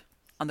to it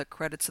on the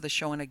credits of the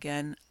show. And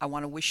again, I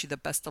want to wish you the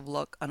best of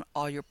luck on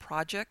all your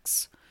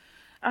projects.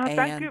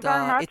 Thank you And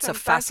very much, it's a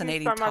and thank you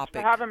fascinating so much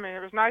for topic. having me. It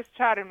was nice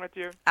chatting with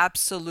you.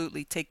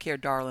 Absolutely. Take care,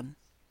 darling.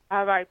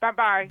 All right, bye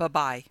bye. Bye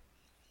bye.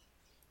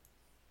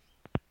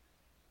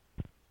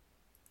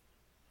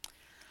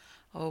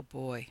 Oh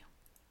boy.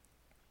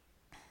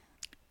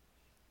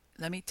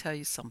 Let me tell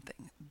you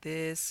something.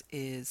 This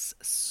is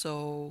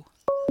so,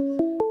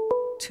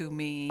 to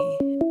me,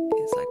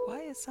 it's like,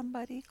 why is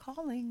somebody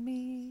calling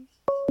me?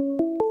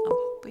 I'm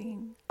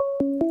hoping,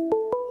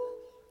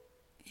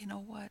 you know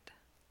what?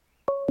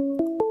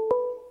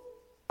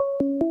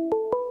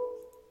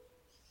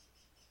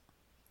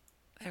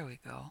 There we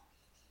go.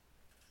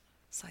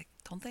 It's like,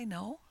 don't they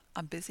know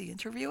I'm busy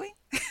interviewing?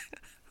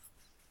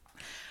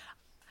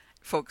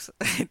 Folks,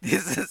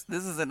 this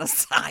is an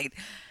aside.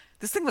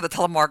 This thing with the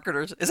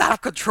telemarketers is out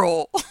of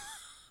control.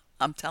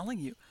 I'm telling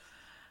you.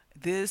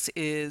 This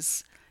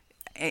is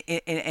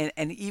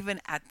and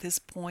even at this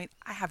point,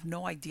 I have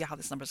no idea how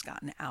this number's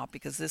gotten out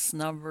because this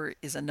number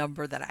is a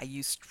number that I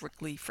use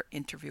strictly for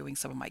interviewing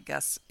some of my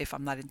guests if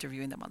I'm not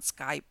interviewing them on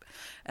Skype.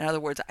 In other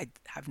words, I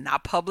have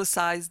not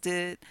publicized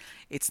it.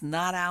 It's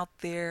not out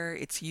there.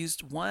 It's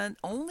used one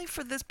only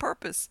for this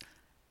purpose.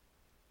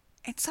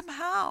 And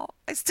somehow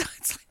I still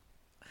it's like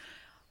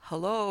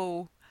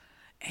hello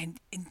and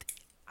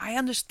I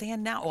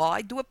understand now. Well,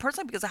 I do it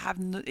personally because I have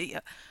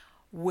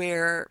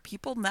where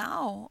people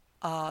now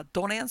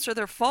don't answer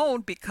their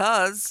phone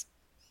because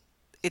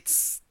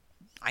it's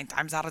 9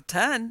 times out of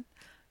 10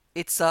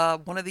 it's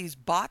one of these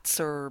bots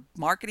or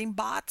marketing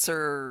bots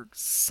or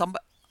some.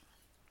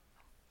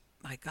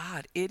 My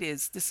God,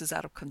 this is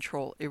out of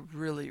control. It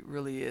really,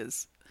 really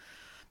is.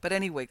 But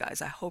anyway,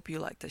 guys, I hope you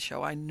like the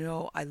show. I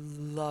know I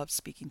love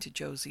speaking to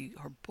Josie.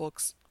 Her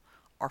books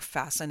are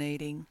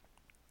fascinating.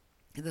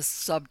 The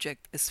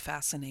subject is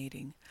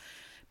fascinating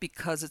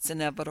because it's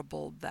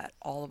inevitable that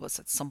all of us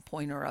at some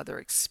point or other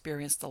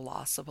experience the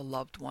loss of a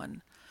loved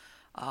one.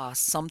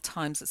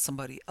 Sometimes it's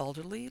somebody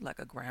elderly, like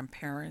a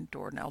grandparent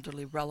or an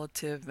elderly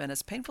relative, and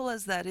as painful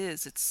as that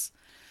is,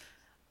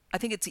 I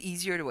think it's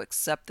easier to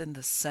accept in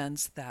the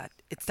sense that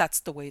that's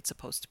the way it's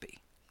supposed to be.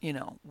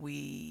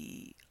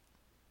 We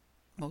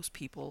most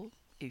people,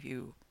 if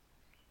you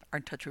are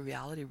in touch with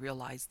reality,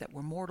 realize that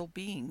we're mortal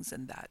beings,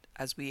 and that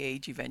as we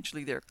age,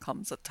 eventually there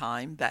comes a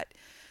time that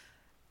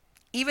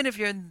even if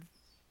you're in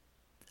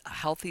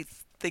healthy,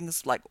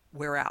 things like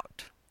wear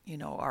out.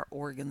 Our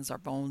organs, our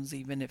bones,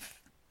 even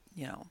if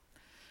you know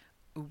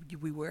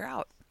we wear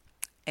out,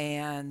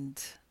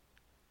 and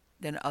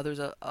then others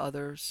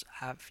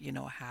have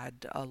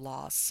had a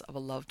loss of a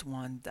loved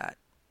one that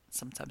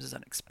sometimes is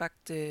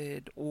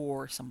unexpected,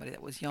 or somebody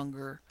that was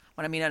younger.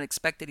 When I mean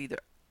unexpected, either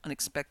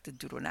unexpected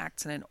due to an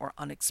accident or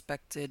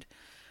unexpected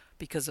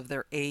because of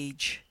their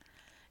age.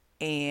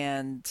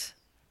 And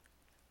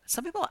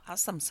some people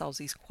ask themselves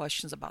these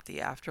questions about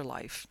the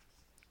afterlife,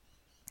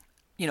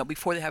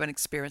 before they have an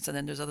experience. And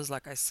then there's others,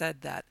 like I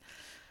said, that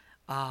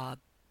uh,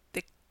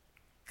 they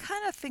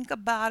kind of think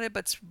about it,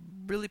 but it's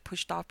really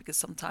pushed off because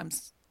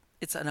sometimes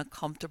it's an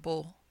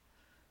uncomfortable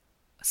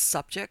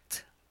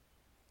subject.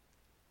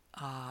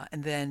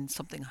 And then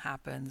something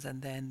happens,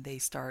 and then they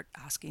start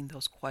asking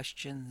those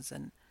questions.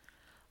 And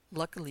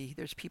luckily,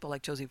 there's people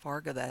like Josie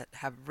Varga that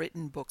have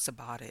written books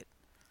about it.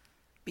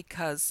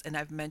 Because, and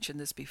I've mentioned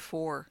this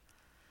before,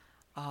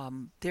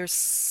 there's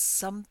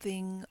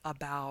something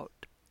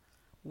about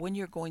when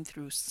you're going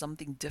through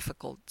something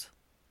difficult,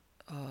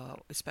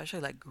 especially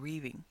like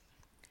grieving,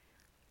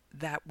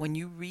 that when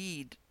you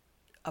read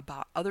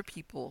about other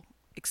people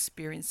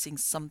experiencing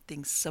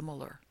something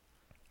similar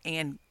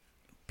and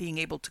being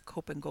able to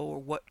cope and go, or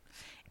what,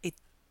 it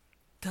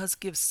does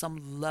give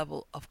some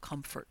level of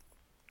comfort.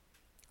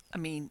 I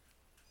mean,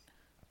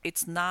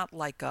 it's not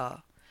like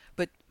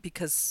but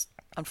because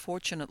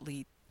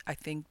unfortunately, I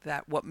think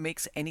that what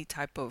makes any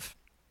type of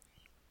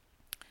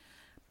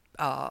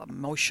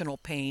emotional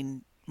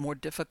pain more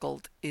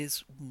difficult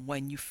is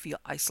when you feel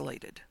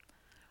isolated.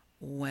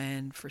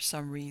 When for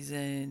some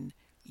reason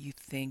you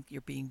think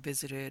you're being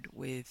visited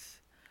with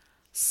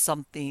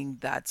something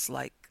that's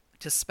like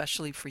just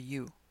specially for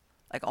you,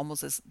 like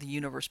almost as the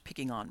universe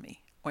picking on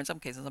me. Or in some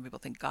cases, some people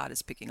think God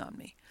is picking on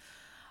me.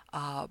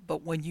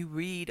 But when you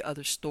read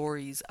other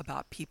stories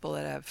about people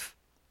that have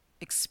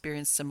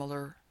experienced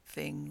similar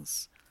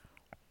things,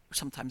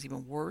 sometimes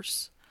even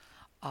worse,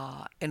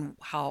 and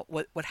how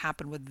what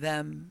happened with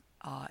them,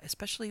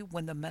 especially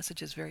when the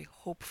message is very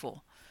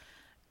hopeful.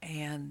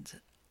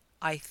 And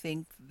I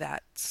think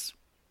that's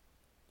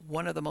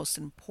one of the most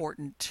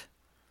important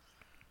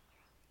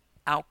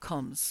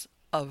outcomes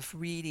of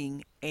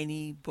reading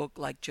any book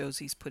like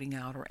Josie's putting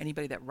out, or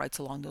anybody that writes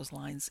along those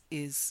lines,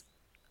 is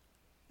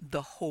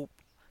the hope.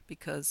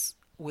 Because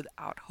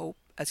without hope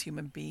as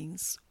human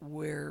beings,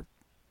 we're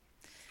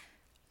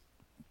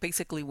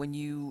basically, when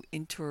you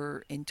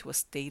enter into a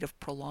state of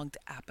prolonged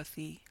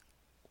apathy,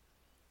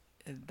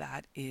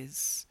 that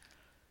is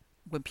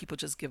when people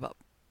just give up.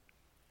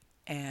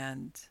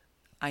 And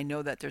I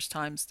know that there's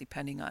times,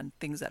 depending on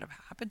things that have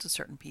happened to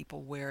certain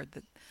people, where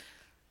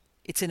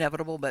it's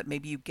inevitable that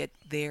maybe you get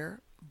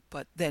there,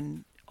 but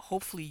then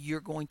hopefully you're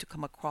going to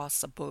come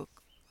across a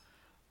book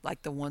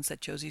like the ones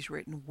that Josie's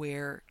written,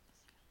 where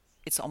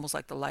it's almost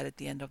like the light at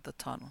the end of the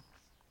tunnel,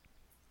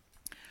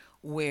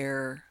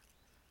 where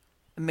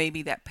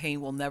maybe that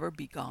pain will never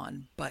be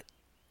gone, but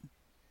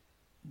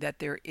that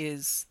there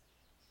is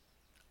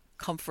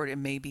comfort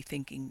in maybe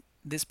thinking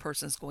this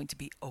person is going to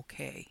be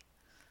okay.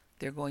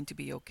 They're going to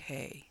be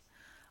okay.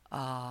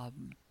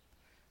 Um,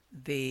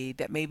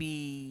 that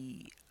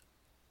maybe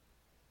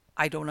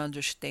I don't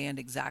understand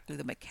exactly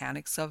the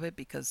mechanics of it,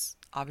 because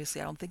obviously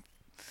I don't think,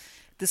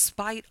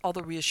 despite all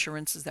the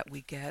reassurances that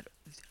we get,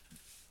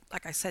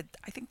 like I said,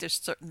 I think there's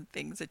certain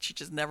things that you're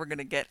just never going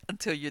to get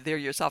until you're there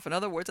yourself. In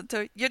other words,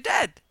 until you're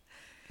dead.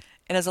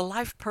 And as a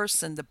live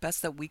person, the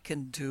best that we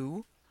can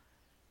do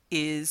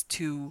is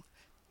to,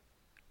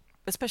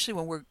 especially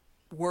when we're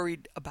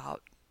worried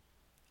about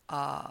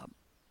uh,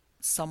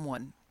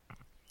 someone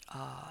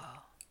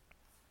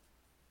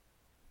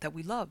that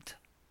we loved,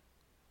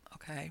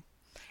 okay?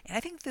 And I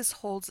think this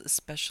holds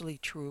especially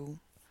true.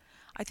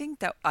 I think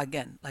that,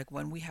 again, like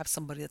when we have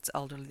somebody that's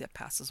elderly that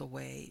passes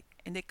away,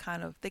 and they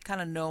kind of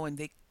know, and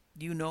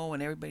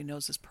and everybody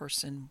knows this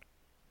person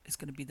is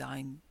going to be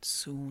dying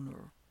soon,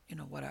 or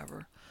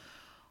whatever.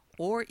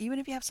 Or even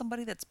if you have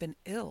somebody that's been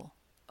ill,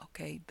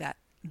 okay, that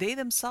they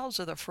themselves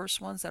are the first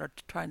ones that are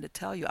trying to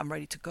tell you, I'm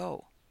ready to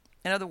go.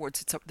 In other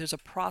words, there's a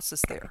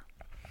process there.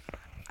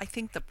 I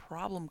think the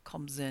problem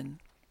comes in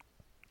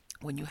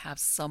when you have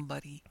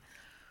somebody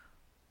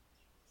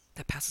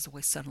that passes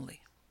away suddenly,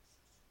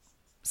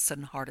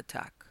 sudden heart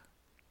attack,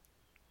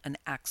 an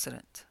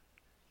accident,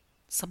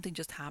 something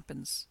just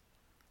happens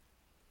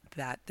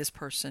that this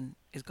person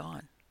is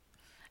gone.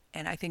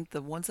 And I think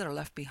the ones that are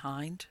left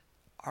behind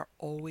are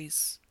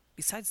always,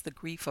 besides the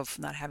grief of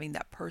not having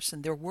that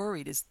person, they're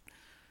worried, is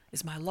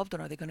my loved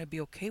one, are they going to be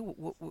okay?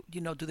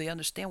 Do they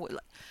understand what,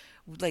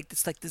 like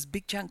it's like this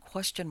big giant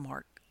question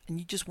mark, and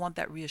you just want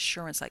that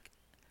reassurance, like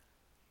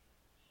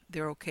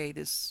they're okay.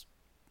 This,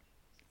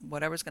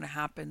 whatever's going to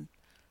happen,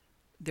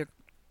 they're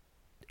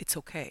it's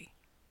okay.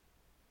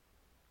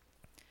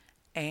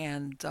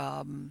 And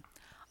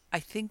I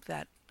think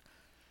that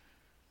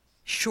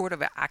short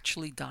of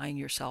actually dying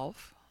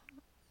yourself,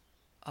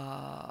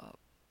 uh,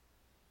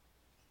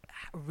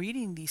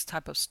 reading these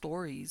type of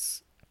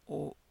stories,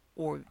 or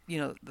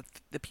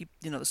the people,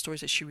 the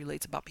stories that she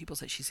relates about people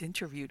that she's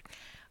interviewed,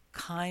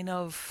 kind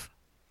of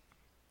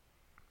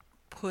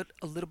put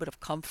a little bit of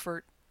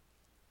comfort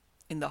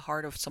in the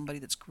heart of somebody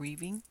that's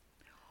grieving,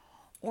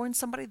 or in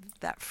somebody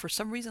that for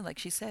some reason, like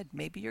she said,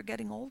 maybe you're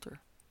getting older.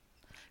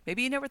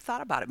 Maybe you never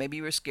thought about it. Maybe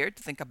you were scared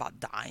to think about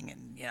dying,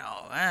 and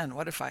and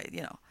what if I.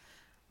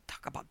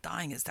 talk about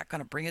dying. Is that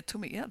going to bring it to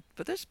me? Yeah,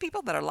 but there's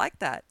people that are like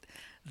that.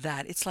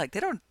 That it's like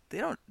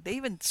they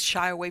even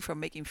shy away from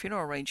making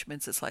funeral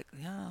arrangements. It's like,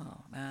 yeah,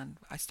 man,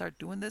 I start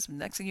doing this, and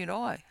next thing you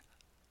know, I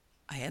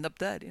end up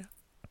dead.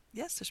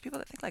 Yes, there's people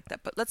that think like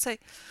that. But let's say,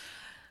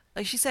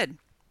 like she said,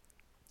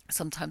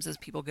 sometimes as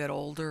people get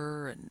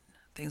older and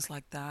things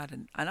like that,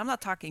 and I'm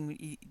not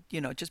talking,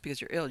 just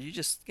because you're ill, you're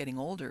just getting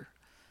older,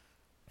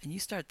 and you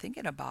start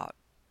thinking about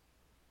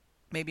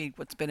maybe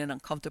what's been an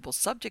uncomfortable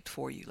subject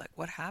for you, like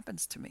what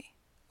happens to me,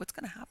 what's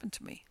going to happen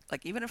to me,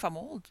 like even if I'm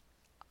old,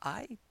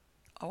 I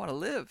I want to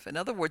live. In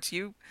other words,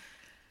 your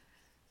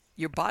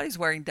body's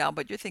wearing down,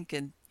 but you're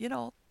thinking,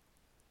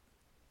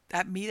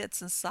 that me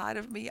that's inside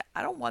of me,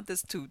 I don't want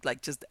this to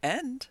like just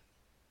end.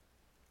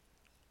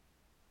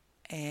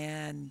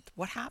 And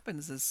what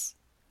happens is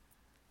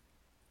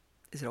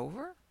it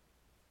over?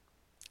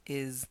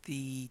 Is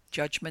the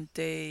judgment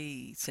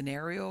day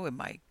scenario,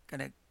 am I going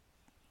to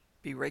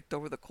be raked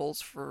over the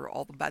coals for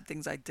all the bad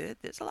things I did?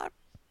 There's a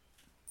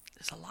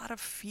lot of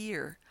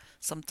fear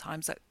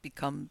sometimes that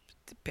become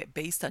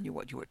based on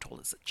what you were told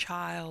as a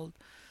child,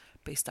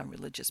 based on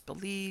religious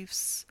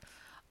beliefs,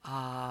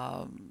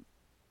 um,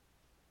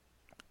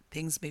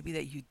 things maybe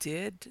that you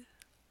did,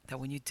 that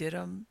when you did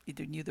them, you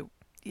knew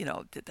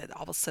that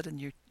all of a sudden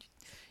you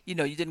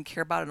didn't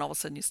care about it, and all of a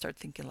sudden you start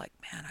thinking like,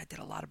 man, I did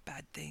a lot of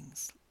bad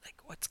things. Like,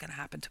 what's going to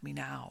happen to me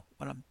now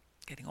when I'm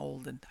getting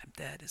old and I'm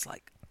dead? Is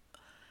like,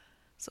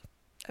 so,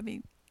 I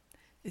mean,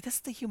 that's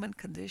the human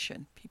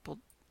condition. People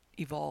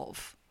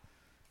evolve,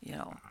 you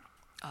know.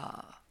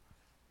 Uh,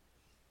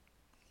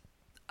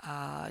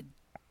 uh,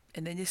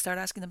 and then they start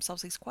asking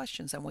themselves these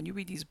questions. And when you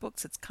read these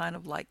books, it's kind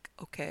of like,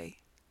 okay,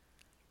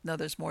 no,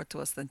 there's more to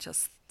us than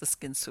just the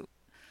skin suit.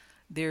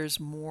 There's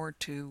more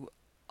to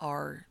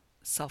our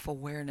self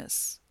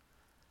awareness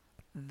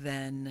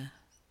than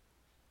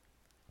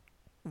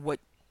what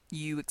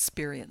you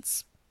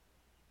experience.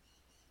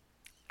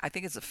 I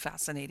think it's a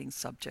fascinating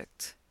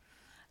subject.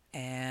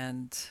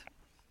 And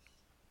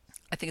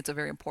I think it's a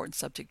very important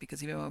subject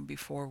because even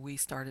before we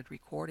started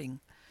recording,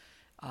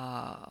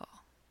 uh,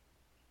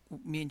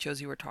 me and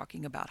Josie were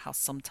talking about how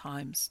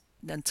sometimes,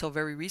 until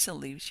very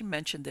recently, she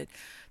mentioned that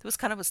there was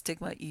kind of a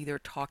stigma either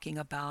talking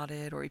about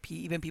it, or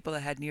even people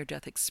that had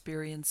near-death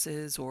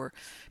experiences, or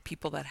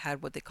people that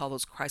had what they call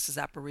those crisis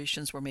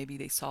apparitions, where maybe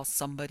they saw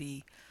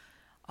somebody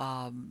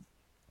um,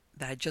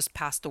 that had just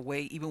passed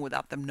away, even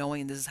without them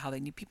knowing. And this is how they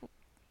knew people.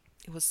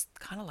 It was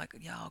kind of like,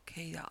 yeah,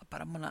 okay, yeah,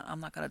 but I'm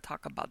not gonna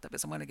talk about that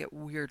because I'm gonna get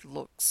weird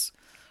looks.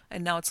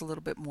 And now it's a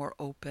little bit more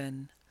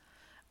open.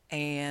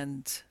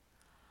 And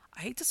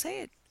I hate to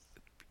say it,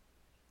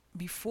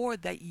 before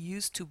that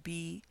used to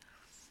be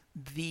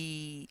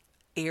the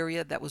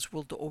area that was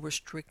ruled over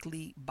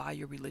strictly by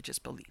your religious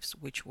beliefs,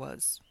 which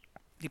was,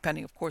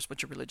 depending, of course,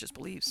 what your religious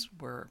beliefs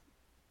were,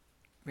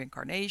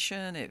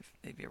 reincarnation, if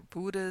you're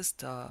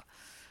Buddhist,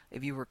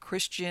 if you were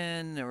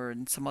Christian, or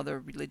in some other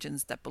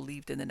religions that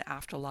believed in an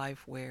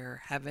afterlife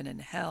where heaven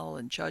and hell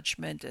and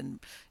judgment,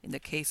 and in the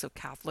case of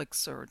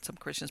Catholics or some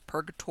Christians,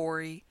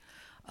 purgatory.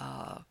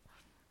 Uh,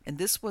 and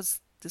this was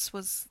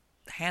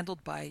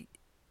handled by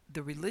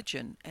the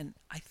religion, and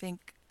I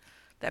think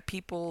that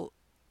people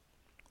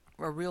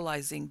are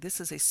realizing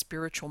this is a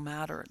spiritual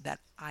matter that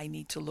I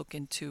need to look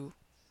into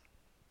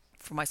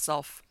for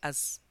myself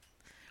as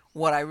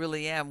what I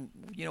really am.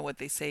 You know what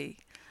they say,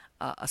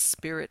 a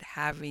spirit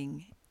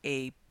having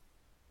a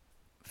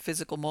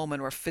physical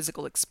moment or a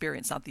physical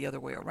experience, not the other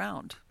way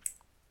around.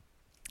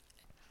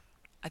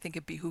 I think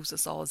it behooves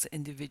us all as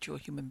individual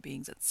human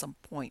beings at some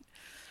point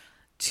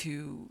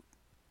to,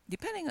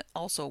 depending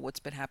also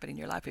what's been happening in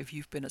your life, if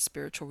you've been a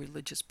spiritual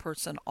religious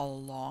person all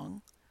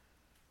along,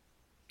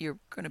 you're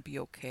going to be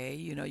okay.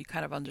 You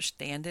kind of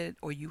understand it,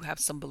 or you have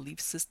some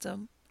belief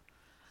system.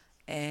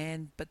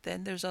 But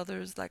then there's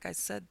others, like I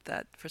said,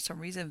 that for some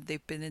reason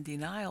they've been in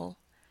denial.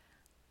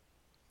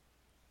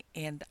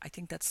 And I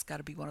think that's got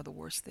to be one of the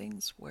worst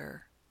things,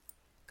 where,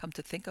 come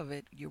to think of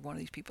it, you're one of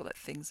these people that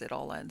thinks it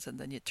all ends, and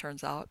then it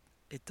turns out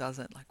it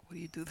doesn't. Like, what do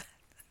you do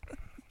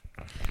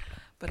then?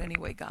 But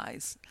anyway,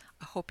 guys,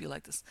 I hope you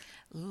like this.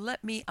 I'm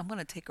going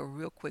to take a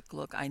real quick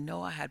look. I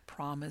know I had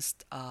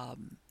promised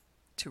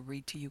to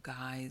read to you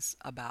guys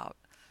about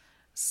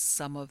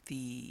some of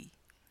the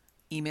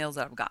emails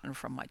that I've gotten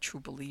from my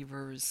true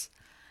believers.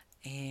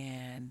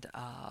 And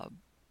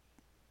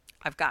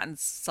I've gotten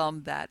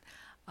some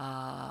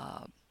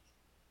uh,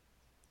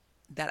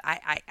 that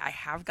I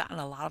have gotten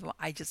a lot of them.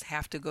 I just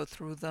have to go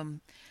through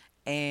them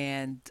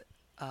and,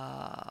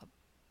 uh,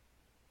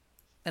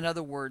 in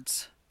other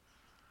words,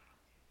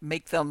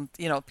 make them,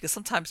 because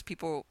sometimes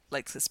people,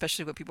 like,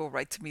 especially when people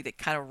write to me, they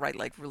kind of write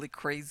like really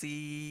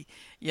crazy,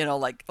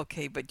 like,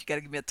 okay, but you got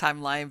to give me a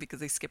timeline because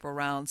they skip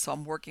around. So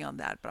I'm working on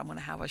that, but I'm going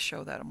to have a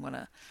show that I'm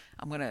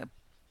going to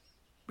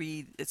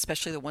read,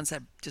 especially the ones that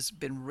have just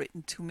been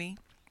written to me.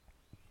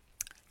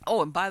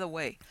 Oh, and by the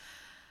way,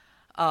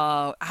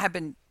 I have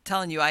been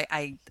telling you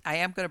I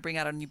am going to bring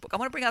out a new book. I'm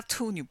going to bring out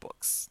two new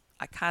books.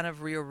 I kind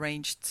of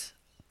rearranged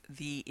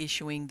the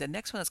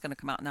next one that's going to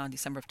come out now in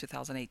December of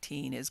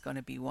 2018 is going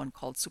to be one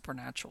called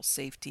Supernatural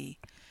Safety.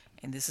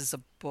 And this is a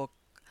book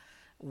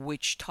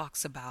which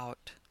talks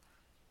about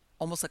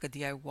almost like a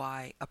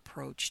DIY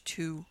approach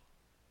to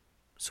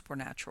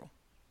supernatural.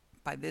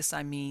 By this,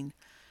 I mean,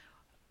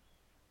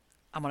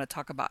 I'm going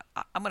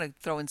to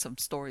throw in some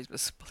stories,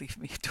 but believe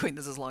me, doing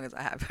this as long as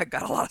I have, I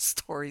got a lot of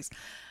stories.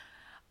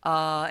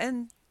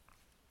 And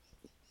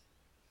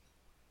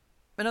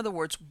in other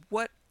words,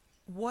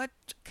 what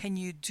can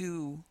you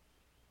do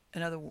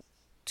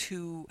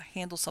to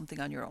handle something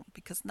on your own?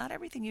 Because not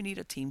everything you need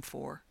a team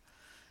for.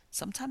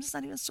 Sometimes it's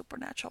not even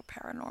supernatural,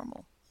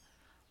 paranormal.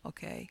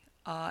 Okay,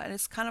 and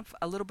it's kind of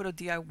a little bit of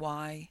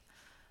DIY,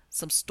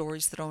 some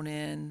stories thrown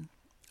in,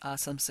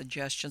 some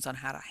suggestions on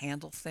how to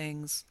handle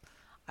things.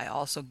 I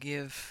also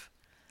give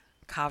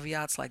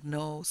caveats like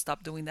no,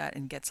 stop doing that,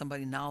 and get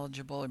somebody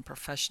knowledgeable and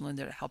professional in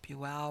there to help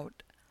you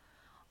out.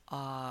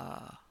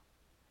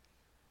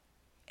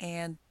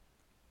 And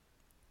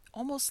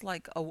almost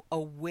like a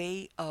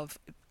way of,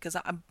 because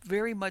I'm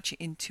very much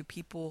into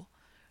people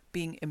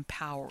being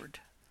empowered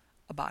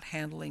about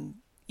handling,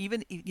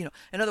 even, in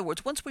other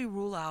words, once we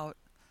rule out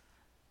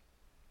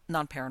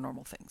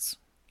non-paranormal things,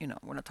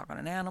 we're not talking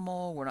an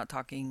animal, we're not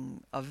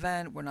talking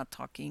event, we're not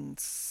talking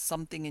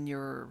something in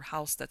your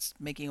house that's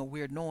making a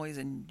weird noise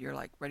and you're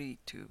like ready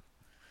to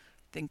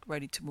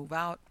move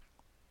out.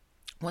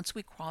 Once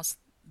we cross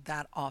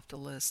that off the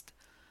list,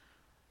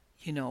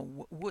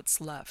 what's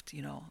left,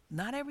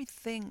 not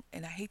everything,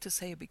 and I hate to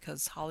say it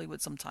because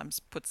Hollywood sometimes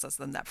puts us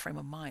in that frame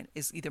of mind,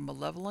 is either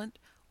malevolent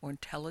or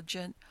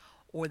intelligent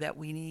or that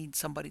we need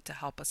somebody to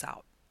help us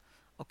out.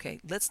 Okay,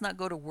 let's not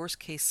go to worst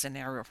case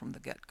scenario from the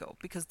get-go,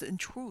 because in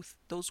truth,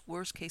 those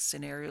worst case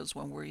scenarios,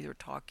 when we're either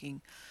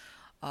talking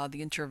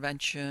the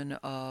intervention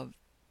of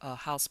a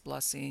house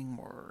blessing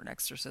or an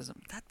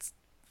exorcism, that's,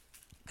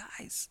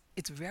 guys,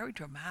 it's very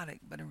dramatic,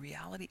 but in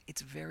reality,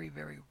 it's very,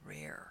 very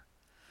rare.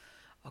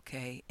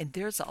 Okay, and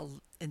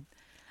and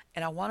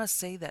I want to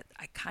say that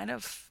I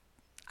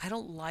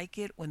don't like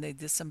it when they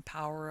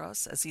disempower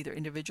us as either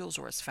individuals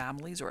or as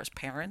families or as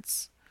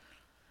parents.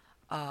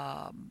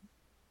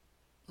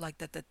 Like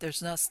that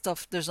there's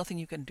nothing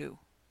you can do,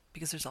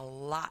 because there's a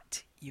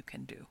lot you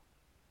can do.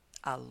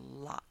 A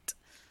lot.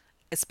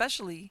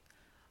 Especially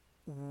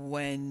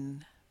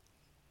when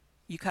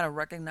you kind of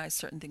recognize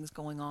certain things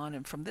going on.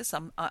 And from this,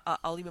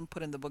 I'll even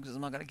put in the book, because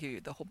I'm not going to give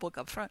you the whole book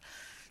up front.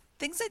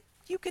 Things that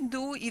you can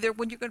do either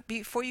when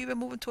before you even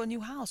move into a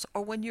new house,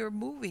 or when you're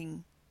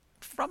moving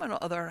from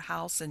another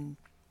house and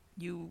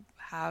you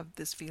have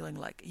this feeling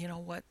like, you know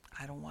what,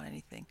 I don't want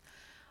anything.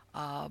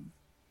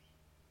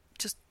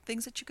 Just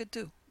things that you could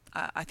do.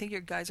 I think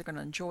your guys are going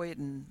to enjoy it,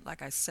 and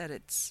like I said,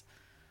 it's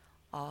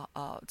going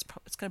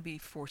to be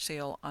for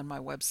sale on my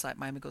website,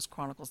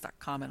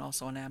 MiamiGhostChronicles.com, and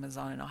also on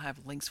Amazon, and I'll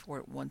have links for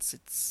it once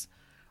it's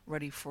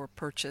ready for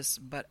purchase.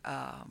 But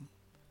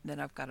then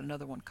I've got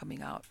another one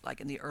coming out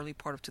like in the early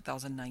part of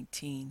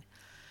 2019.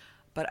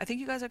 But I think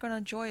you guys are going to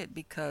enjoy it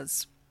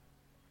because,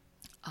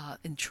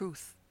 in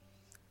truth,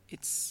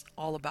 it's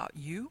all about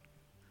you.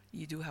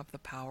 You do have the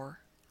power,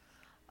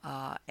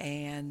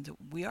 and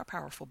we are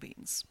powerful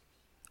beings.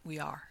 We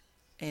are.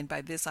 And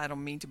by this, I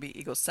don't mean to be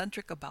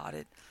egocentric about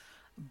it,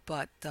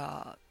 but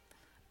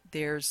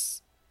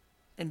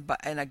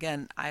and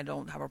again, I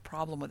don't have a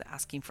problem with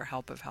asking for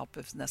help if help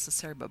is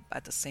necessary, but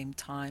at the same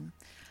time,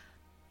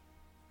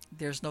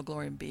 there's no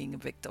glory in being a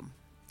victim.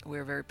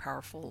 We're very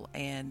powerful,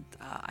 and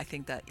I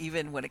think that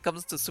even when it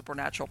comes to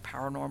supernatural,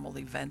 paranormal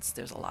events,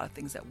 there's a lot of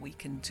things that we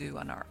can do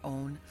on our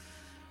own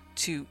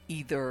to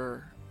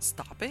either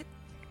stop it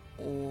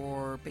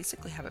or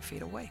basically have it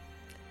fade away.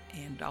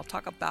 And I'll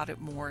talk about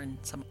it more in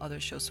some other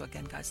shows. So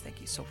again, guys,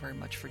 thank you so very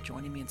much for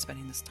joining me and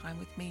spending this time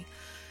with me.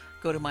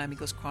 Go to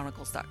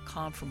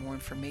MiamiGhostChronicles.com for more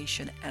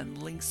information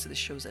and links to the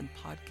shows and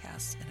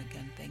podcasts. And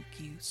again, thank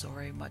you so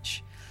very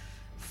much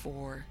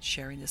for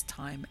sharing this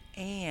time.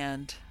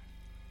 And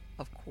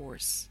of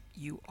course,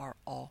 you are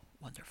all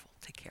wonderful.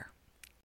 Take care.